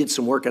 Mm-hmm. We did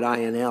some work at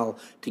INL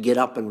to get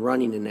up and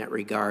running in that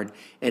regard,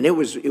 and it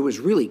was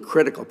really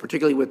critical,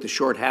 particularly with the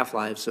short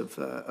half-lives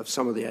of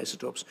some of the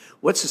isotopes.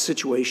 What's the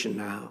situation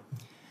now?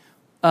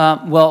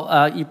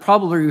 You're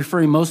probably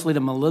referring mostly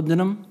to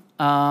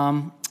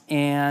molybdenum,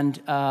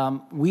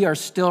 and we are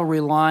still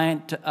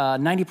reliant.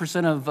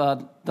 90% of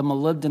the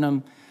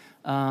molybdenum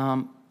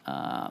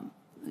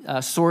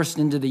sourced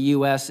into the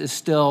U.S. is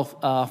still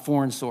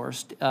foreign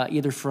sourced,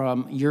 either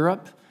from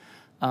Europe,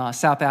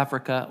 South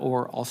Africa,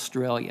 or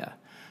Australia.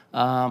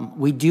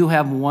 We do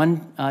have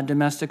one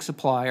domestic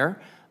supplier,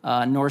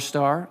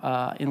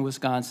 Northstar, in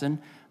Wisconsin.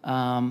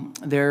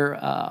 There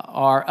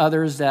are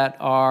others that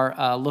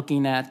are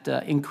looking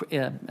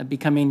at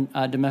becoming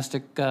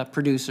domestic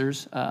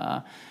producers.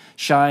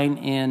 Shine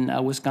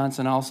in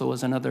Wisconsin also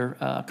is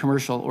another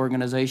commercial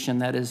organization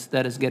that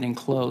is getting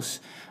close.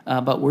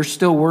 But we're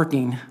still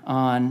working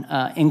on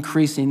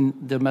increasing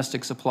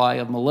domestic supply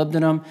of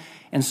molybdenum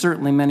and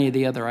certainly many of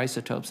the other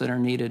isotopes that are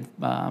needed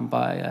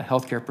by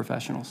healthcare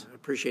professionals. I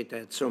appreciate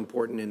that. It's so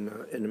important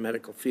in the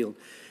medical field.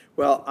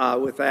 Well,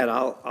 with that,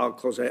 I'll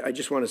close. I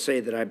just want to say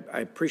that I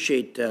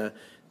appreciate the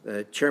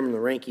chairman, the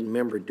ranking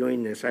member,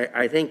 doing this.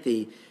 I think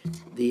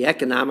the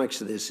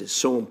economics of this is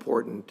so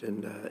important,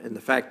 and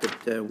the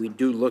fact that we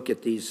do look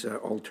at these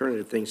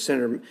alternative things.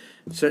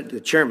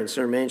 The chairman,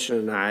 Senator Manchin,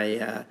 and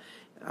I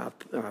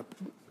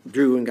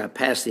drew and got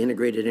passed the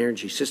Integrated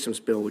Energy Systems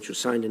Bill, which was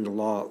signed into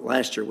law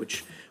last year,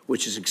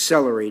 which is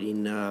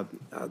accelerating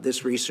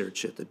this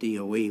research at the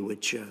DOE,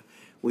 which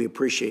we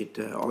appreciate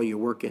all your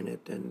work in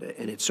it,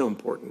 and it's so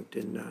important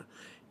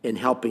in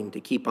helping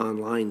to keep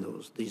online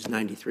these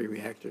 93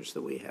 reactors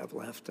that we have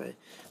left.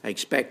 I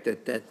expect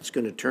that that's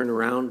going to turn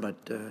around, but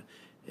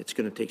it's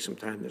going to take some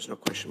time. There's no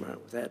question about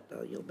it. With that,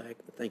 I'll yield back.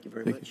 Thank you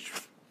very much.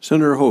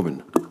 Senator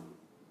Hoeven.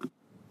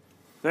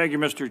 Thank you,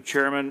 Mr.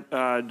 Chairman.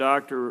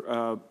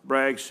 Dr.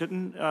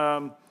 Bragg-Sitton,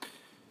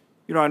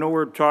 I know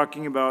we're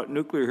talking about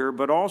nuclear here,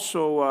 but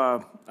also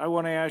I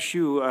want to ask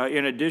you,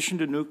 in addition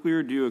to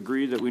nuclear, do you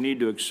agree that we need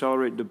to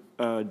accelerate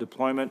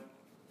deployment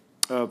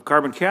of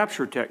carbon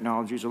capture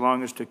technologies,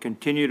 allowing us to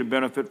continue to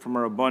benefit from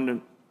our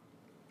abundant,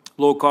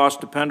 low-cost,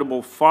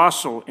 dependable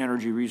fossil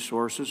energy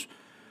resources?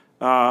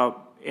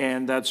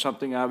 And that's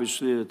something,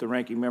 obviously, that the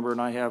ranking member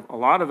and I have a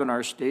lot of in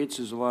our states,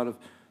 is a lot of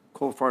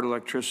coal-fired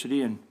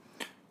electricity. And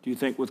do you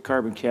think with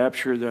carbon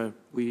capture that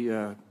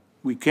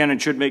we can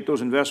and should make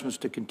those investments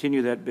to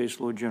continue that base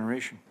load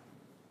generation?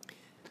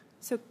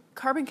 So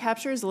carbon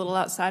capture is a little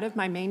outside of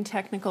my main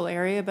technical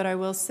area, but I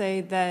will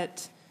say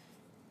that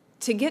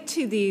to get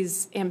to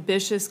these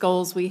ambitious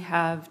goals we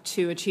have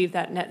to achieve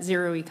that net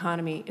zero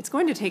economy, it's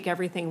going to take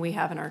everything we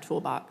have in our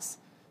toolbox.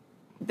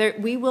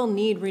 We will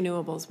need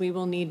renewables, we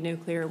will need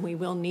nuclear, we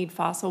will need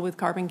fossil with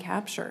carbon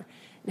capture.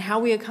 And how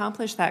we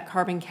accomplish that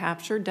carbon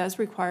capture does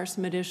require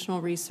some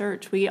additional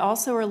research. We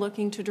also are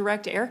looking to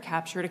direct air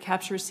capture to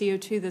capture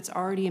CO2 that's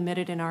already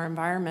emitted in our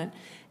environment.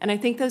 And I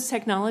think those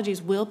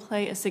technologies will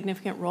play a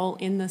significant role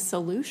in the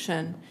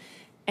solution.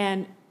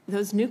 And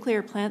those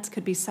nuclear plants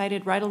could be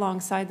sited right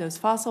alongside those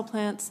fossil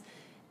plants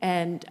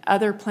and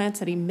other plants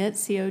that emit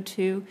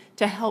CO2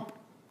 to help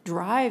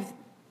drive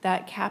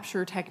that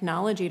capture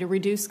technology to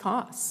reduce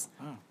costs.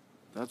 Oh,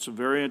 that's a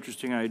very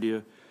interesting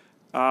idea.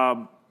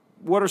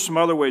 What are some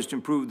other ways to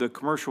improve the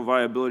commercial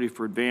viability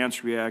for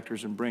advanced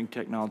reactors and bring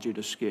technology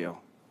to scale?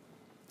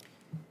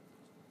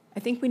 I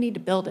think we need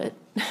to build it.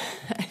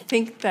 I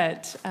think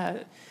that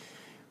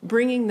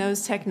bringing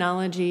those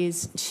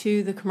technologies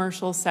to the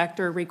commercial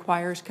sector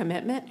requires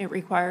commitment. It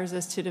requires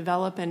us to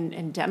develop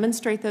and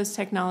demonstrate those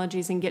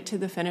technologies and get to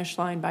the finish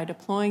line by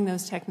deploying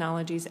those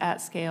technologies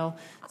at scale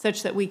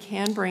such that we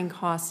can bring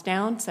costs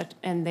down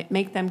and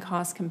make them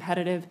cost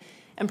competitive.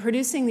 And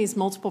producing these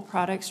multiple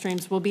product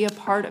streams will be a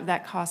part of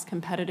that cost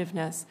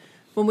competitiveness.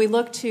 When we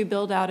look to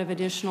build out of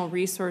additional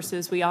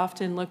resources, we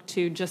often look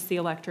to just the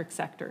electric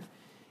sector,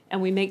 and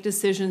we make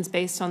decisions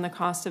based on the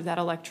cost of that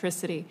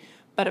electricity.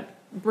 But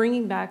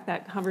bringing back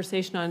that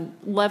conversation on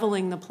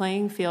leveling the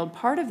playing field,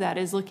 part of that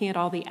is looking at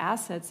all the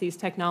assets these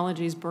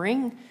technologies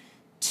bring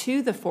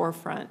to the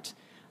forefront.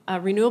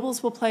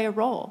 Renewables will play a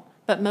role.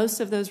 but most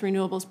of those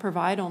renewables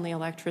provide only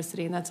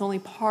electricity, and that's only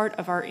part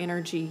of our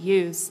energy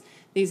use.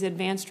 These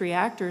advanced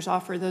reactors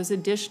offer those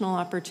additional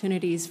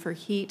opportunities for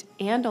heat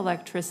and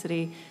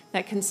electricity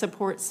that can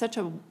support such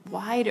a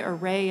wide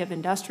array of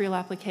industrial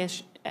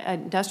applications,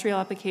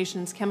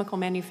 chemical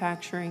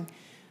manufacturing,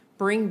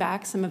 bring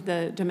back some of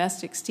the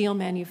domestic steel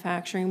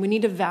manufacturing. We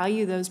need to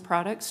value those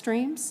product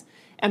streams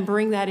and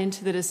bring that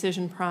into the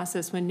decision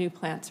process when new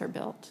plants are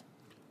built.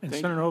 And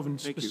Senator Hoeven,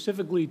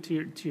 specifically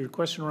to your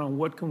question around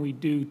what can we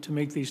do to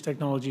make these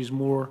technologies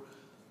more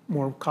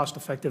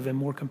cost-effective and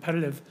more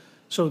competitive.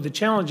 So the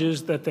challenge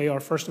is that they are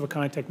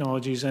first-of-a-kind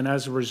technologies, and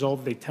as a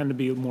result, they tend to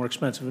be more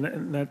expensive.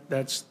 And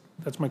that's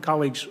my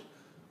colleague's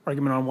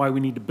argument on why we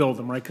need to build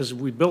them, right? Because if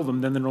we build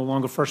them, then they're no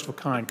longer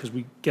first-of-a-kind, because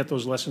we get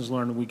those lessons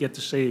learned, and we get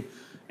to save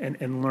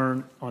and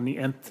learn on the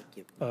nth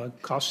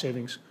cost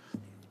savings.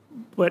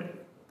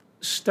 But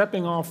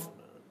starting off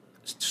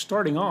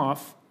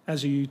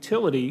as a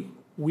utility,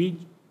 we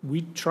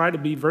try to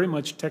be very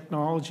much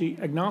technology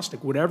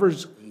agnostic.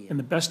 Whatever's in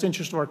the best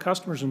interest of our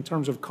customers in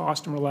terms of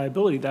cost and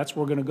reliability, that's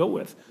what we're going to go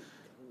with.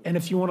 And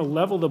if you want to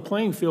level the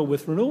playing field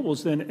with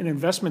renewables, then an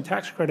investment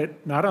tax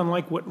credit, not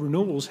unlike what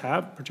renewables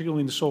have, particularly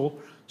in the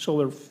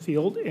solar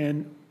field,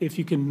 and if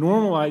you can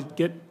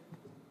get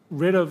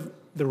rid of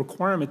the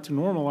requirement to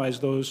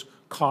normalize those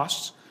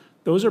costs,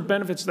 those are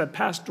benefits that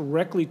pass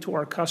directly to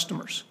our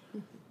customers.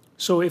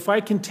 So if I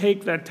can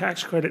take that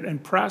tax credit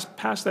and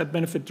pass that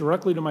benefit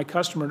directly to my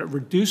customer, and it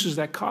reduces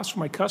that cost for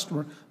my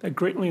customer, that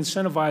greatly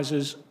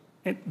incentivizes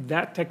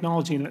that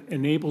technology and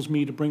enables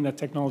me to bring that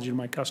technology to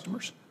my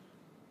customers.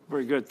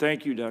 Very good.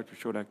 Thank you, Dr.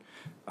 Schodak.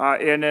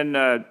 And then,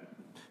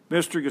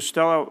 Mr.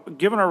 Guastella,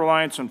 given our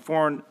reliance on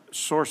foreign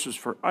sources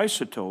for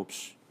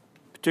isotopes,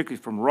 particularly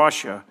from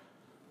Russia,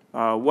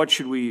 what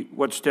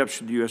steps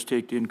should the U.S.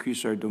 take to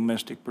increase our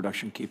domestic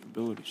production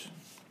capabilities?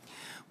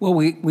 Well,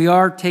 we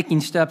are taking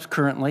steps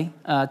currently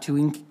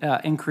to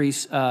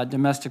increase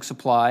domestic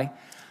supply.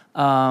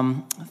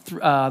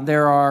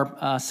 There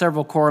are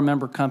several core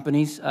member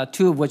companies,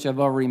 two of which I've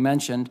already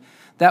mentioned,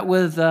 that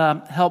with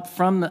help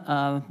from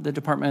the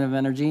Department of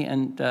Energy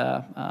and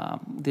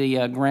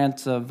the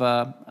grants of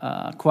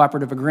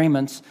cooperative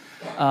agreements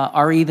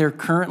are either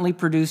currently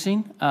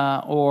producing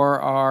or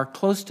are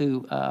close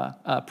to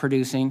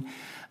producing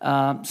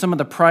some of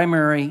the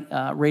primary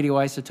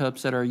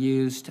radioisotopes that are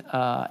used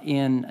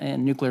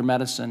in nuclear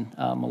medicine: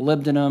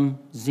 molybdenum,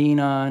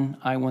 xenon,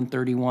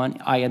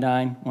 I-131,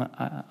 iodine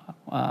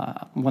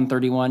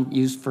 131,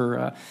 used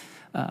for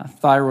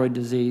thyroid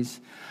disease.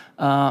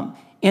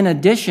 In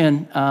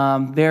addition,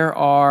 there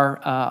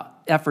are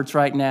efforts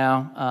right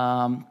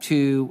now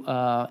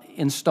to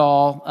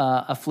install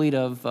a fleet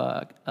of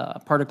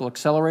particle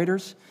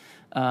accelerators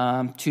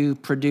to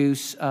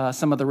produce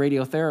some of the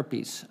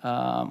radiotherapies,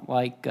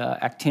 like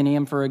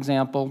actinium, for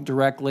example,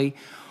 directly,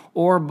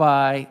 or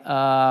by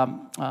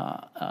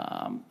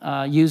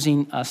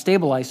using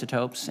stable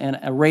isotopes and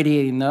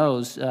irradiating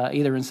those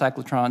either in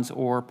cyclotrons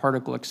or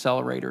particle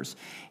accelerators.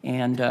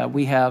 And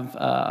we have,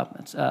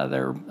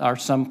 there are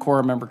some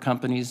core member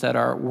companies that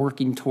are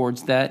working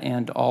towards that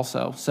end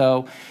also.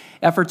 So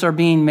efforts are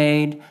being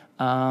made.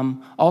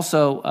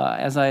 Also,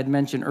 as I had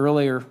mentioned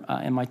earlier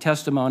in my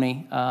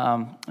testimony,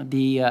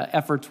 the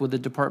efforts with the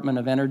Department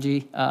of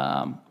Energy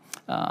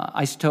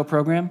isotope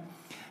program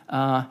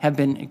have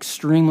been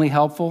extremely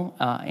helpful,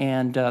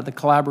 and the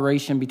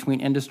collaboration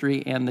between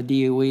industry and the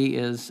DOE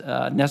is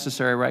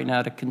necessary right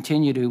now to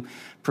continue to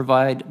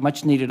provide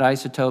much-needed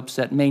isotopes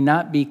that may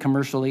not be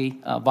commercially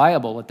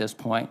viable at this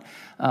point,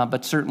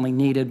 but certainly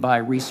needed by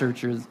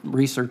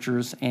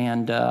researchers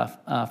and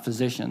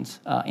physicians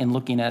in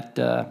looking at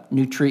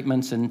new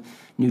treatments and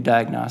new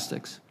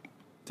diagnostics.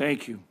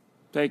 Thank you.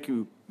 Thank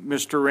you,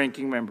 Mr.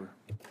 Ranking Member.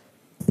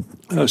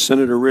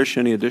 Senator Risch,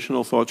 any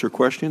additional thoughts or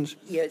questions?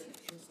 Yeah,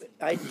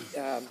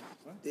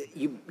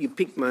 you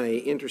piqued my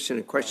interest in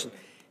a question.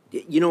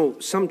 You know,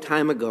 some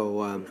time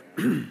ago,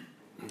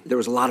 there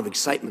was a lot of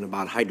excitement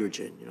about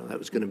hydrogen. You know, that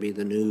was going to be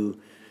the new,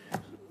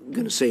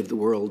 going to save the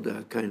world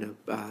kind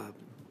of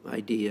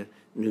idea,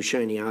 new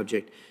shiny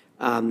object.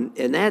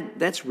 And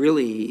that's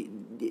really,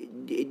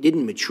 it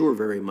didn't mature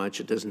very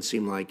much, it doesn't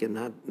seem like,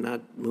 and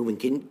not moving.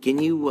 Can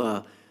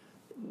you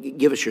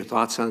give us your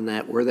thoughts on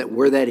that,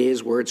 where that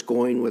is, where it's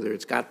going, whether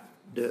it's got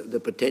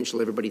the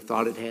potential everybody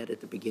thought it had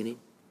at the beginning?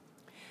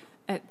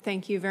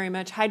 Thank you very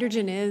much.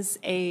 Hydrogen is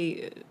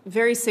a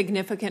very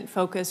significant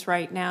focus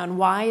right now. And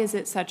why is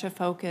it such a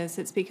focus?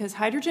 It's because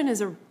hydrogen is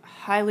a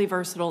highly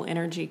versatile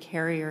energy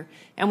carrier,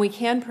 and we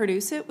can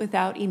produce it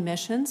without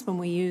emissions when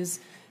we use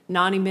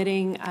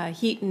non-emitting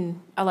heat and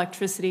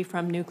electricity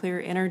from nuclear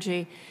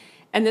energy.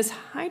 And this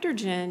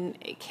hydrogen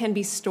can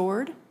be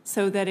stored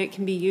so that it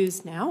can be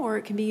used now, or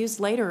it can be used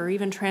later, or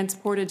even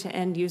transported to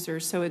end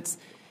users. So it's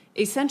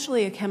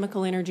essentially a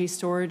chemical energy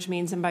storage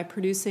means, and by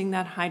producing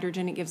that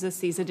hydrogen, it gives us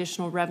these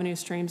additional revenue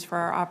streams for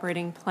our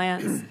operating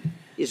plants.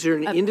 Is there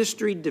an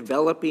industry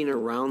developing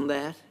around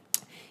that?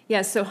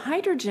 Yes, so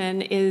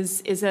hydrogen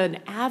is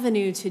an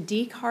avenue to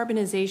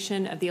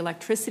decarbonization of the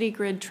electricity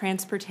grid,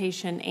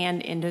 transportation,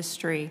 and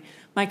industry.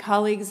 My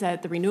colleagues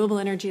at the Renewable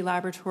Energy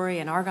Laboratory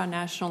and Argonne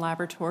National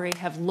Laboratory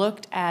have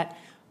looked at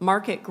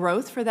market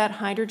growth for that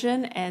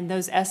hydrogen, and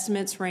those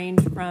estimates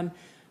range from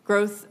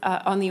growth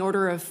on the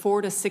order of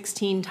 4 to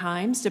 16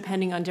 times,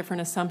 depending on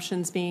different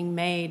assumptions being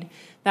made.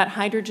 That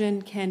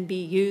hydrogen can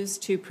be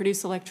used to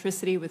produce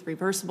electricity with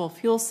reversible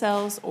fuel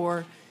cells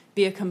or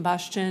via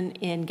combustion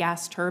in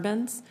gas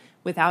turbines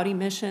without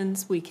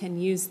emissions. We can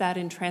use that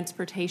in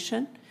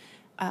transportation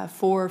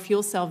for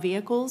fuel cell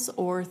vehicles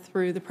or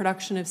through the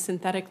production of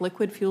synthetic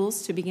liquid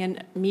fuels to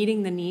begin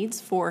meeting the needs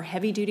for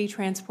heavy-duty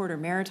transport or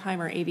maritime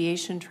or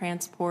aviation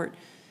transport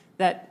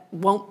that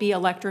won't be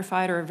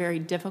electrified or are very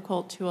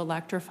difficult to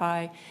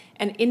electrify.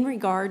 And in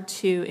regard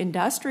to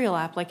industrial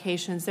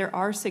applications, there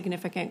are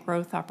significant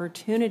growth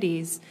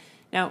opportunities.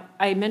 Now,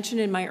 I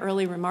mentioned in my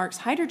early remarks,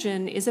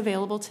 hydrogen is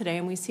available today,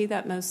 and we see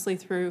that mostly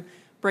through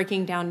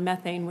breaking down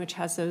methane, which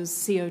has those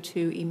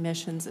CO2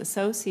 emissions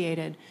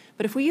associated.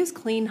 But if we use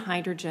clean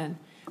hydrogen,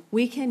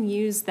 we can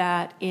use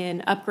that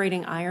in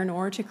upgrading iron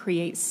ore to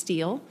create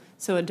steel,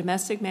 so a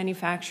domestic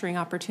manufacturing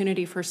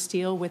opportunity for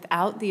steel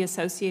without the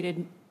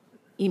associated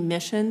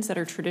emissions that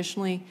are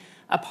traditionally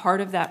a part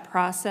of that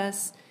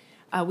process.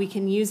 We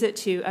can use it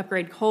to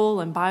upgrade coal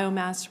and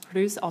biomass to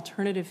produce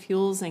alternative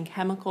fuels and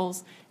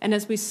chemicals. And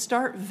as we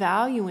start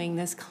valuing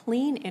this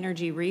clean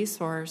energy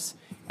resource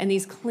and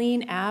these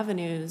clean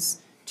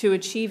avenues to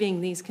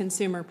achieving these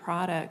consumer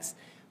products,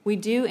 we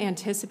do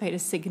anticipate a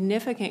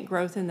significant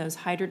growth in those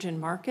hydrogen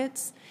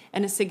markets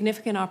and a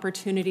significant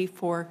opportunity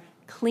for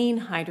clean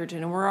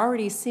hydrogen. And we're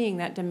already seeing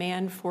that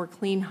demand for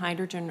clean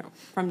hydrogen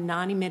from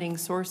non-emitting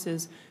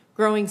sources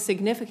growing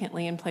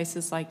significantly in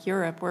places like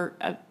Europe, where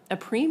a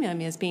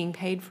premium is being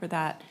paid for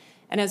that.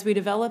 And as we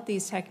develop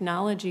these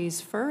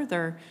technologies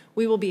further,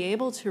 we will be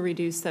able to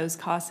reduce those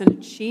costs and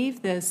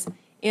achieve this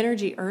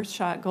energy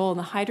Earthshot goal and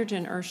the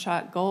hydrogen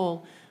Earthshot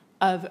goal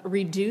of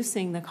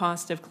reducing the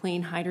cost of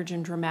clean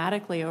hydrogen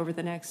dramatically over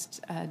the next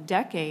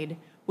decade,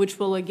 which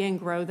will again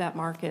grow that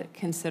market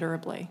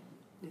considerably.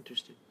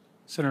 Interesting.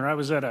 Senator, I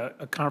was at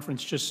a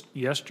conference just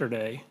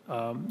yesterday,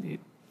 the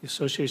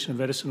Association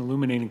of Edison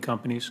Illuminating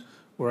Companies,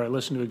 where I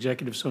listened to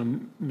executives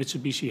from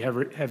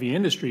Mitsubishi Heavy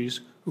Industries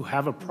who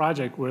have a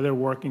project where they're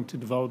working to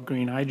develop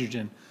green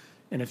hydrogen.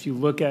 And if you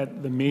look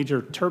at the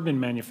major turbine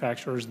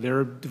manufacturers,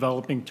 they're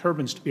developing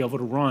turbines to be able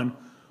to run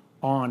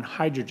on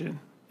hydrogen.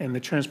 And the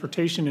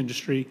transportation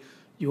industry,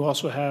 you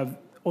also have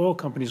oil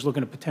companies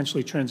looking at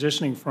potentially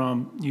transitioning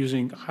from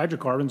using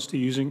hydrocarbons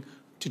to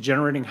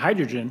generating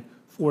hydrogen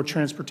for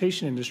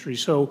transportation industry.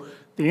 So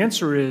the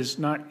answer is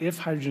not if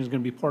hydrogen is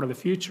going to be part of the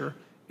future,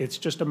 it's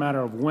just a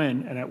matter of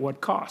when and at what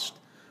cost.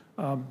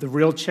 The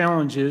real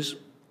challenge is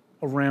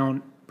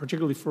around,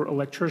 particularly for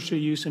electricity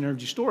use and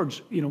energy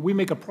storage. You know, we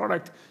make a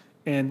product,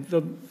 and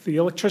the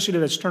electricity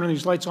that's turning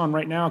these lights on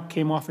right now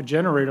came off a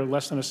generator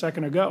less than a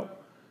second ago.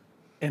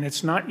 And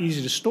it's not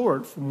easy to store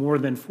it for more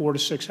than 4 to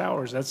 6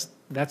 hours.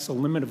 That's the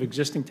limit of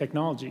existing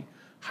technology.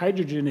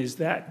 Hydrogen is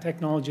that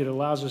technology that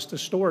allows us to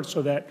store it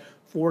so that,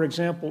 for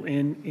example,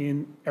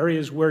 in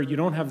areas where you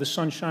don't have the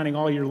sun shining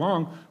all year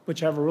long,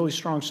 but you have a really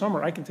strong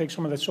summer, I can take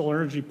some of that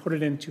solar energy, put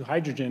it into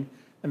hydrogen,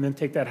 and then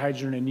take that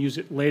hydrogen and use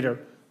it later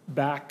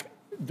back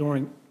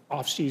during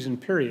off-season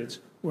periods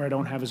where I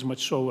don't have as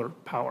much solar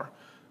power.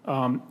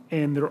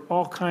 And there are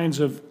all kinds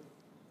of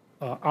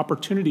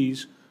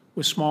opportunities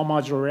with small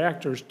modular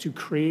reactors to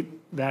create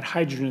that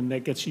hydrogen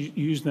that gets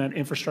used in that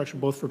infrastructure,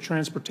 both for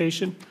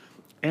transportation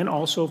and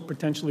also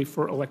potentially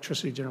for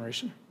electricity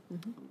generation.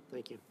 Mm-hmm.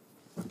 Thank you.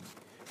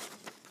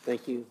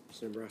 Thank you,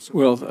 Senator Barrasso.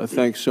 Well,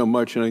 thanks so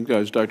much. And I think,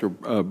 as Dr.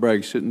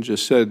 Bragg-Sitton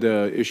just said,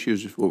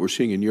 issues, what we're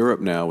seeing in Europe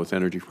now with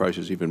energy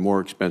prices even more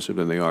expensive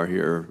than they are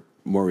here,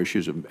 more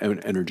issues of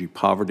energy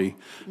poverty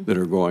that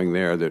are going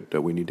there,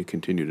 that we need to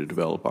continue to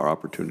develop our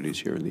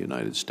opportunities here in the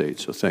United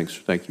States. So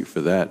thank you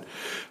for that.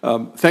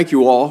 Thank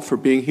you all for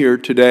being here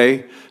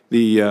today.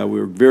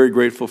 We're very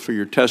grateful for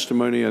your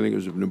testimony. I think it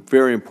was a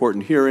very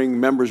important hearing.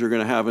 Members are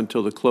going to have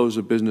until the close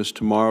of business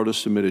tomorrow to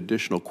submit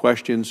additional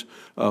questions.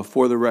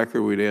 For the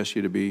record, we'd ask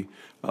you to be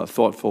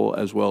thoughtful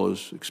as well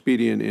as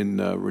expedient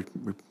in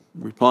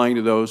replying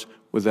to those.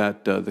 With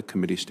that, the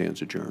committee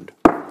stands adjourned.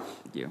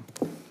 Thank you.